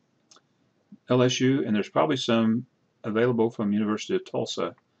LSU, and there's probably some available from University of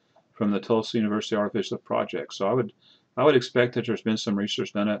Tulsa, from the Tulsa University Artificial Project. So I would expect that there's been some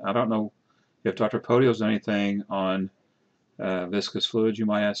research done. I don't know if Dr. Podio's done anything on viscous fluids. You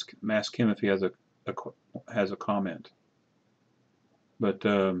might ask him if he has a comment. But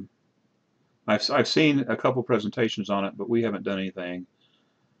I've seen a couple presentations on it, but we haven't done anything.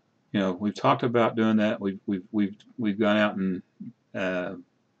 You know, we've talked about doing that. We've gone out and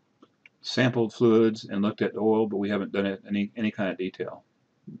sampled fluids and looked at oil, but we haven't done it in any kind of detail.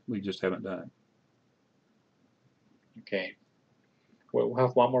 We just haven't done it. Okay. Well, we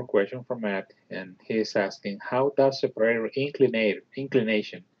have one more question from Matt, and he's asking, how does separator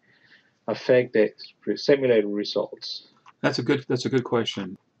inclination affect the simulated results? That's a good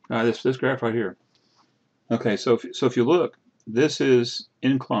question. This graph right here. Okay, so if you look, this is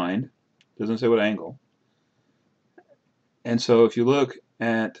inclined, doesn't say what angle. And so if you look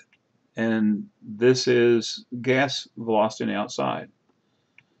at, and this is gas velocity on the outside.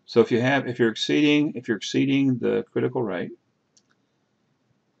 So if you're exceeding the critical rate,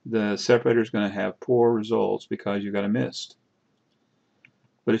 the separator is going to have poor results because you've got a mist.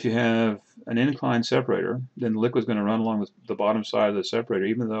 But if you have an inclined separator, then the liquid's going to run along the bottom side of the separator,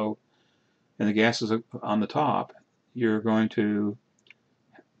 even though, and the gas is on the top, you're going to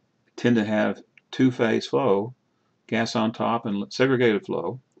tend to have two-phase flow, gas on top and segregated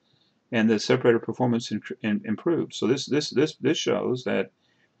flow, and the separator performance improves. So this shows that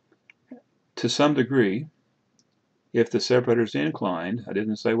to some degree, if the separator is inclined, it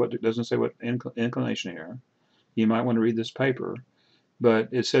doesn't say what inclination here. You might want to read this paper. But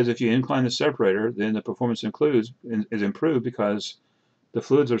it says if you incline the separator, then the performance is improved because the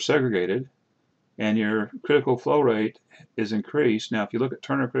fluids are segregated and your critical flow rate is increased. Now, if you look at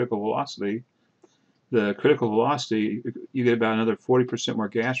Turner critical velocity, the critical velocity, you get about another 40% more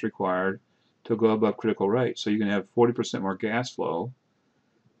gas required to go above critical rate. So you can have 40% more gas flow,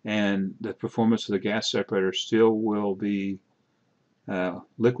 and the performance of the gas separator still will be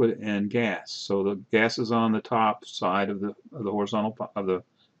liquid and gas. So the gas is on the top side of the horizontal of the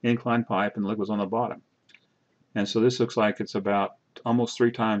inclined pipe, and the liquid's on the bottom. And so this looks like it's about almost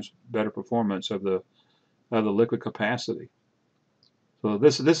 3 times better performance of the liquid capacity. So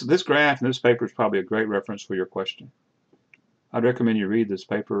this graph and this paper is probably a great reference for your question. I'd recommend you read this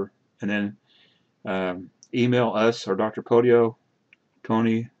paper and then email us or Dr. Podio,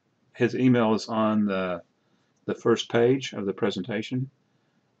 Tony. His email is on the first page of the presentation.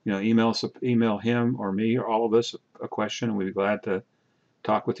 You know, email him or me or all of us a question, and we'd be glad to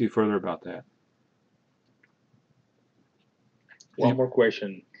talk with you further about that. One more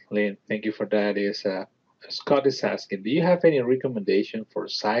question, Lynn. Thank you for that. Scott is asking, do you have any recommendation for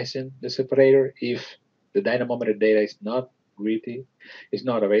sizing the separator if the dynamometer data is not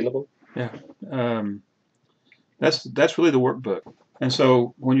available? Yeah, um, that's really the workbook. And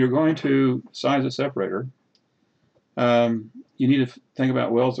so when you're going to size a separator, you need to think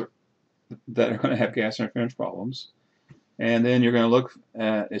about wells that are going to have gas interference problems. And then you're going to look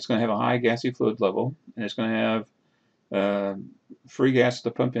at, it's going to have a high gassy fluid level, and it's going to have free gas at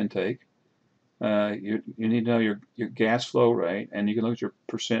the pump intake. You need to know your gas flow rate, and you can look at your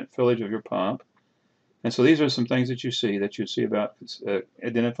percent fillage of your pump. And so these are some things that you see about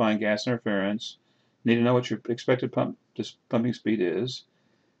identifying gas interference. You need to know what your expected pumping speed is.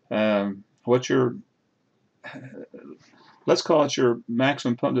 What your Let's call it your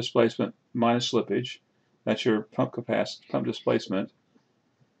maximum pump displacement minus slippage. That's your pump displacement,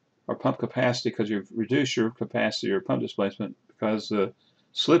 or pump capacity, because you've reduced your capacity or pump displacement because the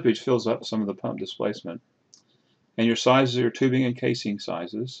slippage fills up some of the pump displacement. And your sizes are your tubing and casing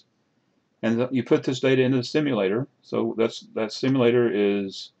sizes. And you put this data into the simulator. So that simulator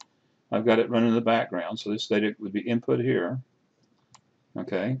is, I've got it running in the background. So this data would be input here.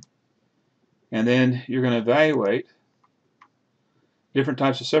 Okay. And then you're going to evaluate different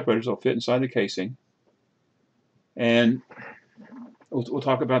types of separators that will fit inside the casing. And we'll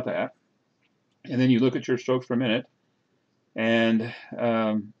talk about that. And then you look at your strokes per minute and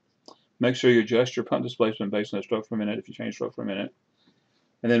make sure you adjust your pump displacement based on the strokes per minute if you change strokes per minute.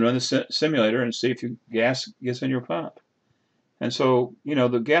 And then run the simulator and see if gas gets in your pump. And so,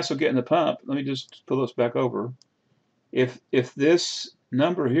 the gas will get in the pump. Let me just pull this back over. If this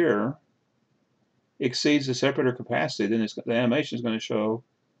number here exceeds the separator capacity, then the animation is going to show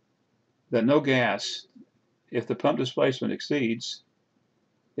that no gas. If the pump displacement exceeds,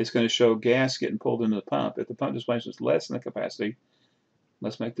 it's going to show gas getting pulled into the pump. If the pump displacement is less than the capacity,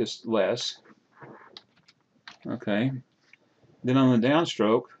 let's make this less. Okay. Then on the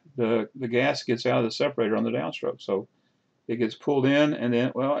downstroke, the gas gets out of the separator on the downstroke. So it gets pulled in, and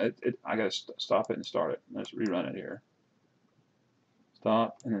then, I got to stop it and start it. Let's rerun it here.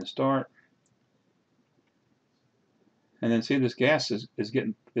 Stop, and then start. And then see, this gas is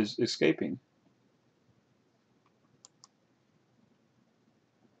escaping.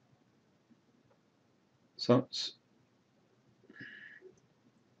 So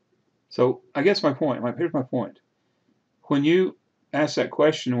I guess here's my point. When you ask that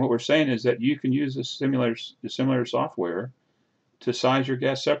question, what we're saying is that you can use the simulator software to size your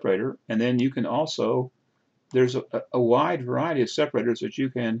gas separator, and then you can also, there's a wide variety of separators that you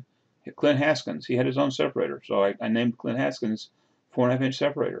can. Clint Haskins, he had his own separator, so I named Clint Haskins 4.5-inch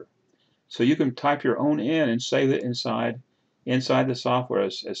separator. So you can type your own in and save it inside the software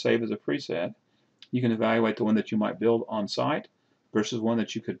as save as a preset. You can evaluate the one that you might build on site versus one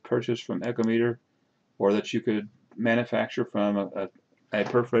that you could purchase from Echometer, or that you could manufacture from a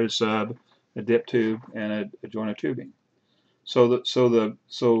perforated sub, a dip tube, and a joint of tubing. So the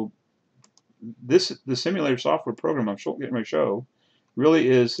simulator software program I'm getting ready to show really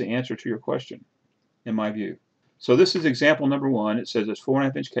is the answer to your question, in my view. So this is example number 1. It says it's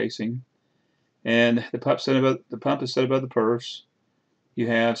 4.5-inch casing, and the pump is set above the purse. You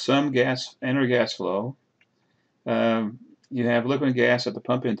have some inner gas flow. You have liquid and gas at the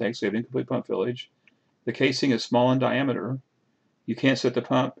pump intake, so you have incomplete pump fillage. The casing is small in diameter. You can't set the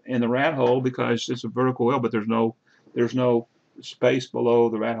pump in the rat hole because it's a vertical well, but there's no space below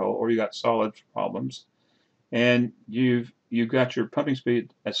the rat hole, or you got solid problems. And you've got your pumping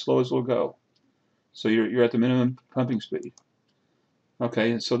speed as slow as it'll go. So you're at the minimum pumping speed.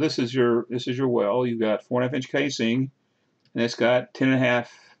 Okay, so this is your well. You've got 4.5-inch casing, and it's got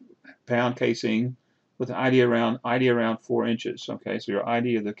 10.5-pound casing with an ID around 4 inches. Okay, so your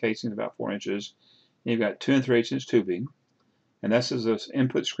ID of the casing is about 4 inches. And you've got 2 3/8-inch tubing, and this is the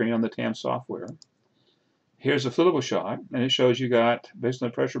input screen on the TAM software. Here's a fluid shot, and it shows you got, based on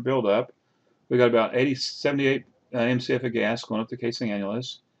the pressure buildup, we got about 78 MCF of gas going up the casing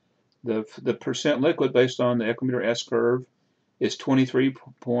annulus. The percent liquid based on the Echometer S curve is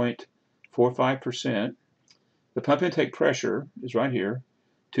 23.45%. The pump intake pressure is right here,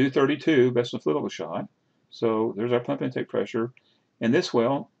 232 based on the fluid shot. So there's our pump intake pressure, and this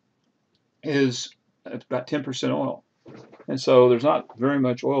well is about 10% oil, and so there's not very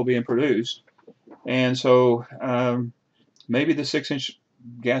much oil being produced, and so maybe the 6-inch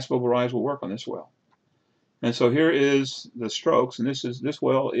gas bubble rise will work on this well. And so here is the strokes, and this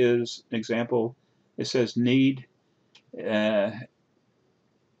well is an example. It says need gas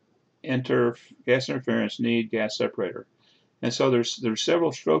interference, need gas separator. And so there's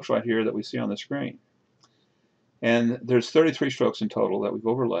several strokes right here that we see on the screen. And there's 33 strokes in total that we've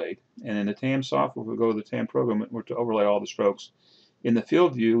overlaid. And in the TAM software, if we go to the TAM program, we're to overlay all the strokes. In the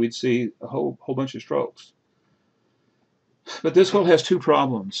field view, we'd see a whole bunch of strokes. But this well has two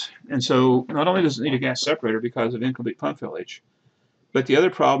problems. And so not only does it need a gas separator because of incomplete pump fillage, but the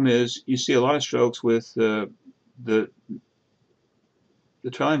other problem is you see a lot of strokes with the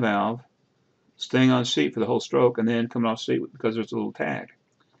trailing valve staying on seat for the whole stroke and then coming off seat because there's a little tag.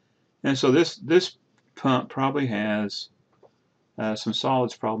 And so this pump probably has some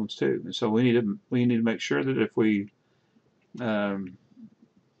solids problems too. And so we need to make sure that if we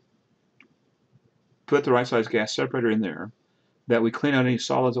put the right size gas separator in there, that we clean out any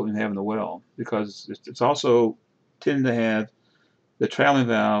solids that we have in the well, because it's also tending to have the trailing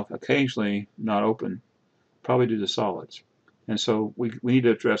valve occasionally not open, probably due to solids. And so we need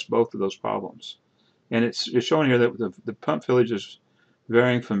to address both of those problems. And it's showing here that the pump fillage is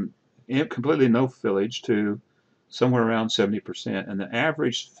varying from completely no fillage to somewhere around 70%. And the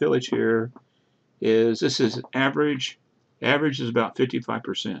average fillage here is, this is average is about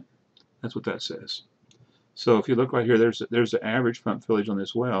 55%. That's what that says. So if you look right here, there's the average pump fillage on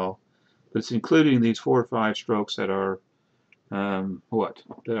this well, but it's including these 4 or 5 strokes that are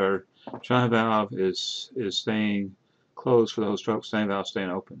their trailing valve is staying closed for those strokes, trailing valve staying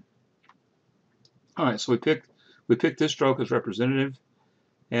open. All right, so we picked this stroke as representative,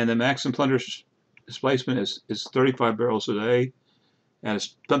 and the maximum plunger displacement is 35 barrels a day. At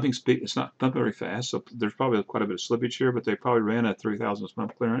its pumping speed, it's not pumping very fast, so there's probably quite a bit of slippage here, but they probably ran at 3,000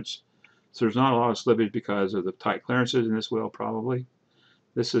 pump clearance. So there's not a lot of slippage because of the tight clearances in this well, probably.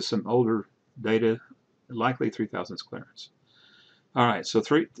 This is some older data, likely 3,000 clearance. All right, so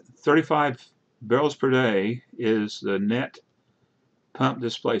 35 barrels per day is the net pump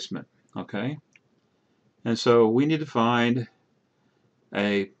displacement, okay? And so we need to find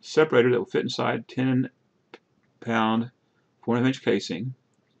a separator that will fit inside 10-pound 4.5-inch casing.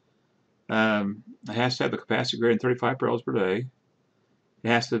 It has to have a capacity greater than 35 barrels per day. It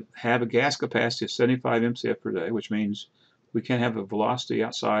has to have a gas capacity of 75 MCF per day, which means we can't have a velocity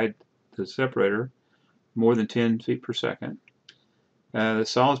outside the separator more than 10 feet per second. The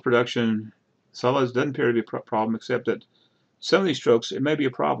solids production, solids doesn't appear to be a problem, except that some of these strokes, it may be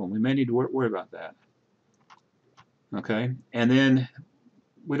a problem. We may need to worry about that. Okay, and then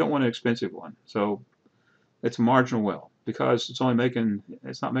we don't want an expensive one, so it's a marginal well because it's not making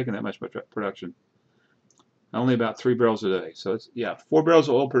that much production. Only about 3 barrels a day. So it's 4 barrels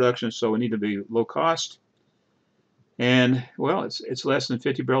of oil production. So we need to be low cost, and well, it's less than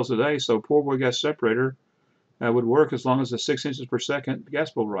 50 barrels a day. So pour boy gas separator would work as long as the 6 inches per second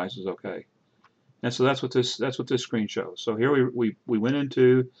gas bubble rise is okay. And so that's what this screen shows. So here we went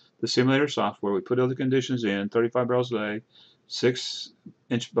into the simulator software. We put all the conditions in: 35 barrels a day, 6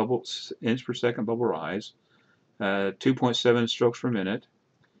 inch per second bubble rise, 2.7 strokes per minute.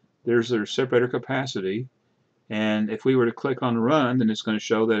 There's their separator capacity. And if we were to click on run, then it's going to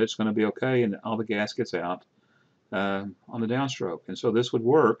show that it's going to be okay and all the gas gets out on the downstroke. And so this would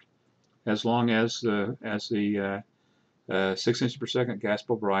work as long as the 6 inches per second gas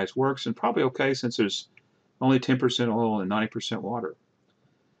bubble rise works, and probably okay since there's only 10% oil and 90% water.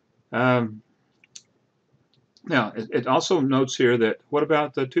 Now, it also notes here that, what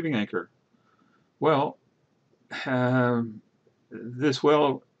about the tubing anchor? Well, this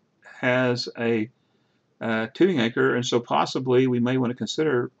well has a tubing anchor, and so possibly we may want to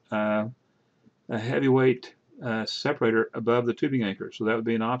consider a heavyweight separator above the tubing anchor. So that would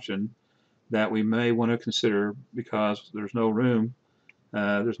be an option that we may want to consider, because there's no room,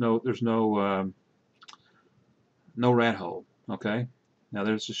 there's no rat hole. Okay, now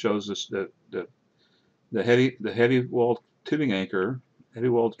this just shows us the heavy walled tubing anchor, heavy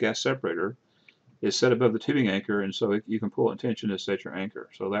walled gas separator is set above the tubing anchor, and so you can pull it in tension to set your anchor.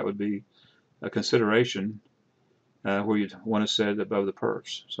 So that would be a consideration where you'd want to set it above the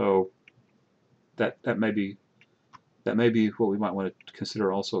perfs. So that may be what we might want to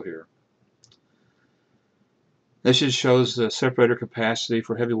consider also here. This just shows the separator capacity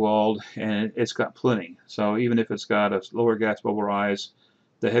for heavy walled, and it's got plenty. So even if it's got a lower gas bubble rise,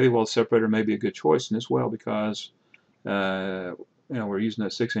 the heavy walled separator may be a good choice in this well, because we're using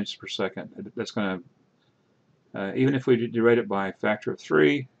that 6 inches per second. That's going to, even if we derate it by a factor of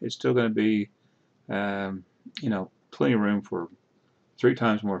 3, it's still going to be plenty of room for 3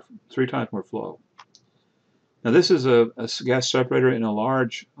 times more flow. Now this is a gas separator in a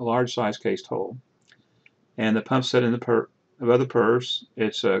large size cased hole, and the pump set in above the perfs.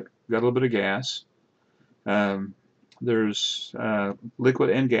 It's got a little bit of gas. There's liquid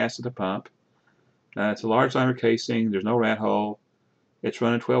and gas at the pump. It's a large diameter casing. There's no rat hole. It's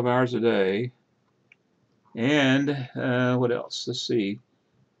running 12 hours a day. And what else? Let's see.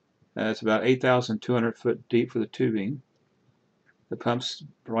 It's about 8,200 foot deep for the tubing. The pump's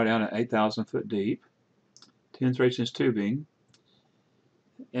right down at 8,000 foot deep. 10 inch tubing.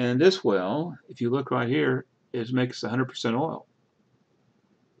 And this well, if you look right here, it makes 100% oil.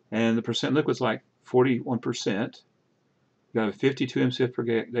 And the percent liquid's like 41%. You got a 52 MCF per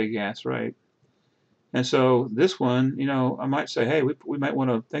day gas rate. And so this one, you know, I might say, hey, we might want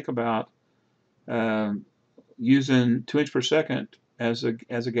to think about using 2 inch per second as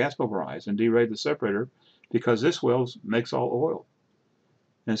a gas pulverize and derate the separator, because this well makes all oil.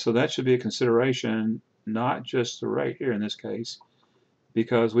 And so that should be a consideration, not just the rate here in this case,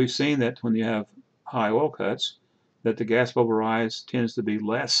 because we've seen that when you have high oil cuts, that the gas bubble rise tends to be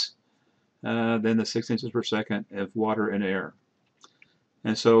less than the 6 inches per second of water and air.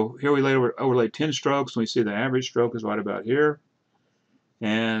 And so here we overlay 10 strokes, and we see the average stroke is right about here.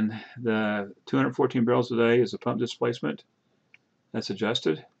 And the 214 barrels a day is the pump displacement. That's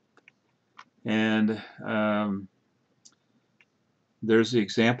adjusted. And there's the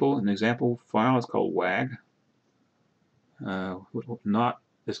example. An example file is called WAG.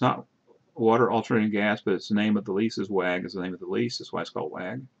 It's not water alternating gas, but it's the name of the lease is WAG. Is the name of the lease. That's why it's called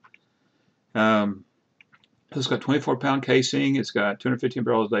WAG. It's got 24-pound casing. It's got 215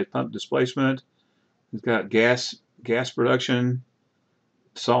 barrels a day pump displacement. It's got gas production.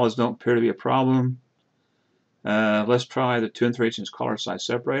 Solids don't appear to be a problem. Let's try the 2 3/8" collar size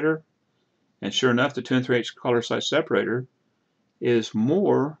separator. And sure enough, the 2 3/8" collar size separator is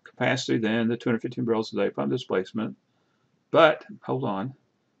more capacity than the 215 barrels a day pump displacement. But hold on,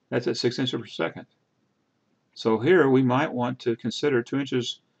 that's at 6 inches per second. So here we might want to consider 2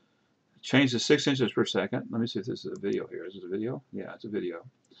 inches, change to 6 inches per second. Let me see if this is a video here. Is it a video? Yeah, it's a video.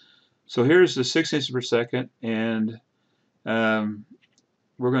 So here's the 6 inches per second, and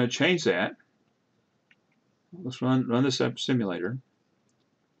we're going to change that. Let's run the simulator.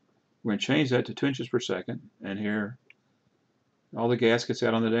 We're going to change that to 2 inches per second, and here all the gas gets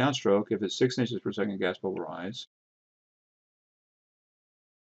out on the downstroke if it's 6 inches per second gas bubble rise.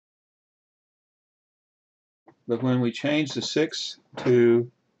 But when we change the 6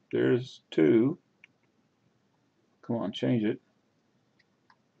 to, there's 2, come on, change it.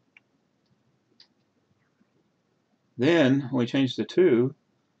 Then when we change the 2,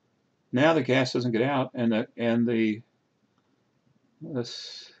 now the gas doesn't get out, and the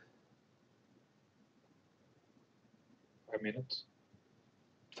let's 5 minutes.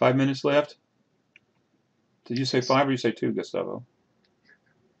 5 minutes left. Did you say 5 or you say 2, Gustavo?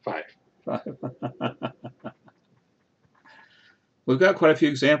 5. 5. We've got quite a few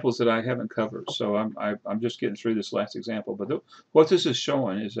examples that I haven't covered, so I'm just getting through this last example. But what this is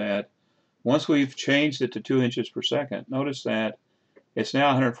showing is that once we've changed it to 2 inches per second, notice that it's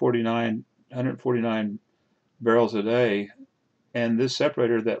now 149 barrels a day, and this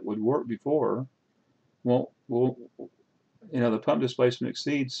separator that would work before the pump displacement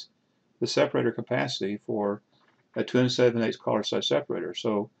exceeds the separator capacity for a 2 7/8 collar size separator.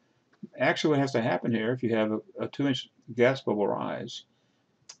 So actually what has to happen here, if you have a 2 inch gas bubble rise,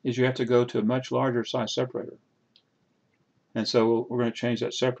 is you have to go to a much larger size separator. And so we're going to change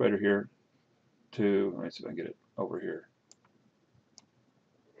that separator here to, let me see if I can get it over here.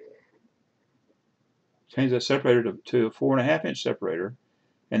 Change that separator to a 4.5 inch separator,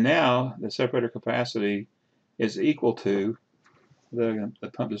 and now the separator capacity is equal to the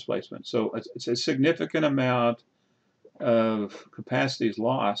pump displacement. So it's a significant amount of capacity is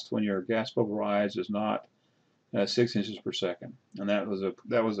lost when your gas bubble rise is not 6 inches per second, and that was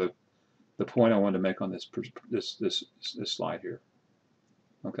the point I wanted to make on this slide here.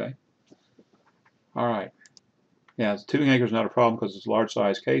 Okay. All right. Yeah, tubing anchor is not a problem because it's a large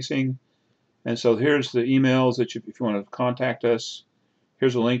size casing. And so here's the emails that if you want to contact us.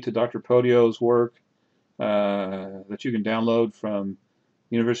 Here's a link to Dr. Podio's work that you can download from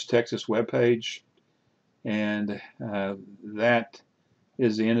University of Texas webpage. And that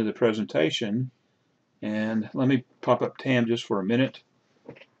is the end of the presentation. And let me pop up TAM just for a minute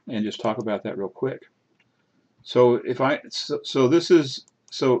and just talk about that real quick. So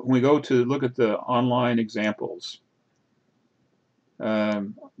so when we go to look at the online examples,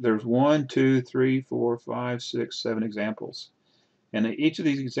 there's 1, 2, 3, 4, 5, 6, 7 examples, and each of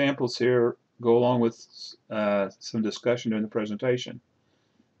these examples here go along with some discussion during the presentation.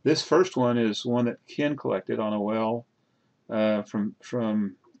 This first one is one that Ken collected on a well from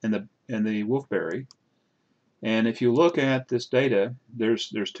in the Wolfberry, and if you look at this data, there's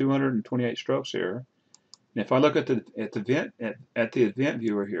 228 strokes here. And if I look at the event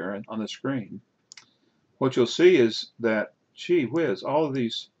viewer here on the screen, what you'll see is that, gee whiz, all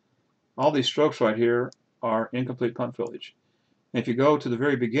these strokes right here are incomplete pump fillage. And if you go to the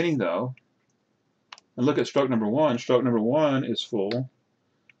very beginning, though, and look at stroke number 1, stroke number 1 is full,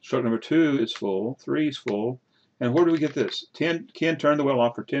 stroke number 2 is full, 3 is full, and where do we get this? Ken turned the well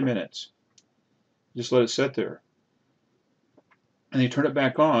off for 10 minutes. Just let it sit there. And you turn it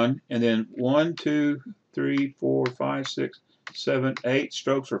back on, and then 1, 2, 3, 4, 5, 6, 7, 8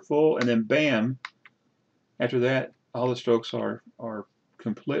 strokes are full, and then bam, after that, all the strokes are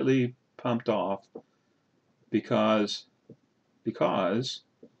completely pumped off because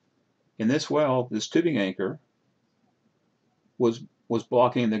in this well, this tubing anchor was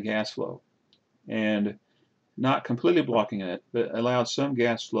blocking the gas flow, and not completely blocking it, but allowed some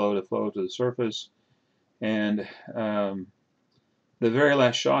gas flow to flow to the surface. And the very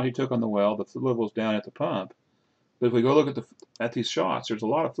last shot he took on the well, the fluid level was down at the pump. But if we go look at these shots, there's a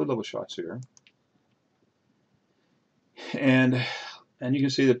lot of fluid level shots here, and you can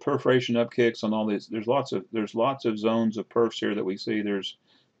see the perforation upkicks on all these. There's lots of zones of perfs here that we see.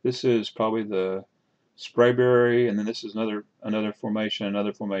 This is probably the Sprayberry, and then this is another formation,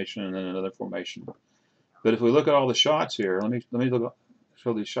 another formation, and then another formation. But if we look at all the shots here, let me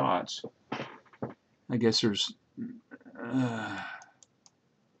show these shots. I guess there's.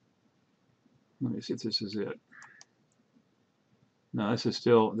 Let me see if this is it. No, this is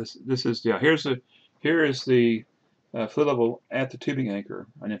still this is yeah. Here is the fluid level at the tubing anchor,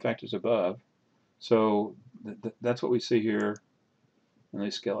 and in fact it's above. So that's what we see here. And they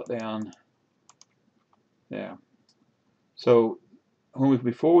scale it down. Yeah. So when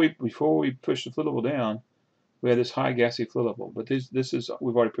before we push the fluid level down, we had this high gassy fluid level, but this is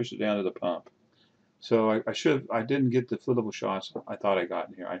we've already pushed it down to the pump. So I didn't get the fluid level shots I thought I got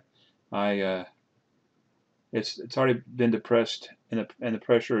in here. It's already been depressed, and the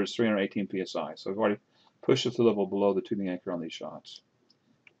pressure is 318 psi. So I've already pushed the fluid level below the tubing anchor on these shots.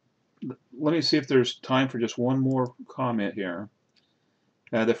 Let me see if there's time for just one more comment here.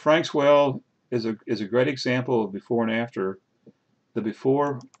 The Frank's well is a great example of before and after. The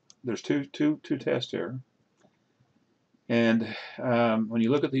before, there's two tests here, and when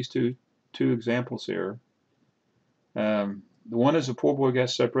you look at these two examples here, the one is a poor boy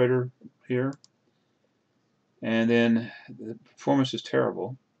gas separator here, and then the performance is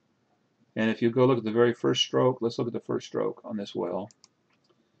terrible. And if you go look at the very first stroke, let's look at the first stroke on this well.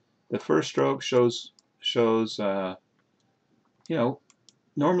 The first stroke shows you know,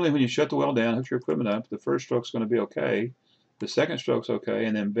 normally when you shut the well down, hook your equipment up, the first stroke's going to be okay, the second stroke's okay,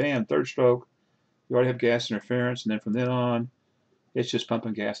 and then bam, third stroke, you already have gas interference, and then from then on, it's just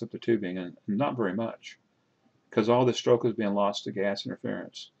pumping gas up the tubing, and not very much, because all the stroke is being lost to gas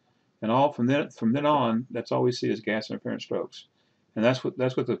interference. And all from then on, that's all we see is gas interference strokes. And that's what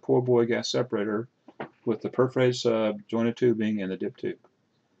the poor boy gas separator with the perforated sub, jointed tubing, and the dip tube,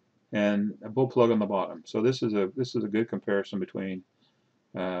 and a bull plug on the bottom. So this is a good comparison between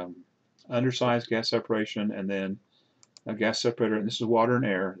undersized gas separation and then a gas separator. And this is water and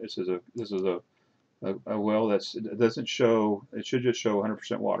air. This is a well it doesn't show. It should just show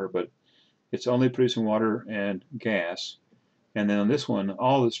 100% water, but it's only producing water and gas. And then on this one,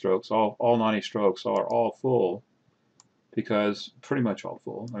 all the strokes, all 90 strokes are all full, because pretty much all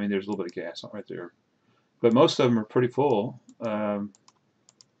full. I mean, there's a little bit of gas right there, but most of them are pretty full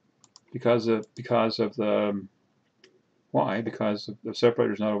because of the why? Because the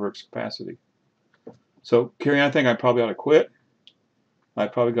separator's not over its capacity. So, Carrie, I think I probably ought to quit.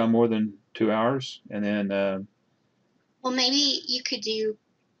 I've probably gone more than 2 hours, and then. Well, maybe you could do,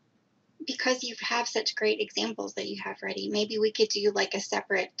 because you have such great examples that you have ready, maybe we could do like a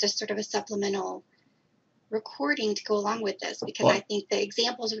separate, just sort of a supplemental recording to go along with this, because I think the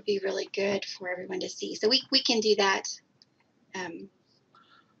examples would be really good for everyone to see. So we can do that.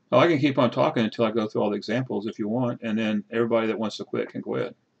 Well, I can keep on talking until I go through all the examples if you want, and then everybody that wants to quit can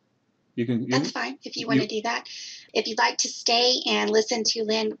quit. That's fine if you want to do that. If you'd like to stay and listen to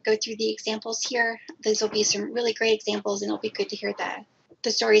Lynn go through the examples here, those will be some really great examples, and it'll be good to hear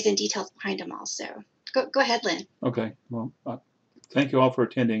the stories and details behind them also. Go ahead, Lynn. Okay. Well, thank you all for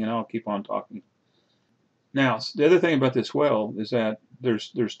attending, and I'll keep on talking. Now, the other thing about this well is that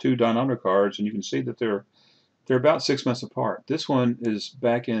there's two dynamometer cards, and you can see that they're about 6 months apart. This one is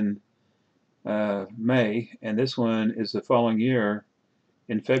back in May, and this one is the following year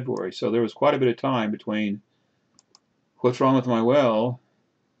in February. So there was quite a bit of time between what's wrong with my well,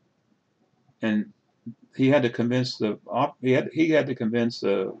 and he had to convince the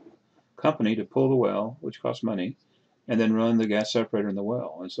company to pull the well, which cost money, and then run the gas separator in the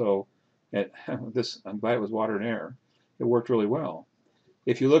well. And so I'm glad it was water and air. It worked really well.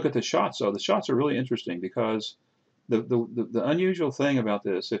 If you look at the shots, though, the shots are really interesting, because the unusual thing about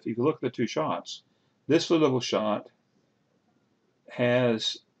this, if you look at the two shots, This fluid level shot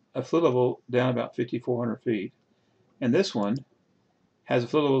has a fluid level down about 5,400 feet, and this one has a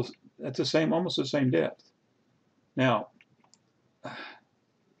fluid level at the same, almost the same depth. Now,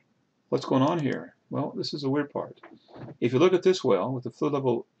 what's going on here? Well, this is the weird part. If you look at this well with the fluid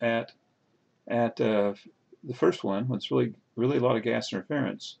level at the first one, when it's really a lot of gas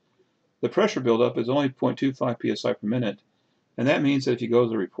interference, the pressure buildup is only 0.25 psi per minute, and that means that if you go to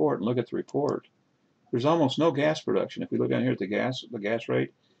the report and look at the report, there's almost no gas production. If we look down here at the gas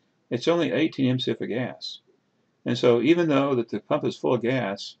rate, it's only 18 MCF of gas. And so even though that the pump is full of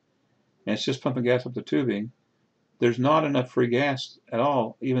gas, and it's just pumping gas up the tubing, there's not enough free gas at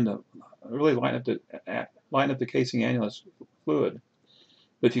all, even to really lighten up the casing annulus fluid.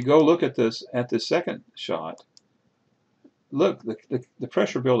 But if you go look at this second shot, look, the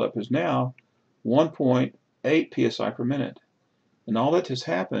pressure buildup is now 1.8 psi per minute. And all that has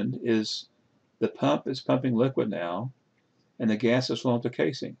happened is the pump is pumping liquid now, and the gas is flowing up the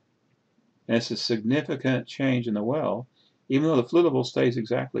casing. And it's a significant change in the well, even though the fluid level stays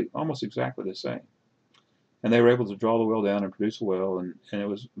almost exactly the same. And they were able to draw the well down and produce a well, and it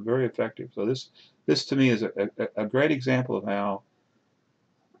was very effective. So this to me is a great example of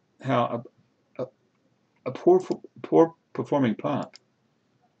how a poor performing pump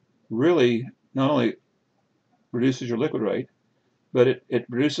really not only reduces your liquid rate, but it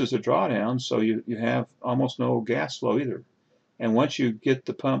reduces the drawdown, so you have almost no gas flow either. And once you get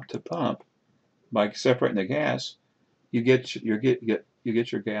the pump to pump by separating the gas, you get your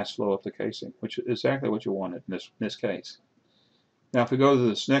gas flow up the casing, which is exactly what you wanted in this case. Now, if we go to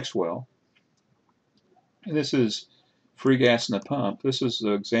this next well, and this is free gas in the pump. This is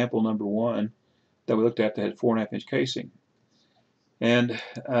the example number 1 that we looked at that had 4.5-inch casing. And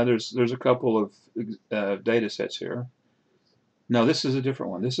there's a couple of data sets here. No, this is a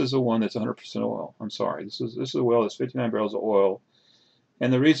different one. This is the one that's 100% oil. I'm sorry. This is a well that's 59 barrels of oil.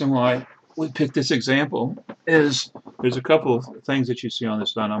 And the reason why we picked this example is there's a couple of things that you see on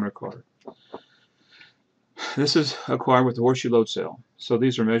this dynamometer card. This is acquired with the horseshoe load cell. So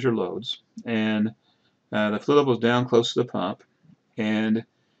these are measured loads. And the fluid level is down close to the pump. And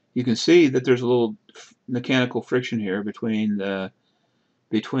you can see that there's a little mechanical friction here between the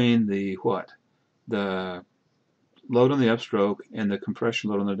load on the upstroke and the compression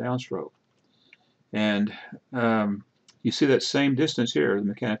load on the downstroke. And you see that same distance here, the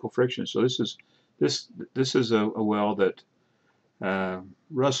mechanical friction. So this is a well that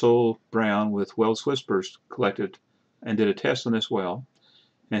Russell Brown with Wells Whispers collected and did a test on this well.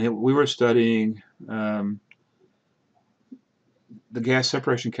 And we were studying the gas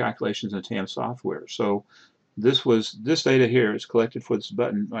separation calculations in TAM software. So this data here is collected for this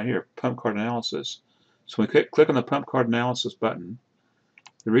button right here, pump card analysis. So when we click on the pump card analysis button,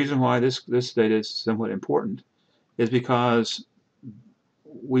 the reason why this data is somewhat important is because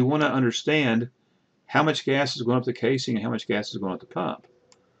we want to understand how much gas is going up the casing and how much gas is going up the pump.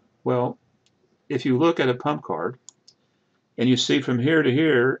 Well, if you look at a pump card and you see from here to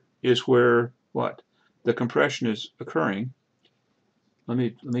here is where the compression is occurring. Let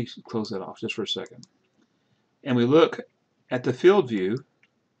me close that off just for a second. And we look at the field view.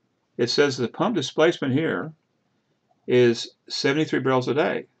 It says the pump displacement here is 73 barrels a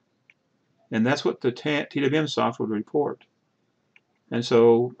day. And that's what the TWM software would report. And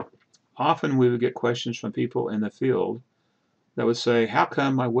so often we would get questions from people in the field that would say, how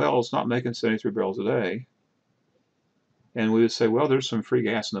come my well is not making 73 barrels a day? And we would say, well, there's some free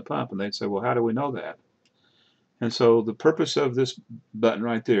gas in the pump. And they'd say, well, how do we know that? And so the purpose of this button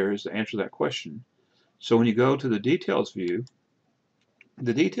right there is to answer that question. So when you go to the details view,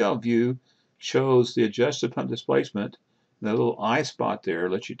 the detail view shows the adjusted pump displacement. That little eye spot there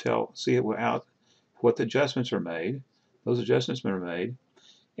lets you see it without what the adjustments are made. Those adjustments are made.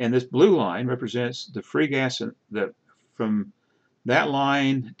 And this blue line represents the free gas that from that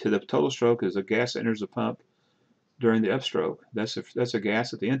line to the total stroke is the gas that enters the pump during the upstroke. That's a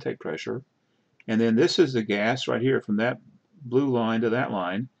gas at the intake pressure. And then this is the gas right here from that blue line to that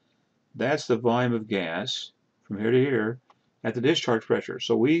line. That's the volume of gas from here to here at the discharge pressure.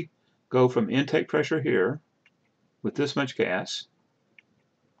 So we go from intake pressure here with this much gas.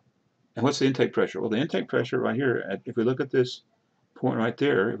 And what's the intake pressure? Well, the intake pressure right here, if we look at this point right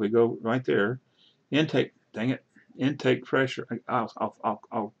there, if we go right there, intake pressure,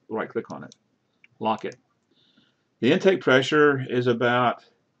 I'll right click on it, lock it. The intake pressure is about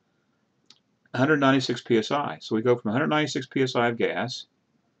 196 psi. So we go from 196 psi of gas.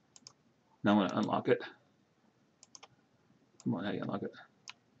 Now I'm going to unlock it. Come on, how do you unlock it?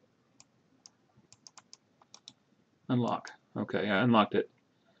 Unlock. Okay, I unlocked it.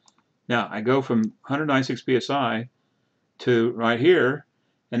 Now I go from 196 psi to right here,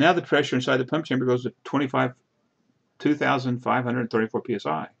 and now the pressure inside the pump chamber goes to 2,534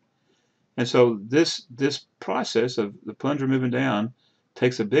 psi. And so this process of the plunger moving down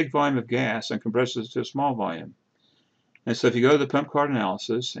takes a big volume of gas and compresses it to a small volume. And so if you go to the pump card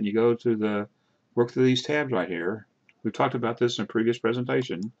analysis and you go to the work through these tabs right here, we've talked about this in a previous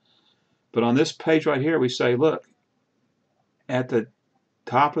presentation, but on this page right here we say, look, at the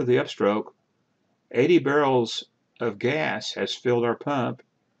top of the upstroke, 80 barrels of gas has filled our pump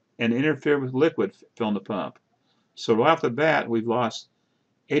and interfered with liquid filling the pump. So right off the bat, we've lost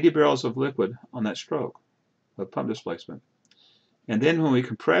 80 barrels of liquid on that stroke of pump displacement. And then when we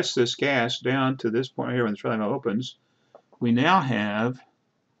compress this gas down to this point here when the trailing valve opens, we now have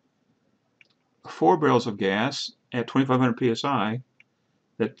 4 barrels of gas at 2,500 psi.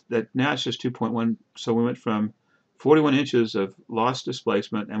 That now it's just 2.1. So we went from 41 inches of lost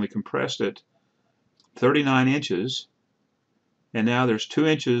displacement and we compressed it 39 inches. And now there's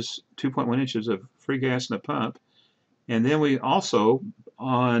 2.1 inches of free gas in the pump. And then we also,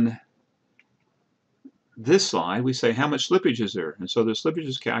 on this slide, we say how much slippage is there. And so the slippage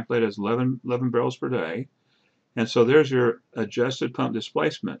is calculated as 11 barrels per day. And so there's your adjusted pump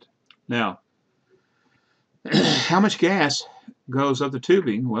displacement. Now, how much gas goes up the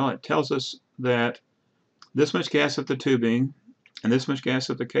tubing? Well, it tells us that this much gas up the tubing and this much gas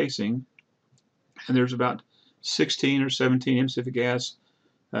up the casing, and there's about 16 or 17 MCF of gas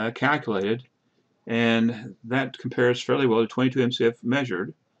calculated, and that compares fairly well to 22 MCF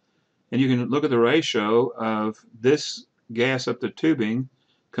measured. And you can look at the ratio of this gas up the tubing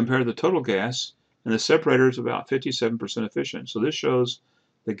compared to the total gas, and the separator is about 57% efficient. So this shows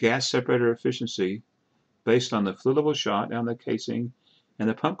the gas separator efficiency based on the fluid level shot down the casing and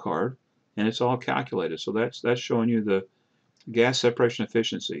the pump card, and it's all calculated. So that's showing you the gas separation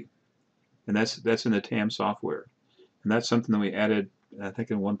efficiency, and that's in the TAM software, and that's something that we added, I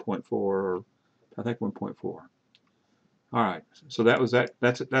think in 1.4 or I think 1.4. All right, so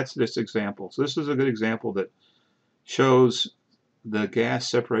that's this example. So this is a good example that shows the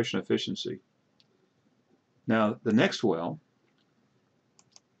gas separation efficiency. Now the next well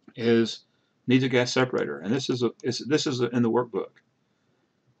needs a gas separator, and this is in the workbook.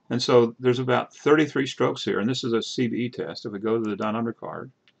 And so there's about 33 strokes here, and this is a CBE test. If we go to the dynamometer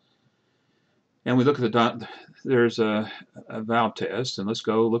card, and we look at there's a valve test, and let's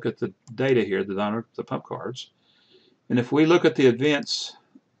go look at the data here, the pump cards. And if we look at the events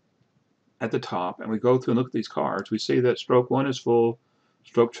at the top, and we go through and look at these cards, we see that stroke 1 is full,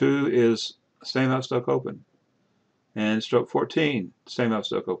 stroke 2 is same valve stuck open, and stroke 14, same valve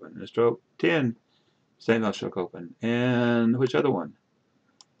stuck open, and stroke 10, same valve stuck open, and which other one?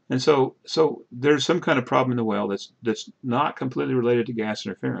 And so there's some kind of problem in the well that's not completely related to gas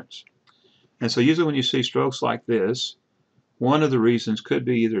interference. And so usually when you see strokes like this, one of the reasons could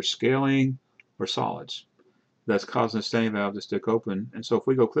be either scaling or solids that's causing the staying valve to stick open. And so if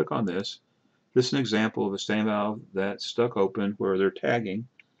we go click on this is an example of a staying valve that's stuck open where they're tagging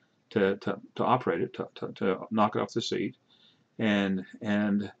to operate it, to knock it off the seat. And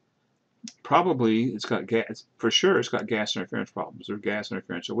probably it's got gas, for sure it's got gas interference problems. There's gas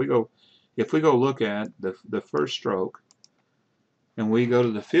interference. So if we go look at the first stroke, and we go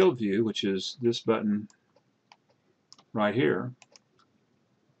to the field view, which is this button right here,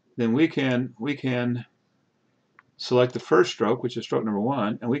 then we can select the first stroke, which is stroke number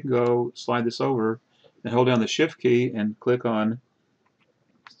 1, and we can go slide this over and hold down the shift key and click on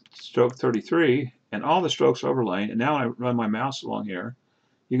stroke 33, and all the strokes are overlaid. And now when I run my mouse along here,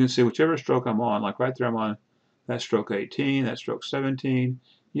 you can see whichever stroke I'm on, like right there I'm on that stroke 18, that stroke 17.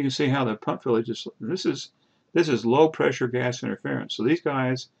 You can see how the pump fillage is. This is low pressure gas interference. So these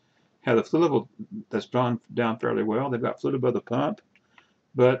guys have the fluid level that's drawn down fairly well. They've got fluid above the pump,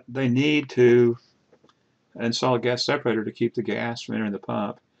 but they need to install a gas separator to keep the gas from entering the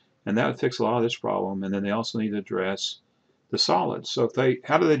pump, and that would fix a lot of this problem. And then they also need to address the solids. So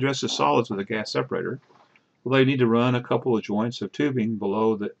how do they address the solids with a gas separator? Well, they need to run a couple of joints of tubing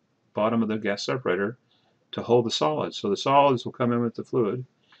below the bottom of the gas separator to hold the solids. So the solids will come in with the fluid,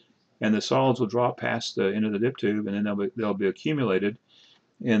 and the solids will drop past the end of the dip tube, and then they'll be accumulated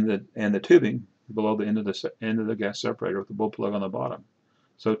in the tubing below the end of the gas separator with the bull plug on the bottom.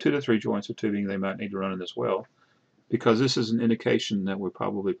 So 2 to 3 joints of tubing they might need to run in this well, because this is an indication that we're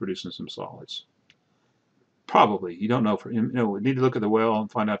probably producing some solids. Probably, you don't know. We need to look at the well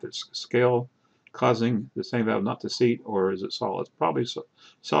and find out if it's scale causing the same valve not to seat, or is it solids? Probably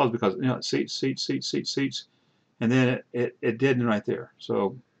solids, because it seats, and then it didn't right there.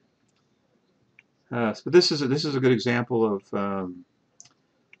 So. But this is a good example of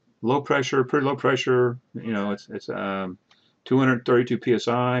Low pressure, pretty low pressure. You know, it's 232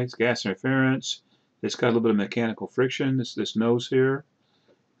 psi. It's gas interference. It's got a little bit of mechanical friction. This nose here.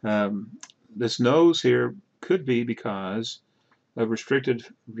 This nose here could be because of restricted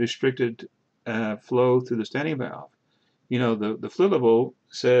flow through the standing valve. You know, the fluid level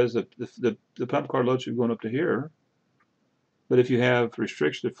says that the pump car load should be going up to here, but if you have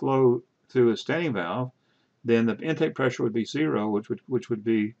restricted flow through a standing valve, then the intake pressure would be 0, which would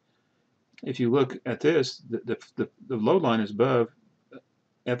be, if you look at this, the load line is above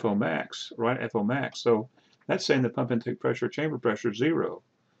FO max, right? FO max. So that's saying the pump intake pressure, chamber pressure is 0.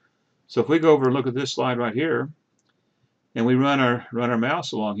 So if we go over and look at this slide right here, and we run our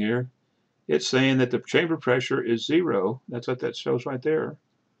mouse along here, it's saying that the chamber pressure is 0. That's what that shows right there.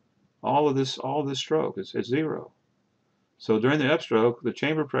 All of this stroke is 0. So during the upstroke, the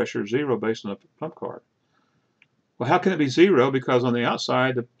chamber pressure is 0 based on the pump card. Well, how can it be 0? Because on the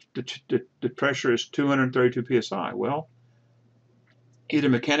outside, the pressure is 232 psi. Well, either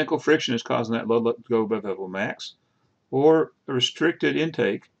mechanical friction is causing that load to go above level max, or a restricted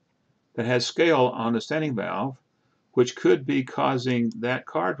intake that has scale on the standing valve, which could be causing that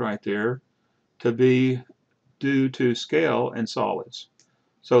card right there to be due to scale and solids.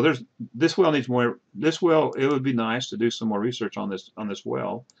 So this well needs more. This well, it would be nice to do some more research on this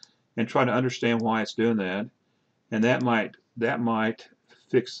well, and try to understand why it's doing that, and that might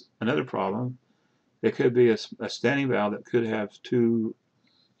fix another problem. It could be a standing valve that could have too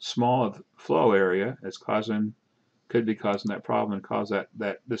small of flow area that's could be causing that problem and cause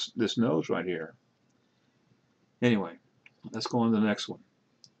this nose right here. Anyway, let's go on to the next one.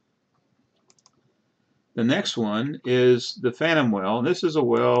 The next one is the phantom well, and this is a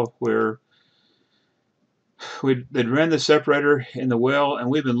well where they'd ran the separator in the well, and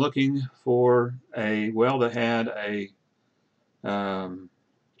we've been looking for a well that had a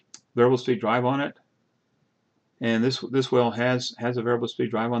variable speed drive on it. And this well has a variable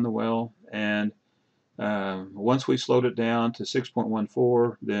speed drive on the well, and once we slowed it down to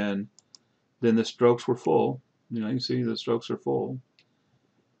 6.14, then the strokes were full. You know, you can see the strokes are full.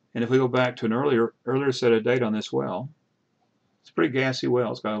 And if we go back to an earlier set of data on this well, it's a pretty gassy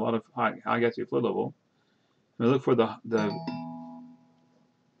well. It's got a lot of high gassy fluid level. We look for the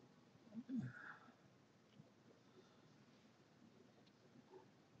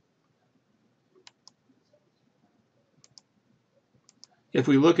if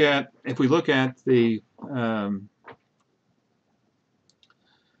we look at the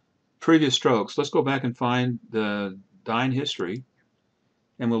previous strokes, let's go back and find the dyne history,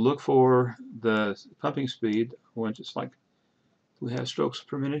 and we'll look for the pumping speed. When it's like, we have strokes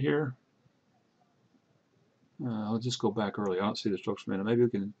per minute here. I'll just go back early. I don't see the strokes per minute. Maybe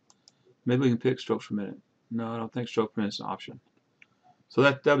we can pick strokes per minute. No, I don't think stroke per minute is an option. So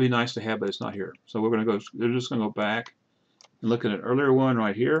that'd be nice to have, but it's not here. So we're going to go. They're just going to go back and look at an earlier one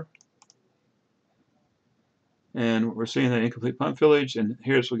right here, and we're seeing that incomplete pump fillage. And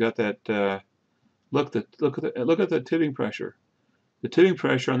here's we got that. Look at the tubing pressure. The tubing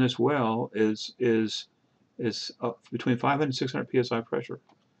pressure on this well is up between 500 and 600 psi pressure.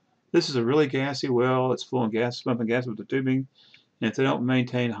 This is a really gassy well. It's flowing gas, pumping gas with the tubing, and if they don't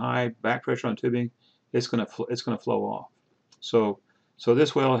maintain high back pressure on tubing, it's gonna flow off. So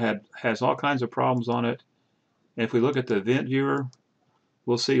this well has all kinds of problems on it. And if we look at the vent viewer,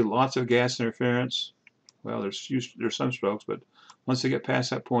 we'll see lots of gas interference. Well, there's some strokes, but once they get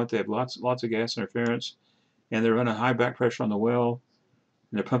past that point, they have lots of gas interference, and they're running high back pressure on the well,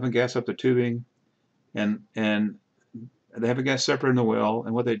 and they're pumping gas up the tubing, and they have a gas separator in the well,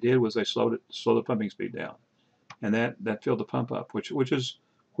 and what they did was they slowed the pumping speed down, and that filled the pump up, which was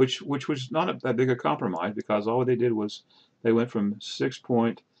not that big a compromise, because all they did was they went from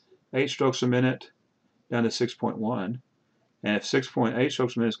 6.8 strokes a minute down to 6.1, and if 6.8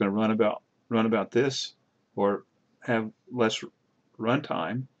 strokes a minute is going to run about this, or have less run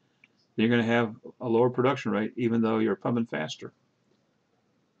time, you're going to have a lower production rate, even though you're pumping faster.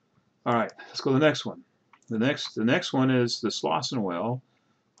 All right, let's go to the next one. The next one is the Slauson well,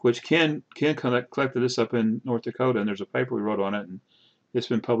 which Ken collected this up in North Dakota, and there's a paper we wrote on it, and it's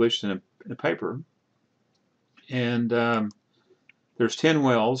been published in a paper. And there's 10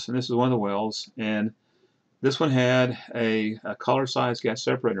 wells, and this is one of the wells, and this one had a collar-sized gas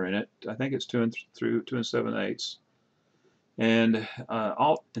separator in it. I think it's 2 7/8, and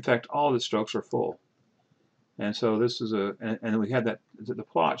in fact, all the strokes are full. And so this is and we had that. The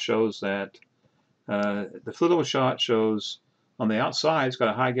plot shows that the fluid level shot shows on the outside it's got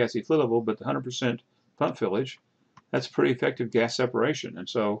a high gassy fluid level, but the 100% pump fillage, that's pretty effective gas separation. And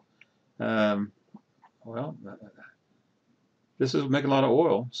so, well, this is making a lot of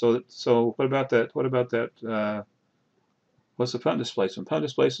oil. So what about that? What about that? What's the pump displacement? Pump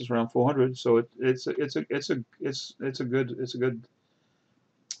displacement is around 400. So it's a good,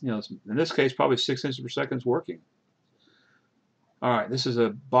 you know, in this case probably 6 inches per second is working. All right, this is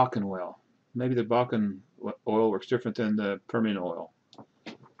a Bakken well. Maybe the Bakken oil works different than the Permian oil.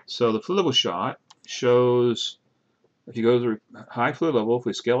 So the fluid level shot shows, if you go to the high fluid level, if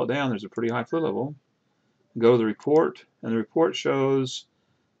we scale it down, there's a pretty high fluid level. Go to the report, and the report shows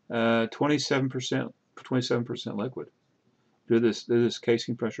 27% liquid due to this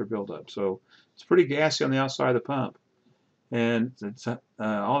casing pressure buildup. So it's pretty gassy on the outside of the pump, and it's,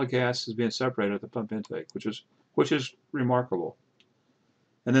 all the gas is being separated at the pump intake, which is remarkable.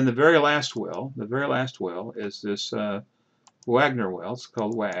 And then the very last well is this Wagner well. It's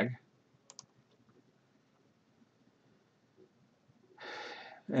called WAG.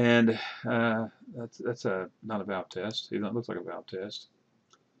 And that's not a valve test, even though it looks like a valve test.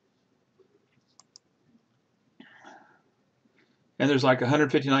 And there's like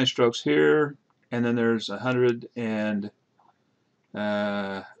 159 strokes here, and then there's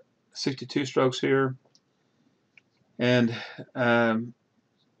 162 strokes here. And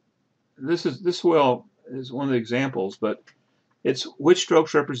this well is one of the examples, but it's which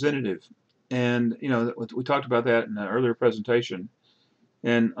stroke's representative. And you know, we talked about that in an earlier presentation.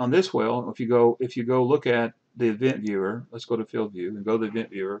 And on this well, if you go look at the event viewer, let's go to field view and go to the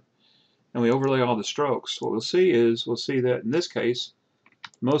event viewer, and we overlay all the strokes. What we'll see that in this case,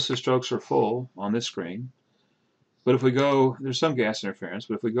 most of the strokes are full on this screen. But if we go, there's some gas interference,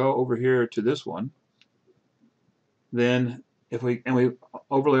 but if we go over here to this one, then we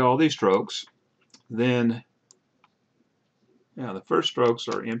overlay all these strokes, then yeah, the first strokes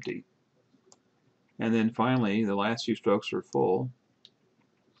are empty. And then finally, the last few strokes are full.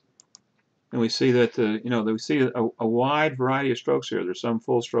 And we see that we see a wide variety of strokes here. There's some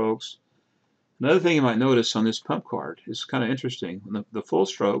full strokes. Another thing you might notice on this pump card is kind of interesting. The full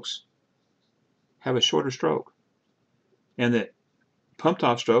strokes have a shorter stroke, and the pump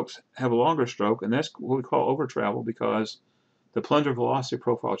top strokes have a longer stroke, and that's what we call over travel, because the plunger velocity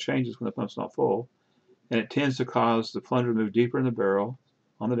profile changes when the pump's not full, and it tends to cause the plunger to move deeper in the barrel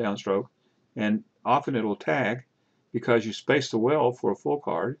on the downstroke, and often it'll tag because you space the well for a full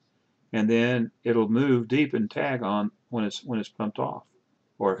card, and then it'll move deep and tag on when it's pumped off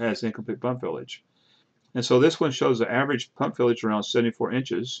or has incomplete pump fillage. And so this one shows the average pump fillage around 74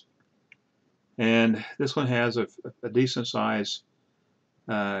 inches, and this one has a decent size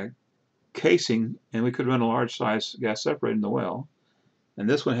casing, and we could run a large size gas separator in the well. And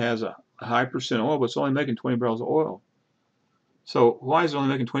this one has a high percent oil, but it's only making 20 barrels of oil. So why is it only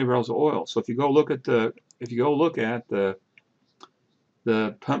making 20 barrels of oil? So if you go look at the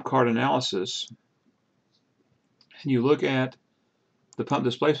pump card analysis, and you look at the pump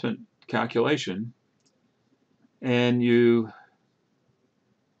displacement calculation, and you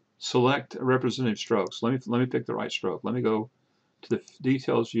select a representative stroke. So let me pick the right stroke. Let me go to the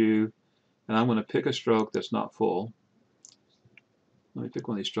details view, and I'm going to pick a stroke that's not full. Let me pick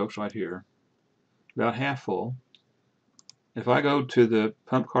one of these strokes right here, about half full. If I go to the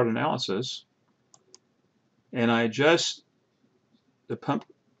pump card analysis and I adjust the pump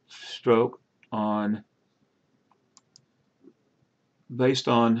stroke based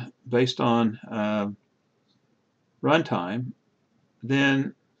on runtime,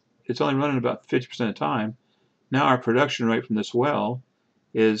 then it's only running about 50% of the time. Now our production rate from this well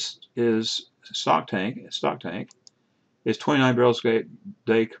is stock tank is 29 barrels a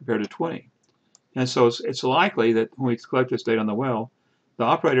day compared to 20. And so it's likely that when we collect this data on the well, the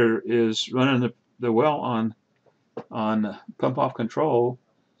operator is running the well on pump off control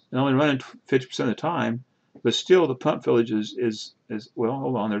and only running 50% of the time, but still the pump fillage is well,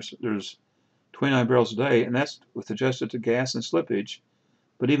 hold on, there's 29 barrels a day, and that's with adjusted to gas and slippage.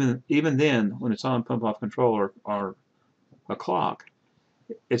 But even then, when it's on pump off control or a clock,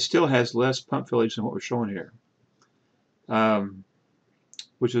 it still has less pump fillage than what we're showing here,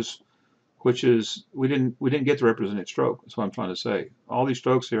 which is we didn't get the representative stroke. That's what I'm trying to say. All these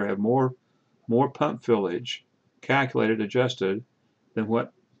strokes here have more pump fillage calculated, adjusted, than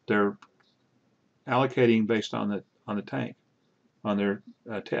what they're allocating based on the tank on their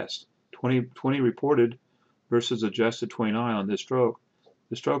test. 20 reported versus adjusted 29 on this stroke.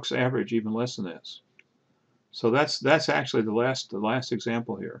 The strokes average even less than this. So that's actually the last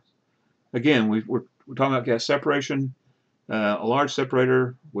example here. Again, we're talking about gas separation. A large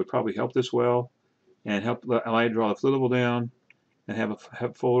separator would probably help this well and allow you to draw the fluid level down and have a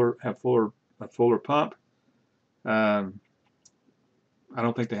fuller pump. I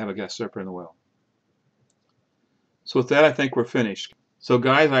don't think they have a gas separator in the well. So with that, I think we're finished. So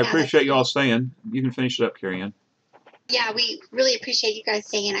guys, I Yeah, that's appreciate you all great. staying. You can finish it up, Carrie Ann. Yeah, we really appreciate you guys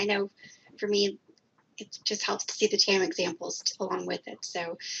staying. I know for me, it just helps to see the TAM examples along with it.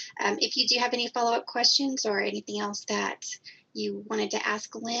 So if you do have any follow-up questions or anything else that you wanted to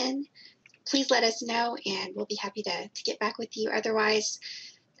ask Lynn, please let us know and we'll be happy to get back with you. Otherwise,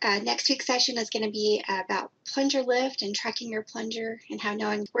 next week's session is going to be about plunger lift and tracking your plunger, and how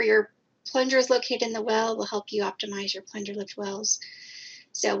knowing where your plunger is located in the well will help you optimize your plunger lift wells.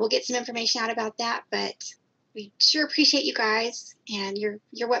 So we'll get some information out about that, but we sure appreciate you guys, and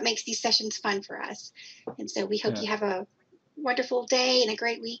you're what makes these sessions fun for us. And so we hope you have a wonderful day and a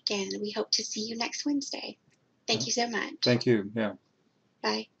great week, and we hope to see you next Wednesday. Thank you so much. Thank you. Yeah.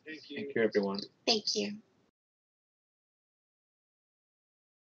 Bye. Thank you, everyone. Thank you.